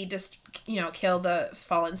to maybe just, kill the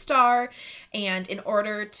fallen star. And in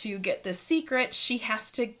order to get this secret, she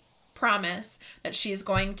has to promise that she's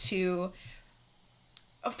going to,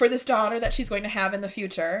 for this daughter that she's going to have in the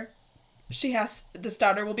future, this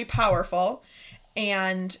daughter will be powerful,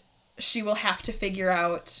 and she will have to figure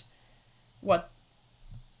out what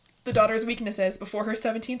the daughter's weakness is before her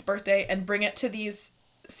 17th birthday and bring it to these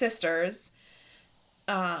sisters,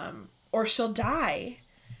 or she'll die.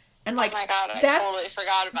 And like, oh my God, I totally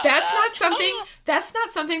forgot about that. That's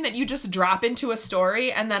not something that you just drop into a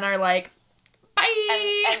story and then are like,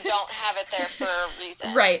 bye. And don't have it there for a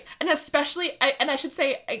reason. Right. And especially, I should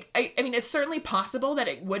say, I mean, it's certainly possible that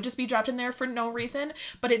it would just be dropped in there for no reason,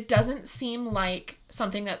 but it doesn't seem like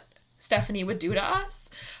something that Stephanie would do to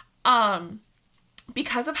us.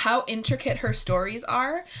 Because of how intricate her stories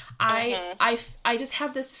are, I just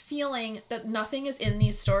have this feeling that nothing is in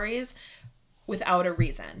these stories without a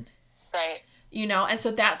reason. Right. And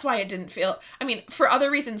so that's why it didn't feel, I mean, for other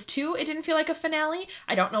reasons too, it didn't feel like a finale.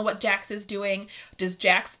 I don't know what Jax is doing. Does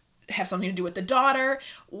Jax have something to do with the daughter?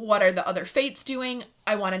 What are the other fates doing?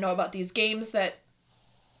 I want to know about these games that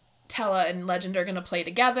Tella and Legend are going to play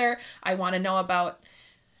together. I want to know about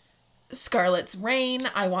Scarlet's reign.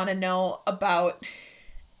 I want to know about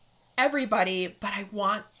everybody, but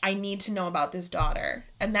I need to know about this daughter.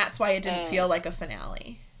 And that's why it didn't feel like a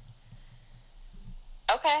finale.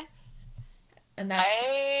 Okay. And that's...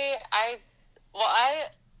 I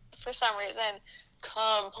for some reason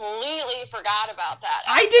completely forgot about that.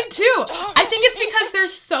 I did too. I think it's because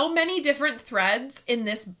there's so many different threads in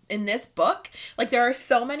this book. Like, there are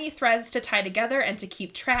so many threads to tie together and to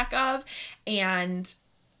keep track of, and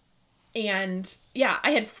yeah,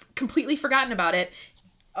 I had completely forgotten about it,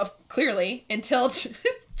 clearly, until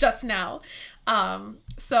just now.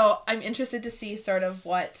 So I'm interested to see sort of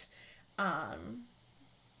what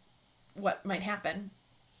might happen.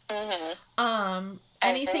 Mm-hmm.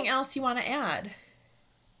 Anything else you want to add?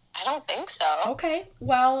 I don't think so. Okay.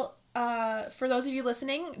 Well, for those of you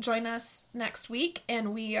listening, join us next week,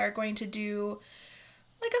 and we are going to do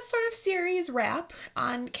like a sort of series wrap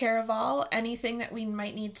on Caraval. Anything that we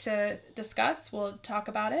might need to discuss, we'll talk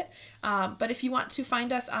about it. But if you want to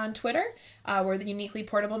find us on Twitter, we're the Uniquely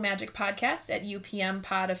Portable Magic Podcast at UPM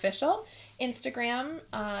Pod Official. Instagram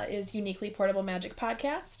is Uniquely Portable Magic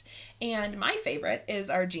Podcast. And my favorite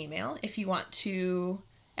is our Gmail. If you want to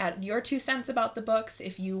add your 2 cents about the books,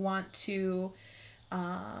 if you want to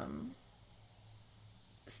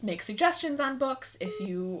make suggestions on books, if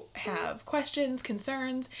you have questions,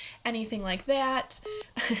 concerns, anything like that,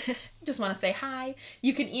 just want to say hi,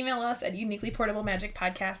 you can email us at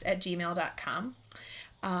uniquelyportablemagicpodcast@gmail.com.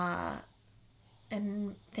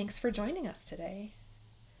 And thanks for joining us today.